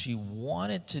 Now, if she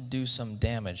wanted to do some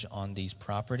damage on these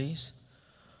properties,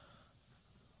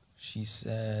 she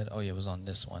said, oh yeah, it was on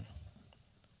this one.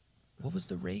 What was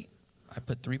the rate? I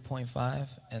put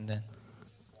 3.5 and then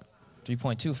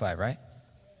 3.25, right?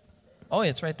 Oh, yeah,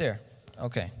 it's right there.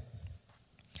 Okay.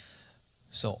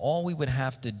 So all we would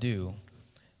have to do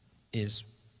is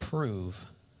prove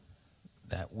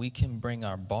that we can bring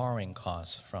our borrowing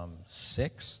costs from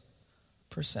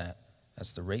 6%,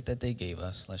 that's the rate that they gave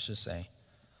us, let's just say,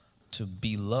 to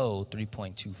below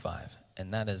 3.25.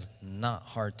 And that is not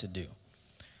hard to do.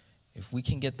 If we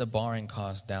can get the borrowing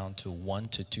cost down to 1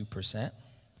 to 2%,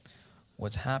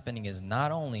 what's happening is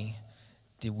not only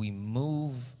did we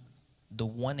move the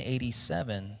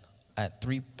 187 at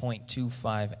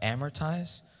 3.25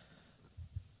 amortized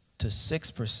to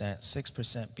 6%,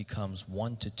 6% becomes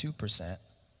 1 to 2%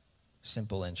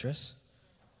 simple interest,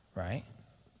 right?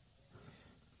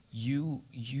 You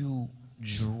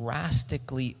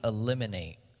drastically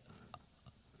eliminate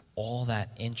all that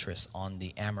interest on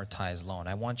the amortized loan.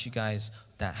 I want you guys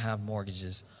that have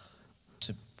mortgages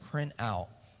to print out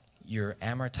your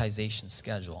amortization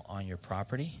schedule on your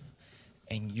property,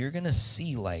 and you're gonna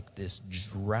see like this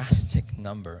drastic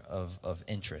number of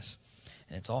interest.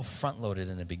 And it's all front loaded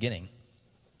in the beginning.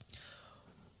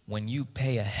 When you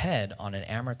pay ahead on an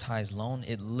amortized loan,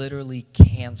 it literally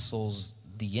cancels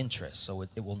the interest. So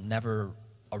it will never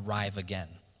arrive again,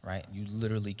 right? You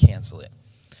literally cancel it.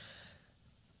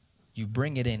 You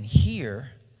bring it in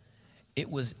here, it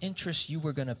was interest you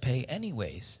were gonna pay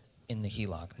anyways in the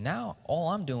HELOC. Now, all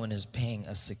I'm doing is paying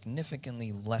a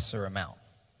significantly lesser amount.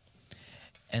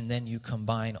 And then you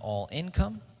combine all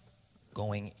income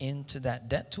going into that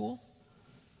debt tool,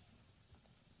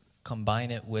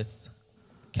 combine it with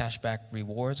cashback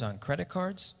rewards on credit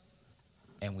cards,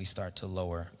 and we start to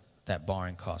lower that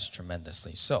borrowing cost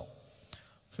tremendously. So,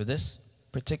 for this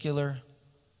particular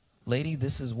lady,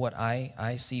 this is what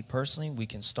I see personally. We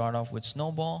can start off with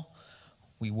snowball.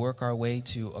 We work our way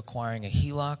to acquiring a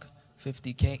HELOC,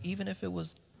 50K, even if it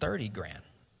was 30 grand,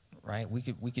 right? We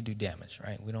could do damage,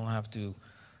 right? We don't have to,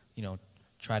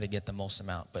 try to get the most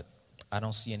amount, but I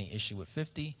don't see any issue with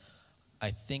 50.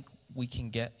 I think we can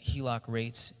get HELOC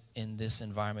rates in this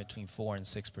environment between 4 and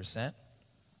 6%.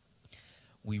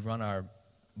 We run our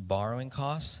borrowing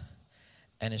costs,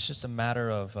 and it's just a matter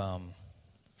of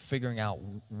figuring out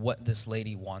what this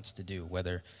lady wants to do.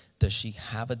 Whether does she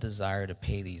have a desire to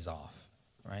pay these off,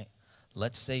 right?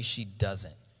 Let's say she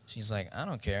doesn't. She's like, I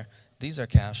don't care. These are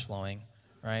cash flowing,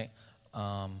 right?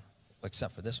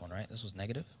 Except for this one, right? This was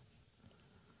negative,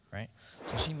 right?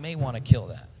 So she may want to kill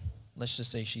that. Let's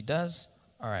just say she does.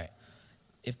 All right.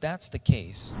 If that's the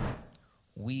case,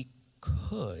 we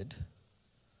could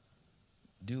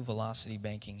do velocity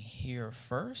banking here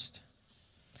first.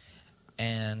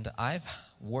 And I've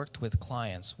worked with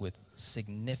clients with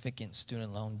significant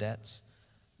student loan debts,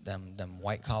 them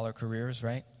white collar careers,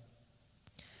 right?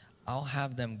 I'll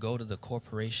have them go to the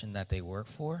corporation that they work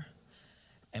for,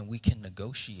 and we can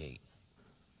negotiate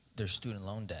their student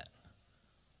loan debt.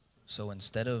 So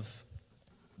instead of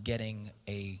getting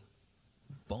a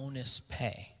bonus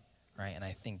pay, right? And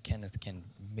I think Kenneth can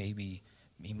maybe,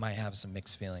 he might have some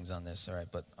mixed feelings on this, all right,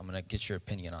 but I'm gonna get your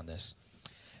opinion on this.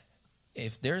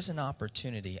 If there's an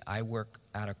opportunity, I work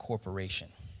at a corporation,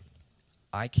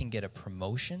 I can get a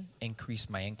promotion, increase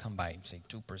my income by say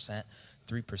 2%,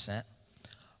 3%,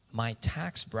 my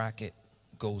tax bracket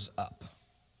goes up,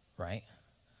 right?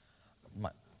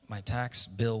 My tax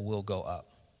bill will go up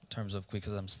in terms of,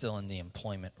 because I'm still in the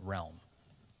employment realm.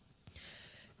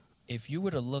 If you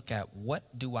were to look at what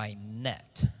do I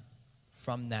net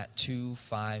from that 2,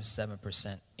 5,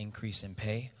 7% increase in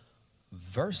pay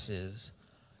versus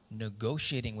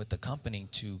negotiating with the company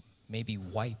to maybe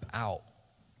wipe out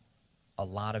a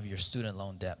lot of your student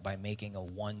loan debt by making a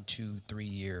 1, 2, 3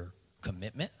 year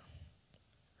commitment,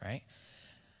 right?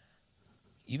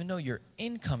 Even though your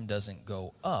income doesn't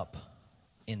go up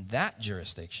in that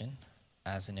jurisdiction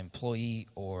as an employee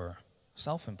or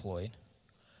self-employed,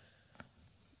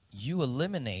 you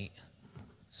eliminate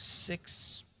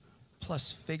 6+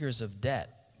 figures of debt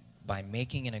by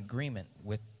making an agreement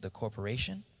with the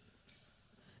corporation.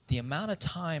 The amount of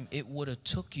time it would have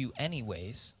took you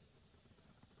anyways,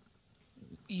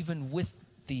 even with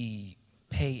the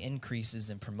pay increases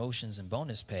and promotions and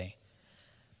bonus pay,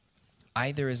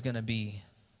 either is going to be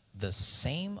the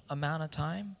same amount of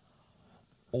time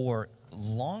or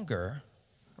longer,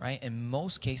 right? In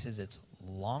most cases, it's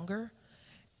longer,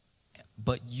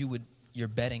 but you're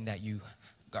betting that you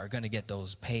are going to get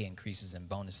those pay increases and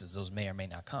bonuses. Those may or may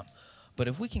not come. But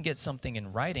if we can get something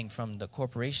in writing from the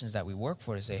corporations that we work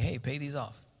for to say, hey, pay these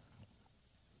off,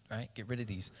 right? Get rid of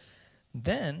these.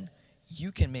 Then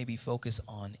you can maybe focus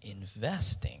on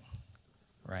investing,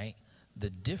 right? The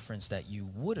difference that you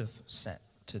would have sent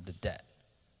to the debt.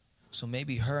 So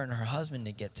maybe her and her husband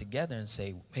to get together and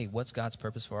say, hey, what's God's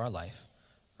purpose for our life,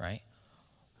 right?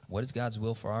 What is God's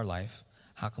will for our life?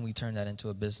 How can we turn that into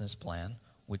a business plan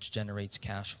which generates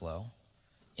cash flow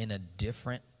in a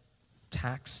different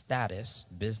tax status,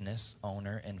 business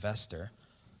owner, investor,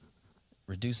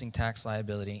 reducing tax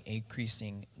liability,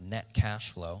 increasing net cash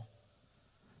flow?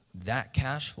 That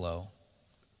cash flow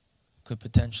could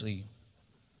potentially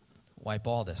wipe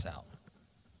all this out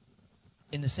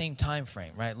in the same time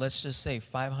frame, right? Let's just say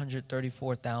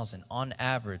 $534,000 on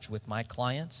average with my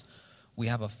clients. We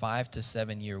have a 5 to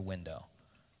 7 year window,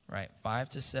 right? 5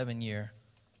 to 7 year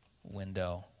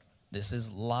window This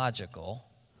is logical,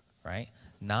 right?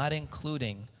 Not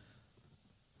including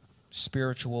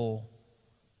spiritual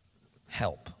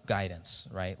help, guidance,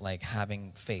 right? Like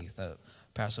having faith.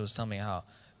 Pastor was telling me how,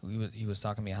 he was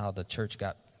talking to me how the church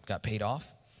got paid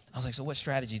off. I was like, so what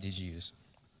strategy did you use?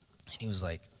 And he was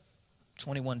like,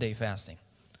 21-day fasting.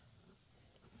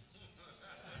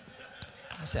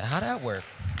 I said, how'd that work?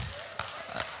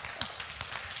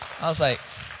 I was like,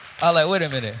 wait a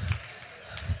minute.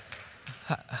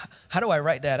 How do I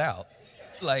write that out?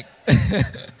 Like,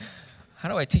 how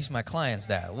do I teach my clients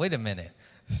that? Wait a minute.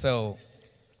 So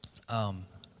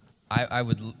I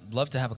would love to have a